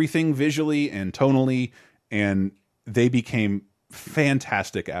fixed everything visually and tonally, and they became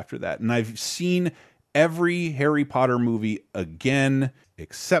fantastic after that. And I've seen every Harry Potter movie again,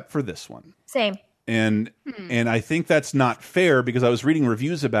 except for this one. Same. And I think that's not fair, because I was reading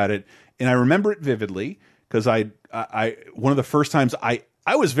reviews about it and I remember it vividly, because I one of the first times I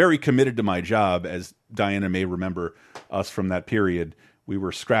was very committed to my job, as Diana may remember us from that period. We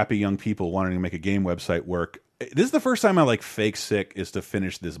were scrappy young people wanting to make a game website work. This is the first time I like fake sick is to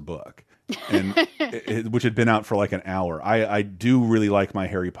finish this book, and which had been out for like an hour. I do really like my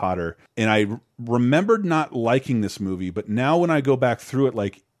Harry Potter, and I remembered not liking this movie, but now when I go back through it,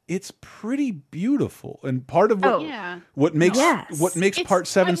 like, it's pretty beautiful, and part of what makes part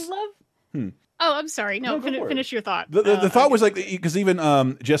 7. Oh, I'm sorry. No, finish your thought. The thought was like, because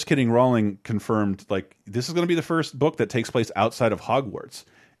even Just Kidding Rowling confirmed, like, this is going to be the first book that takes place outside of Hogwarts,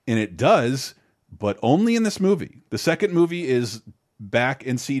 and it does, but only in this movie. The second movie is back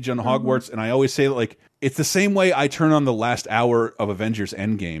in Siege on Hogwarts, and I always say that, like, it's the same way I turn on the last hour of Avengers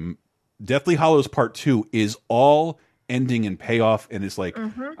Endgame. Deathly Hallows Part 2 is all ending and payoff, and it's like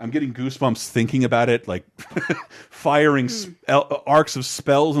I'm getting goosebumps thinking about it, like firing arcs of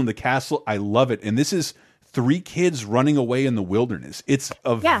spells in the castle. I love it. And this is 3 kids running away in the wilderness. It's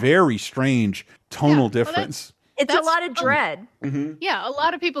a very strange tonal difference. It's a lot of dread. Yeah, a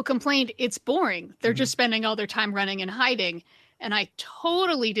lot of people complained it's boring. They're just spending all their time running and hiding, and I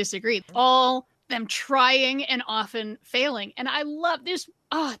totally disagree. All them trying and often failing. And I love this.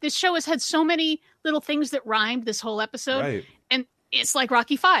 This show has had so many little things that rhymed this whole episode. Right. And it's like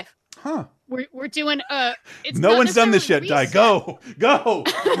Rocky V. Huh. We're doing it's no not one's done this yet, Di. reset. Go.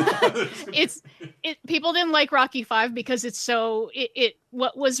 People didn't like Rocky V because it's so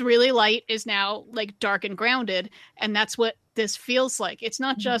what was really light is now like dark and grounded, and that's what this feels like. It's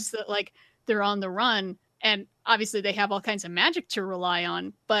not just that like they're on the run, and obviously they have all kinds of magic to rely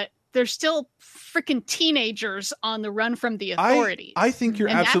on, but they're still freaking teenagers on the run from the authorities. I think you're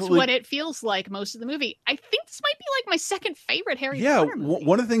and absolutely. That's what it feels like most of the movie. I think this might be like my second favorite Harry Yeah, Potter movie.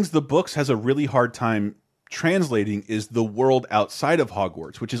 one of the things the books has a really hard time translating is the world outside of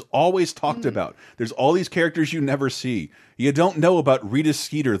Hogwarts, which is always talked about. There's all these characters you never see. You don't know about Rita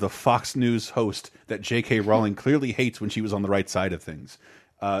Skeeter, the Fox News host that J.K. Rowling clearly hates when she was on the right side of things,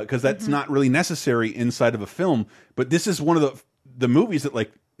 because that's not really necessary inside of a film. But this is one of the movies that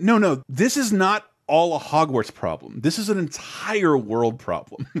like, no, this is not all a Hogwarts problem. This is an entire world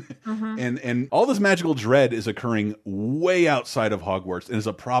problem. And all this magical dread is occurring way outside of Hogwarts and is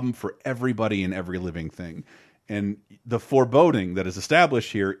a problem for everybody and every living thing. And the foreboding that is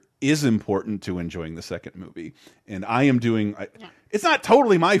established here is important to enjoying the second movie. And I am doing it's not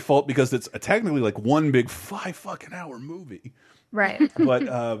totally my fault because it's technically like one big 5 fucking hour movie. Right. But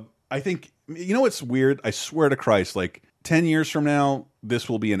I think, you know what's weird? I swear to Christ, like 10 years from now, this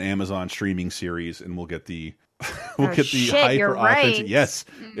will be an Amazon streaming series, and we'll get the hyper authentic. Yes,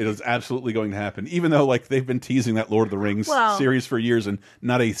 it is absolutely going to happen. Even though like they've been teasing that Lord of the Rings series for years, and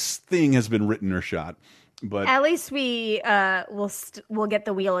not a thing has been written or shot. But at least we we'll get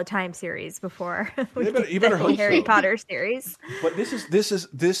the Wheel of Time series before you better hope Harry Potter series. But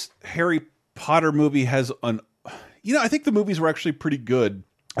this Harry Potter movie has I think the movies were actually pretty good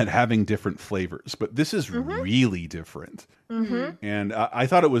at having different flavors, but this is really different. And I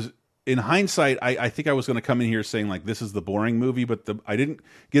thought it was, in hindsight, I think I was going to come in here saying like this is the boring movie, but I didn't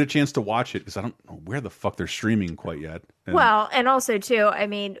get a chance to watch it because I don't know where the fuck they're streaming quite yet. And also too, I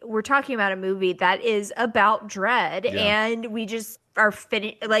mean, we're talking about a movie that is about dread, and we just are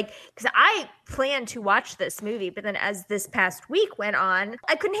fitting because I planned to watch this movie, but then as this past week went on,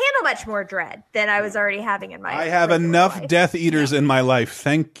 I couldn't handle much more dread than I was already having in my I have enough life. Death Eaters in my life.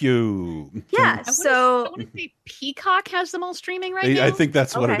 Thank you. Yeah. I want to say Peacock has them all streaming right now. I think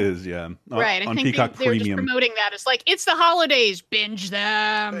that's what it is. Yeah. Right. On I think Peacock they're just Premium. promoting that. It's like, it's the holidays, binge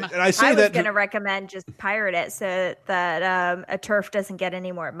them. And I say I was that going to recommend just pirate it so that a turf doesn't get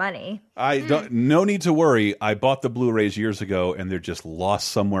any more money. No need to worry. I bought the Blu-rays years ago, and they're just lost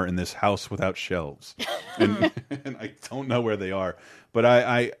somewhere in this house without shelves, and I don't know where they are. But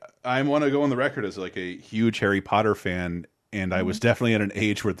I want to go on the record as like a huge Harry Potter fan, and I was definitely at an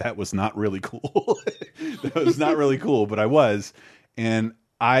age where that was not really cool. That was not really cool, but I was, and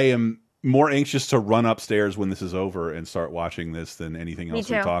I am more anxious to run upstairs when this is over and start watching this than anything else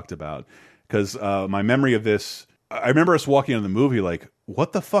we talked about. Because my memory of this, I remember us walking into the movie like,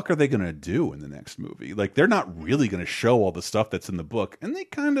 what the fuck are they going to do in the next movie? Like, they're not really going to show all the stuff that's in the book. And they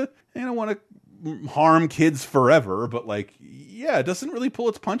kind of, want to harm kids forever. But, like, yeah, it doesn't really pull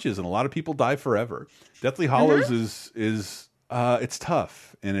its punches. And a lot of people die forever. Deathly Hallows is it's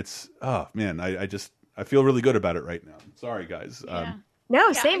tough. And it's, oh, man, I feel really good about it right now. Sorry, guys. Yeah.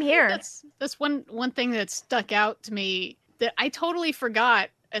 No, same here. That's one thing that stuck out to me that I totally forgot.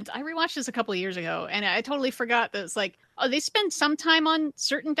 And I rewatched this a couple of years ago, and I totally forgot that it's like, they spend some time on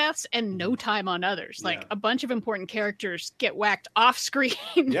certain deaths and no time on others. Like a bunch of important characters get whacked off screen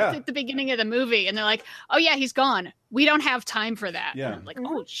at the beginning of the movie, and they're like, "Oh yeah, he's gone. We don't have time for that." Yeah. And I'm like,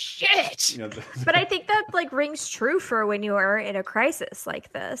 "Oh shit!" But I think that rings true for when you are in a crisis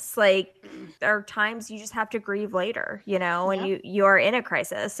like this. Like, there are times you just have to grieve later, when you are in a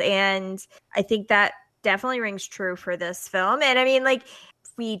crisis, and I think that definitely rings true for this film. And I mean, like,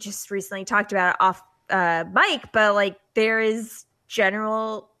 we just recently talked about it off mic, but there is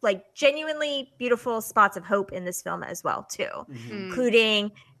genuinely beautiful spots of hope in this film as well too,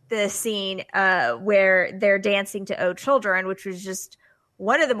 including the scene where they're dancing to "Oh Children," which was just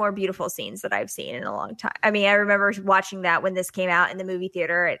one of the more beautiful scenes that I've seen in a long time. I mean, I remember watching that when this came out in the movie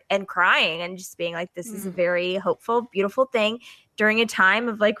theater and crying and just being like, this is a very hopeful, beautiful thing during a time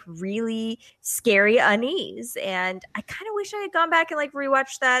of really scary unease. And I kind of wish I had gone back and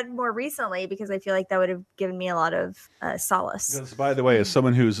rewatched that more recently, because I feel like that would have given me a lot of solace. Because, by the way, as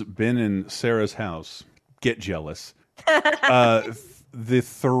someone who's been in Sarah's house, get jealous. The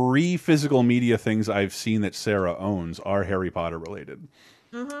 3 physical media things I've seen that Sarah owns are Harry Potter related,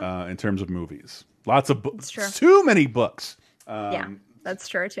 in terms of movies. Lots of books. Too many books. Yeah, that's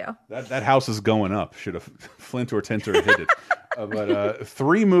true too. That house is going up. Should have Flint or Tinter hit it. But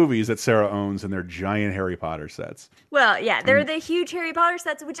 3 movies that Sarah owns and they're giant Harry Potter sets. Well, yeah, they're the huge Harry Potter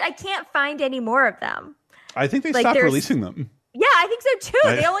sets, which I can't find any more of them. I think they stopped releasing them. Yeah, I think so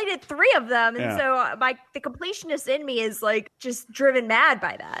too. They only did 3 of them, and Yeah. so the completionist in me is like just driven mad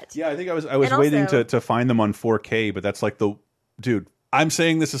by that. Yeah, I think I was waiting to find them on 4K, but that's like dude. I'm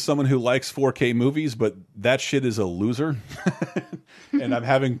saying this as someone who likes 4K movies, but that shit is a loser. And I'm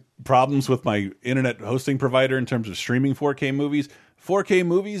having problems with my internet hosting provider in terms of streaming 4K movies. 4K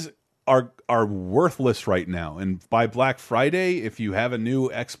movies are worthless right now. And by Black Friday, if you have a new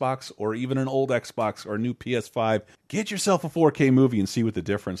Xbox or even an old Xbox or a new PS5, get yourself a 4K movie and see what the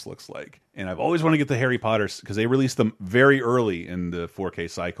difference looks like. And I've always wanted to get the Harry Potters because they released them very early in the 4K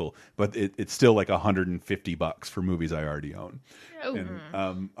cycle, but it's still like $150 for movies I already own. Oh.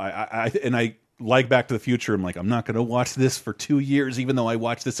 And I like Back to the Future. I'm like, I'm not going to watch this for 2 years, even though I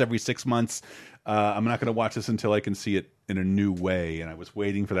watch this every 6 months. I'm not going to watch this until I can see it in a new way. And I was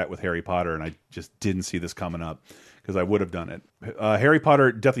waiting for that with Harry Potter, and I just didn't see this coming up because I would have done it. Harry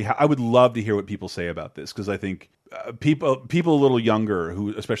Potter, definitely. I would love to hear what people say about this because I think people a little younger,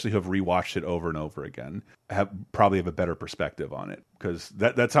 who especially who have rewatched it over and over again, probably have a better perspective on it because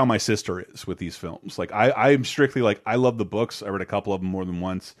that's how my sister is with these films. Like I'm strictly like, I love the books. I read a couple of them more than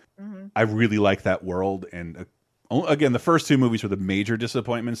once. I really like that world, and again, the first 2 movies were the major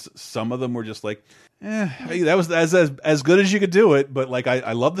disappointments. Some of them were just like, hey, that was as good as you could do it. But like,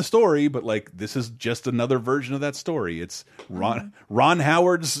 I love the story, but like, this is just another version of that story. It's Ron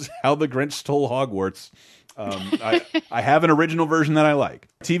Howard's How the Grinch Stole Hogwarts. I have an original version that I like.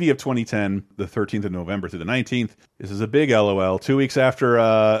 TV of 2010, the 13th of November through the 19th. This is a big LOL. 2 weeks after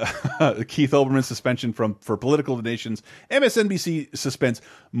Keith Olbermann's suspension for political donations, MSNBC suspends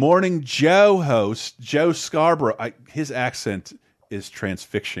Morning Joe host Joe Scarborough. His accent is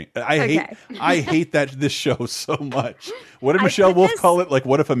transfixing. I hate this show so much. What did Michelle Wolf call it? Like,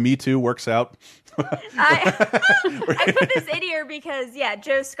 what if a Me Too works out? I put this in here because,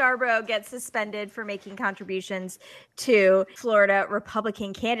 Joe Scarborough gets suspended for making contributions to Florida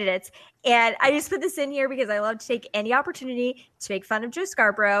Republican candidates. And I just put this in here because I love to take any opportunity to make fun of Joe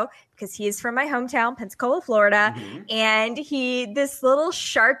Scarborough because he is from my hometown, Pensacola, Florida. And this little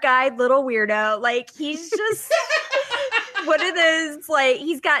shark-eyed little weirdo, like he's just... one of those, like,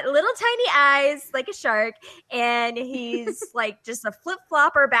 he's got little tiny eyes like a shark, and he's like just a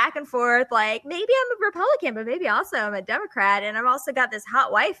flip-flopper back and forth, like, maybe I'm a Republican, but maybe also I'm a Democrat, and I've also got this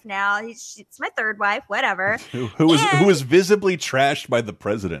hot wife now. It's my 3rd wife, whatever. Who was visibly trashed by the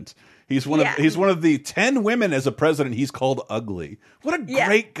president. He's one of the 10 women as a president he's called ugly. What a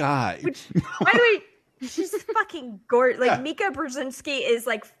great guy. By the way, she's fucking gorgeous. Like, Mika Brzezinski is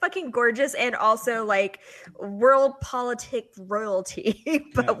like fucking gorgeous and also like world politic royalty,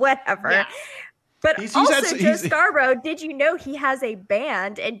 but whatever. Yeah. But Joe Scarborough, did you know he has a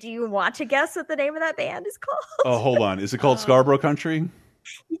band? And do you want to guess what the name of that band is called? Oh, hold on. Is it called Scarborough Country?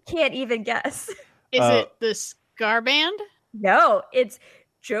 You can't even guess. Is it the Scar Band? No, it's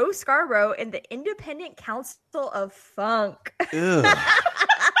Joe Scarborough and the Independent Council of Funk.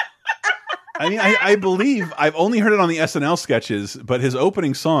 I mean, I believe I've only heard it on the SNL sketches, but his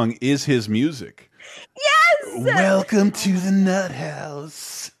opening song is his music. Yes! Welcome to the Nut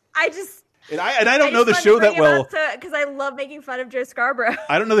House. And I don't know the show that well because I love making fun of Joe Scarborough.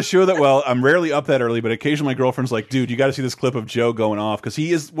 I don't know the show that well. I'm rarely up that early, but occasionally my girlfriend's like, dude, you got to see this clip of Joe going off because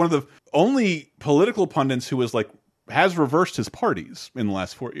he is one of the only political pundits who has reversed his parties in the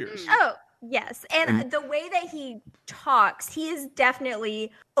last 4 years. Oh, yes. And the way that he talks, he is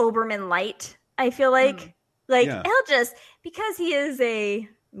definitely Oberman light, I feel like. He'll just, because he is a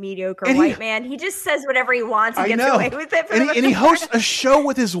mediocre white man, he just says whatever he wants and gets away with it. And he hosts a show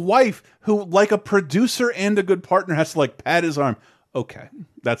with his wife who, like a producer and a good partner, has to like pat his arm. Okay,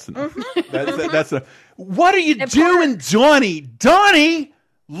 that's enough. That's enough. What are you doing, Donnie? Donnie,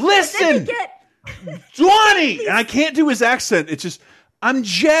 listen! Donnie! And I can't do his accent. It's just, I'm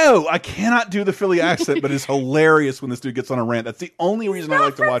Joe. I cannot do the Philly accent, but it's hilarious when this dude gets on a rant. That's the only reason I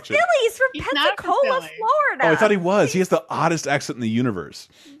like to watch it. He's from Pensacola, Florida. Oh, I thought he was. He has the oddest accent in the universe.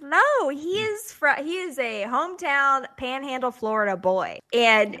 No, he is a hometown Panhandle, Florida boy.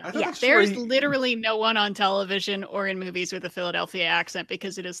 And there's literally no one on television or in movies with a Philadelphia accent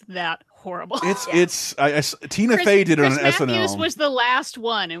because it is that horrible. Tina Fey did it on SNL. Chris Matthews was the last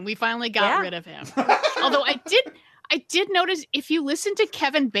one, and we finally got rid of him. Although I did notice, if you listen to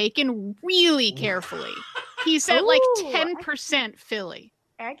Kevin Bacon really carefully, he said like 10% Philly.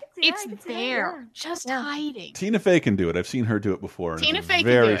 I can see it's there, just hiding. Tina Fey can do it. I've seen her do it before. Tina Fey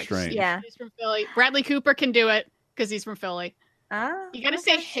very can do it. strange. Yeah, he's from Philly. Bradley Cooper can do it because he's from Philly. You gotta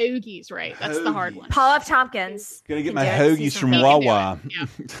say hoagies right. That's the hard one. Paul F. Tompkins. Gonna get can my do it. hoagies He's from amazing. Wawa.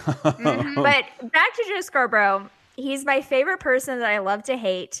 But back to Joe Scarborough. He's my favorite person that I love to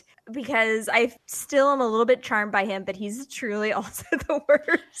hate because I still am a little bit charmed by him, but he's truly also the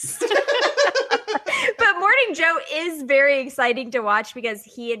worst. But Morning Joe is very exciting to watch because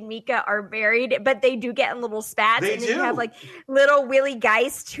he and Mika are married, but they do get in little spats. They and then do. you have like little Willie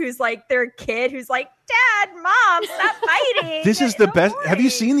Geist, who's like their kid, who's like, Dad, Mom, stop fighting. This is the best. Have you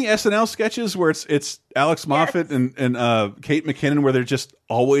seen the SNL sketches where it's Alex Moffat and Kate McKinnon where they're just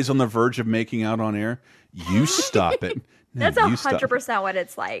always on the verge of making out on air? You stop it. No, That's you stop it. 100% what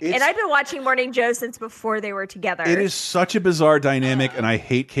it's like. And I've been watching Morning Joe since before they were together. It is such a bizarre dynamic, and I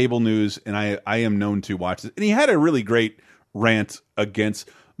hate cable news, and I am known to watch this. And he had a really great rant against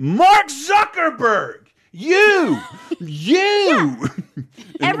Mark Zuckerberg. You.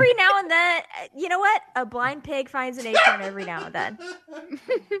 Every now and then, you know what? A blind pig finds an acorn every now and then.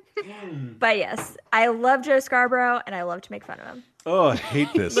 But yes, I love Joe Scarborough, and I love to make fun of him. Oh, I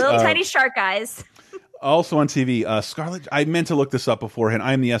hate this. Little tiny shark guys. Also on TV, Scarlett. I meant to look this up beforehand.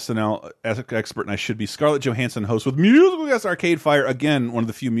 I'm the SNL expert, and I should be. Scarlett Johansson hosts with musical guest Arcade Fire. Again, one of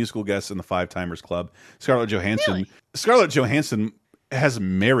the few musical guests in the Five Timers Club. Scarlett Johansson. Really? Scarlett Johansson has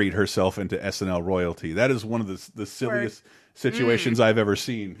married herself into SNL royalty. That is one of the silliest situations I've ever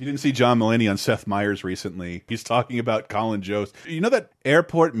seen. You didn't see John Mulaney on Seth Meyers recently. He's talking about Colin Jost. You know that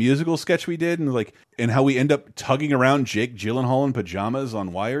airport musical sketch we did, and how we end up tugging around Jake Gyllenhaal in pajamas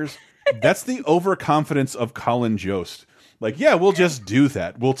on wires? That's the overconfidence of Colin Jost. Like, yeah, we'll just do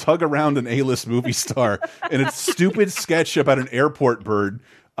that. We'll tug around an A-list movie star in a stupid sketch about an airport bird.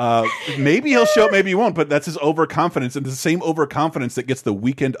 Maybe he'll show up, maybe he won't, but that's his overconfidence, and the same overconfidence that gets the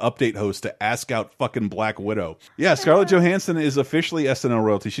Weekend Update host to ask out fucking Black Widow. Yeah, Scarlett Johansson is officially SNL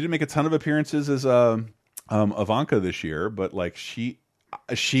royalty. She didn't make a ton of appearances as Ivanka this year, but like she's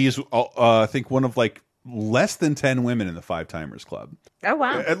I think one of like less than 10 women in the Five Timers Club. Oh,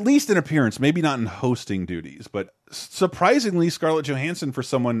 wow. At least in appearance, maybe not in hosting duties, but surprisingly, Scarlett Johansson for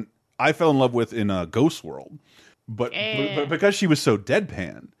someone I fell in love with in Ghost World, but because she was so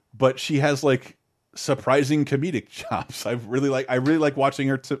deadpan, but she has like surprising comedic chops. I really like watching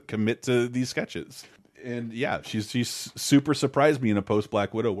her to commit to these sketches. And yeah, she's super surprised me in a post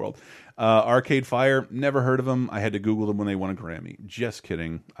Black Widow world. Arcade Fire, never heard of them. I had to Google them when they won a Grammy. Just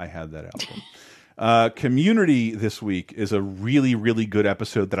kidding. I had that album. Community this week is a really, really good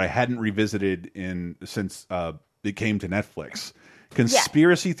episode that I hadn't revisited since it came to Netflix.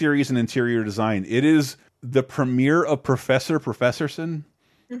 Conspiracy Theories and Interior Design. It is the premiere of Professorson,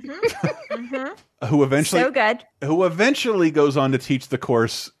 who eventually goes on to teach the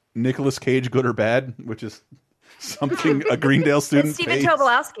course Nicolas Cage, Good or Bad, which is something a Greendale student. Stephen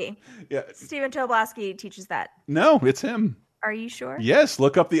Tobolowsky. Yeah, Stephen Tobolowsky teaches that. No, it's him. Are you sure? Yes,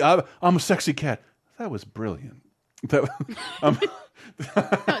 look up the I'm a sexy cat. That was brilliant. Didn't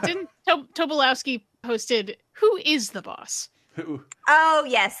Tobolowsky posted Who is the Boss? Who? Oh,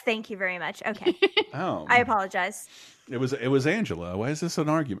 yes. Thank you very much. Okay. Oh. I apologize. It was Angela. Why is this an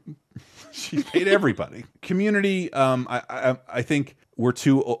argument? She paid everybody. Community, I think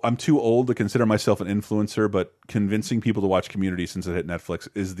I'm too old to consider myself an influencer, but convincing people to watch Community since it hit Netflix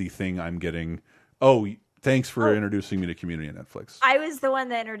is the thing I'm getting. Oh, thanks for introducing me to Community on Netflix. I was the one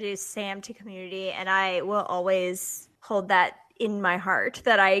that introduced Sam to Community, and I will always hold that in my heart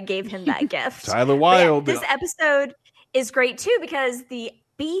that I gave him that gift. Tyler Wilde. Yeah, this episode is great too because the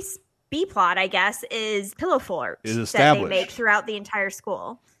B plot, I guess, is pillow forts that they make throughout the entire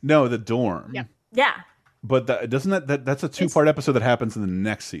school. No, the dorm. Yeah. But doesn't that's a two-part episode that happens in the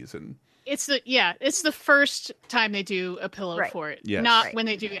next season. It's the first time they do a pillow fort, not when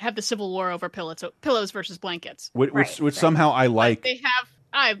they have the Civil War over pillows versus blankets, which somehow I like.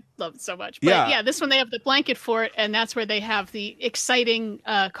 I love it so much. But this one they have the blanket fort, and that's where they have the exciting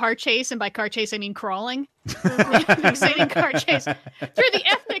car chase, and by car chase I mean crawling. The exciting car chase through the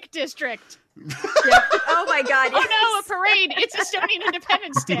ethnic district. Yeah. Oh my God! Yes. Oh no, a parade! It's Estonian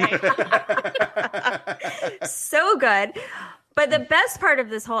Independence Day. So good. But the best part of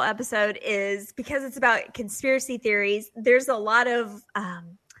this whole episode is because it's about conspiracy theories. There's a lot of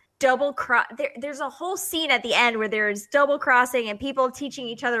double cross. There's a whole scene at the end where there's double crossing and people teaching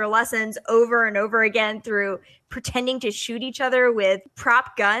each other lessons over and over again through pretending to shoot each other with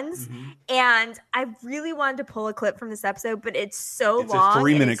prop guns. And I really wanted to pull a clip from this episode, but it's so long. A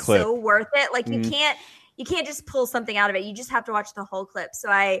 3-minute clip. So worth it. Like you can't just pull something out of it. You just have to watch the whole clip. So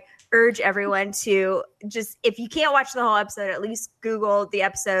I urge everyone to just, if you can't watch the whole episode, at least Google the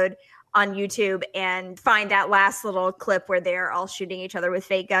episode on YouTube and find that last little clip where they're all shooting each other with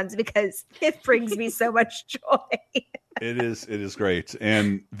fake guns because it brings me so much joy. It is great.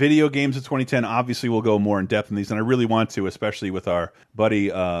 And video games of 2010, obviously we'll go more in depth in these, and I really want to, especially with our buddy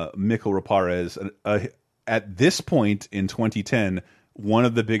Mikkel Raparez. At this point in 2010, one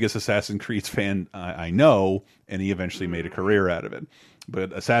of the biggest Assassin's Creed fan I know, and he eventually made a career out of it.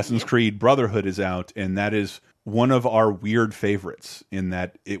 But Assassin's Creed Brotherhood is out, and that is one of our weird favorites in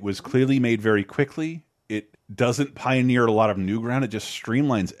that it was clearly made very quickly. It doesn't pioneer a lot of new ground. It just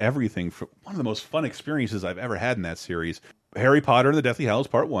streamlines everything. For one of the most fun experiences I've ever had in that series. Harry Potter and the Deathly Hallows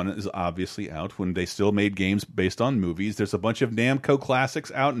Part 1 is obviously out when they still made games based on movies. There's a bunch of Namco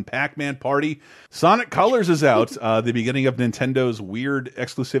classics out in Pac-Man Party. Sonic Colors is out, the beginning of Nintendo's weird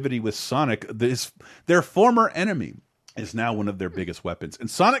exclusivity with Sonic. Their former enemy is now one of their biggest weapons. And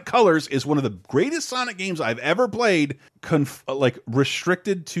Sonic Colors is one of the greatest Sonic games I've ever played, like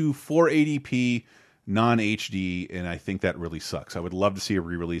restricted to 480p non-HD, and I think that really sucks. I would love to see a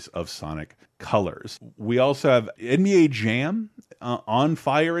re-release of Sonic Colors. We also have NBA Jam On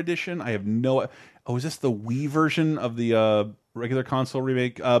Fire Edition. I have no... Oh, is this the Wii version of the regular console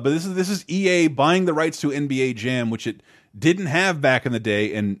remake? But this is EA buying the rights to NBA Jam, which it didn't have back in the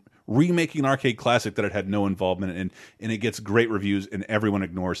day, and remaking an arcade classic that it had no involvement in, and it gets great reviews, and everyone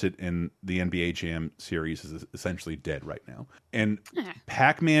ignores it, and the NBA Jam series is essentially dead right now. And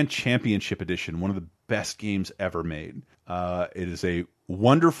Pac-Man Championship Edition, one of the best games ever made. It is a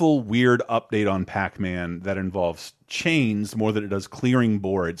wonderful, weird update on Pac-Man that involves chains more than it does clearing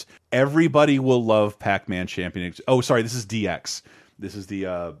boards. Everybody will love Pac-Man Champion. Oh, sorry, this is DX. This is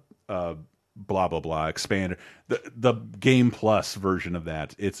the blah blah blah expander, the Game Plus version of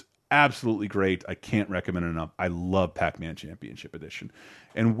that. It's absolutely great. I can't recommend it enough. I love Pac-Man Championship Edition.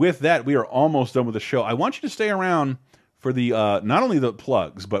 And with that, we are almost done with the show. I want you to stay around for the not only the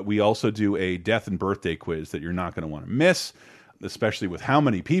plugs, but we also do a death and birthday quiz that you're not going to want to miss, especially with how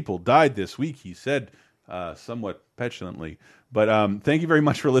many people died this week, he said somewhat petulantly. But thank you very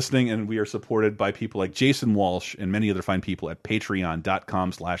much for listening, and we are supported by people like Jason Walsh and many other fine people at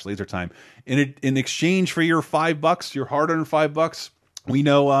patreon.com/lasertime. In exchange for your $5, your hard-earned $5, we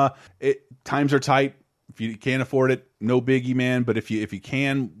know times are tight. If you can't afford it, no biggie, man. But if you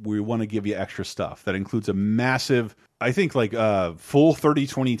can, we want to give you extra stuff. That includes a massive, I think, like full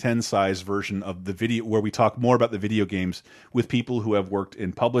 30/20/10 size version of the video where we talk more about the video games with people who have worked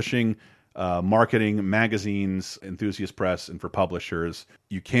in publishing, marketing, magazines, enthusiast press, and for publishers.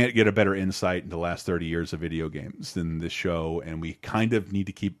 You can't get a better insight into the last 30 years of video games than this show, and we kind of need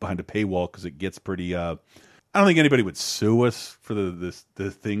to keep behind a paywall because it gets pretty. I don't think anybody would sue us for the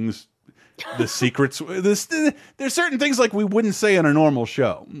things, the secrets. There's certain things like we wouldn't say on a normal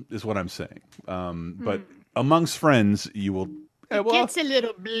show, is what I'm saying. But amongst friends, you will. It gets a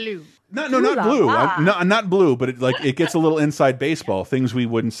little blue. Not blue. Not blue, but it gets a little inside baseball. Things we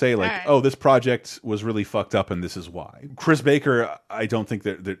wouldn't say, like, oh, this project was really fucked up and this is why. Chris Baker, I don't think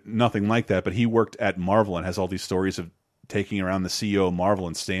that nothing like that, but he worked at Marvel and has all these stories of taking around the CEO of Marvel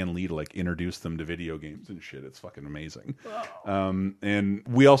and Stan Lee to like introduce them to video games and shit. It's fucking amazing. And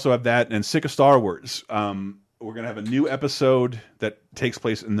we also have that, and Sick of Star Wars. We're gonna have a new episode that takes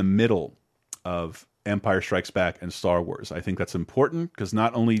place in the middle of Empire Strikes Back and Star Wars. I think that's important because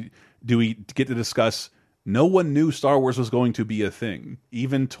not only do we get to discuss, no one knew Star Wars was going to be a thing,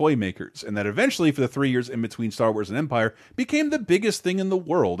 even toy makers, and that eventually for the 3 years in between Star Wars and Empire became the biggest thing in the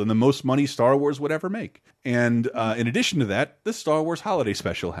world and the most money Star Wars would ever make. And in addition to that, the Star Wars holiday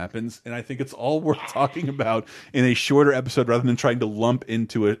special happens, and I think it's all worth talking about in a shorter episode rather than trying to lump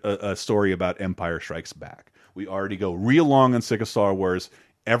into a story about Empire Strikes Back. We already go real long on Sick of Star Wars.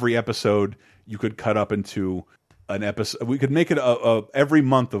 Every episode you could cut up into an episode. We could make it every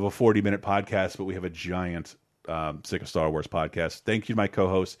month of a 40-minute podcast, but we have a giant Sick of Star Wars podcast. Thank you to my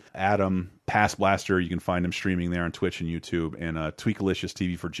co-host, Adam Pass Blaster. You can find him streaming there on Twitch and YouTube, and Tweakalicious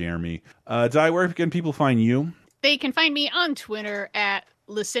TV for Jeremy. Di, where can people find you? They can find me on Twitter at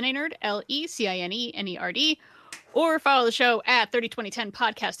Licinenerd, LECINENERD, or follow the show at 302010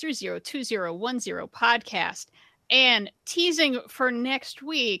 podcast 302010 podcast. And teasing for next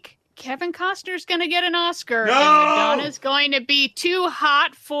week, Kevin Costner's going to get an Oscar, and Madonna's going to be too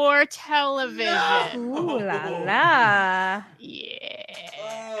hot for television. No! Ooh la la.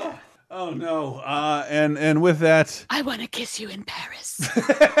 Yeah. Oh no. And with that, I want to kiss you in Paris.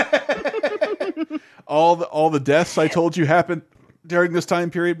 all the deaths I told you happened during this time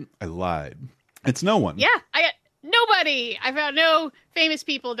period, I lied. It's no one. Yeah, I got nobody. I found no famous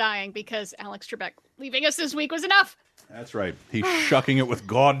people dying because Alex Trebek leaving us this week was enough. That's right. He's shucking it with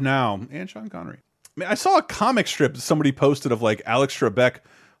God now and Sean Connery. I mean, I saw a comic strip that somebody posted of like Alex Trebek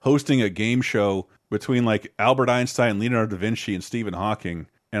hosting a game show between like Albert Einstein, Leonardo da Vinci, and Stephen Hawking,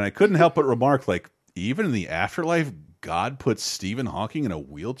 and I couldn't help but remark, like, even in the afterlife, God put Stephen Hawking in a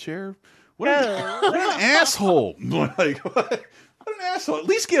wheelchair? What an asshole! Like, what an asshole! At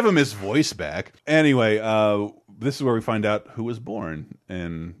least give him his voice back. Anyway, this is where we find out who was born,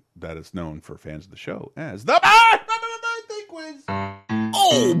 and that is known for fans of the show as the birthday quiz.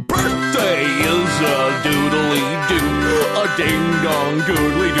 Oh, birthday is a doodly doo, a ding dong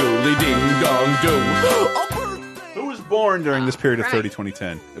doodly doodly ding dong doo. Who was born during this period of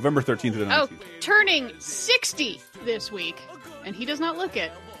 2010, November 13th to the 19th? Oh, turning 60 this week, and he does not look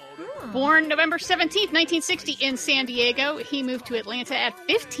it. Born November 17th, 1960 in San Diego, he moved to Atlanta at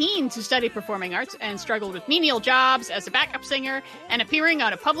 15 to study performing arts and struggled with menial jobs as a backup singer and appearing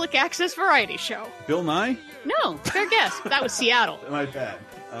on a public access variety show. Bill Nye? No, fair guess. That was Seattle. My bad.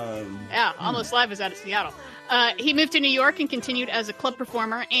 Yeah, Almost Live is out of Seattle. He moved to New York and continued as a club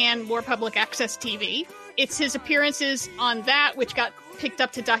performer and more public access TV. It's his appearances on that which got picked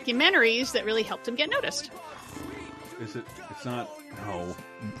up to documentaries that really helped him get noticed. Is it? It's not. No.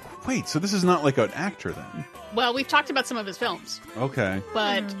 Wait, so this is not like an actor then? Well, we've talked about some of his films. Okay.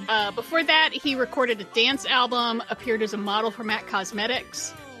 But before that, he recorded a dance album, appeared as a model for MAC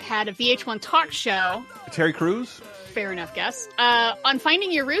Cosmetics, had a VH1 talk show. Terry Crews? Fair enough guess. On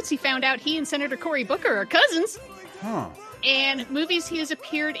Finding Your Roots, he found out he and Senator Cory Booker are cousins. Huh. And movies he has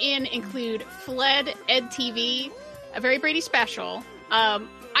appeared in include Fled, Ed TV, A Very Brady Special.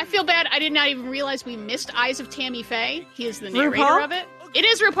 I feel bad. I did not even realize we missed Eyes of Tammy Faye. He is the narrator RuPaul? of it. It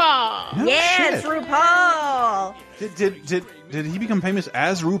is RuPaul. No Yes, shit. RuPaul. Did he become famous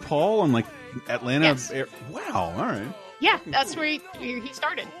as RuPaul on like Atlanta? Yes. Wow. All right. Yeah, that's where he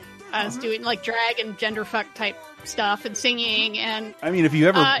started. As doing like drag and gender fuck type stuff and singing and. I mean, if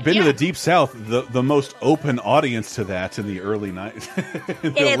you've ever been to the Deep South, the most open audience to that in the early '90s,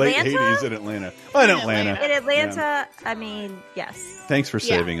 the late '80s in Atlanta. Oh, in Atlanta. In Atlanta, Yeah. I mean, yes. Thanks for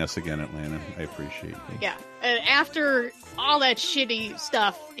saving us again, Atlanta. I appreciate you. Yeah, and after all that shitty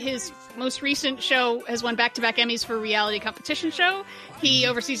stuff, his most recent show has won back-to-back Emmys for reality competition show. He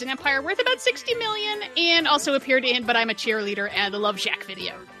oversees an empire worth about $60 million, and also appeared in "But I'm a Cheerleader" and the Love Shack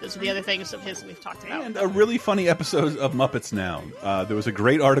video. Those are the other things of his that we've talked about. And a really funny episode of Muppets Now. There was a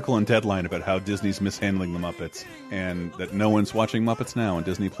great article in Deadline about how Disney's mishandling the Muppets, and that no one's watching Muppets Now on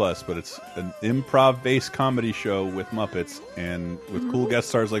Disney Plus, but it's an improv-based comedy show with Muppets and with cool guest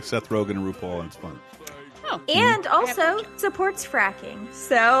stars like Seth Rogen and RuPaul, and it's fun. Oh, And also supports fracking.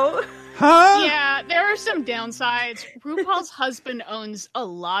 So. Huh? Yeah, there are some downsides. RuPaul's husband owns a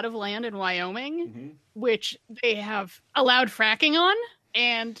lot of land in Wyoming, which they have allowed fracking on,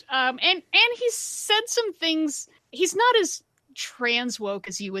 and he's said some things. He's not as trans woke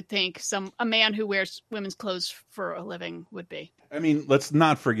as you would think a man who wears women's clothes for a living would be. I mean, let's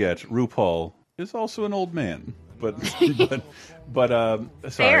not forget, RuPaul is also an old man. But sorry,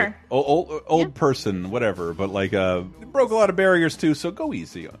 Fair. old person, whatever. But like, broke a lot of barriers too. So go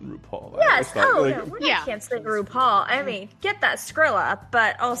easy on RuPaul. Yes. no, We're not canceling RuPaul. I mean, get that Skrilla,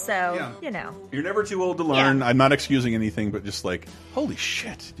 but also, you know. You're never too old to learn. I'm not excusing anything, but just like, holy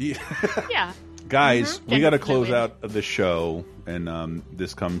shit. Yeah. Guys, we got to close out of the show, and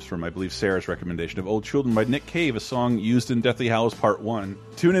this comes from, I believe, Sarah's recommendation of "Old Children" by Nick Cave, a song used in Deathly Hallows Part 1.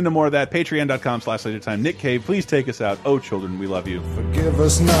 Tune into more of that, patreon.com/LaserTime. Nick Cave, please take us out. Oh, children, we love you. Forgive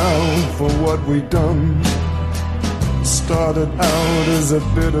us now for what we've done. Started out as a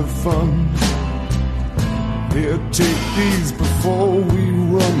bit of fun. Here, take these before we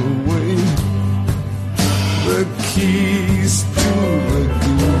run away. The key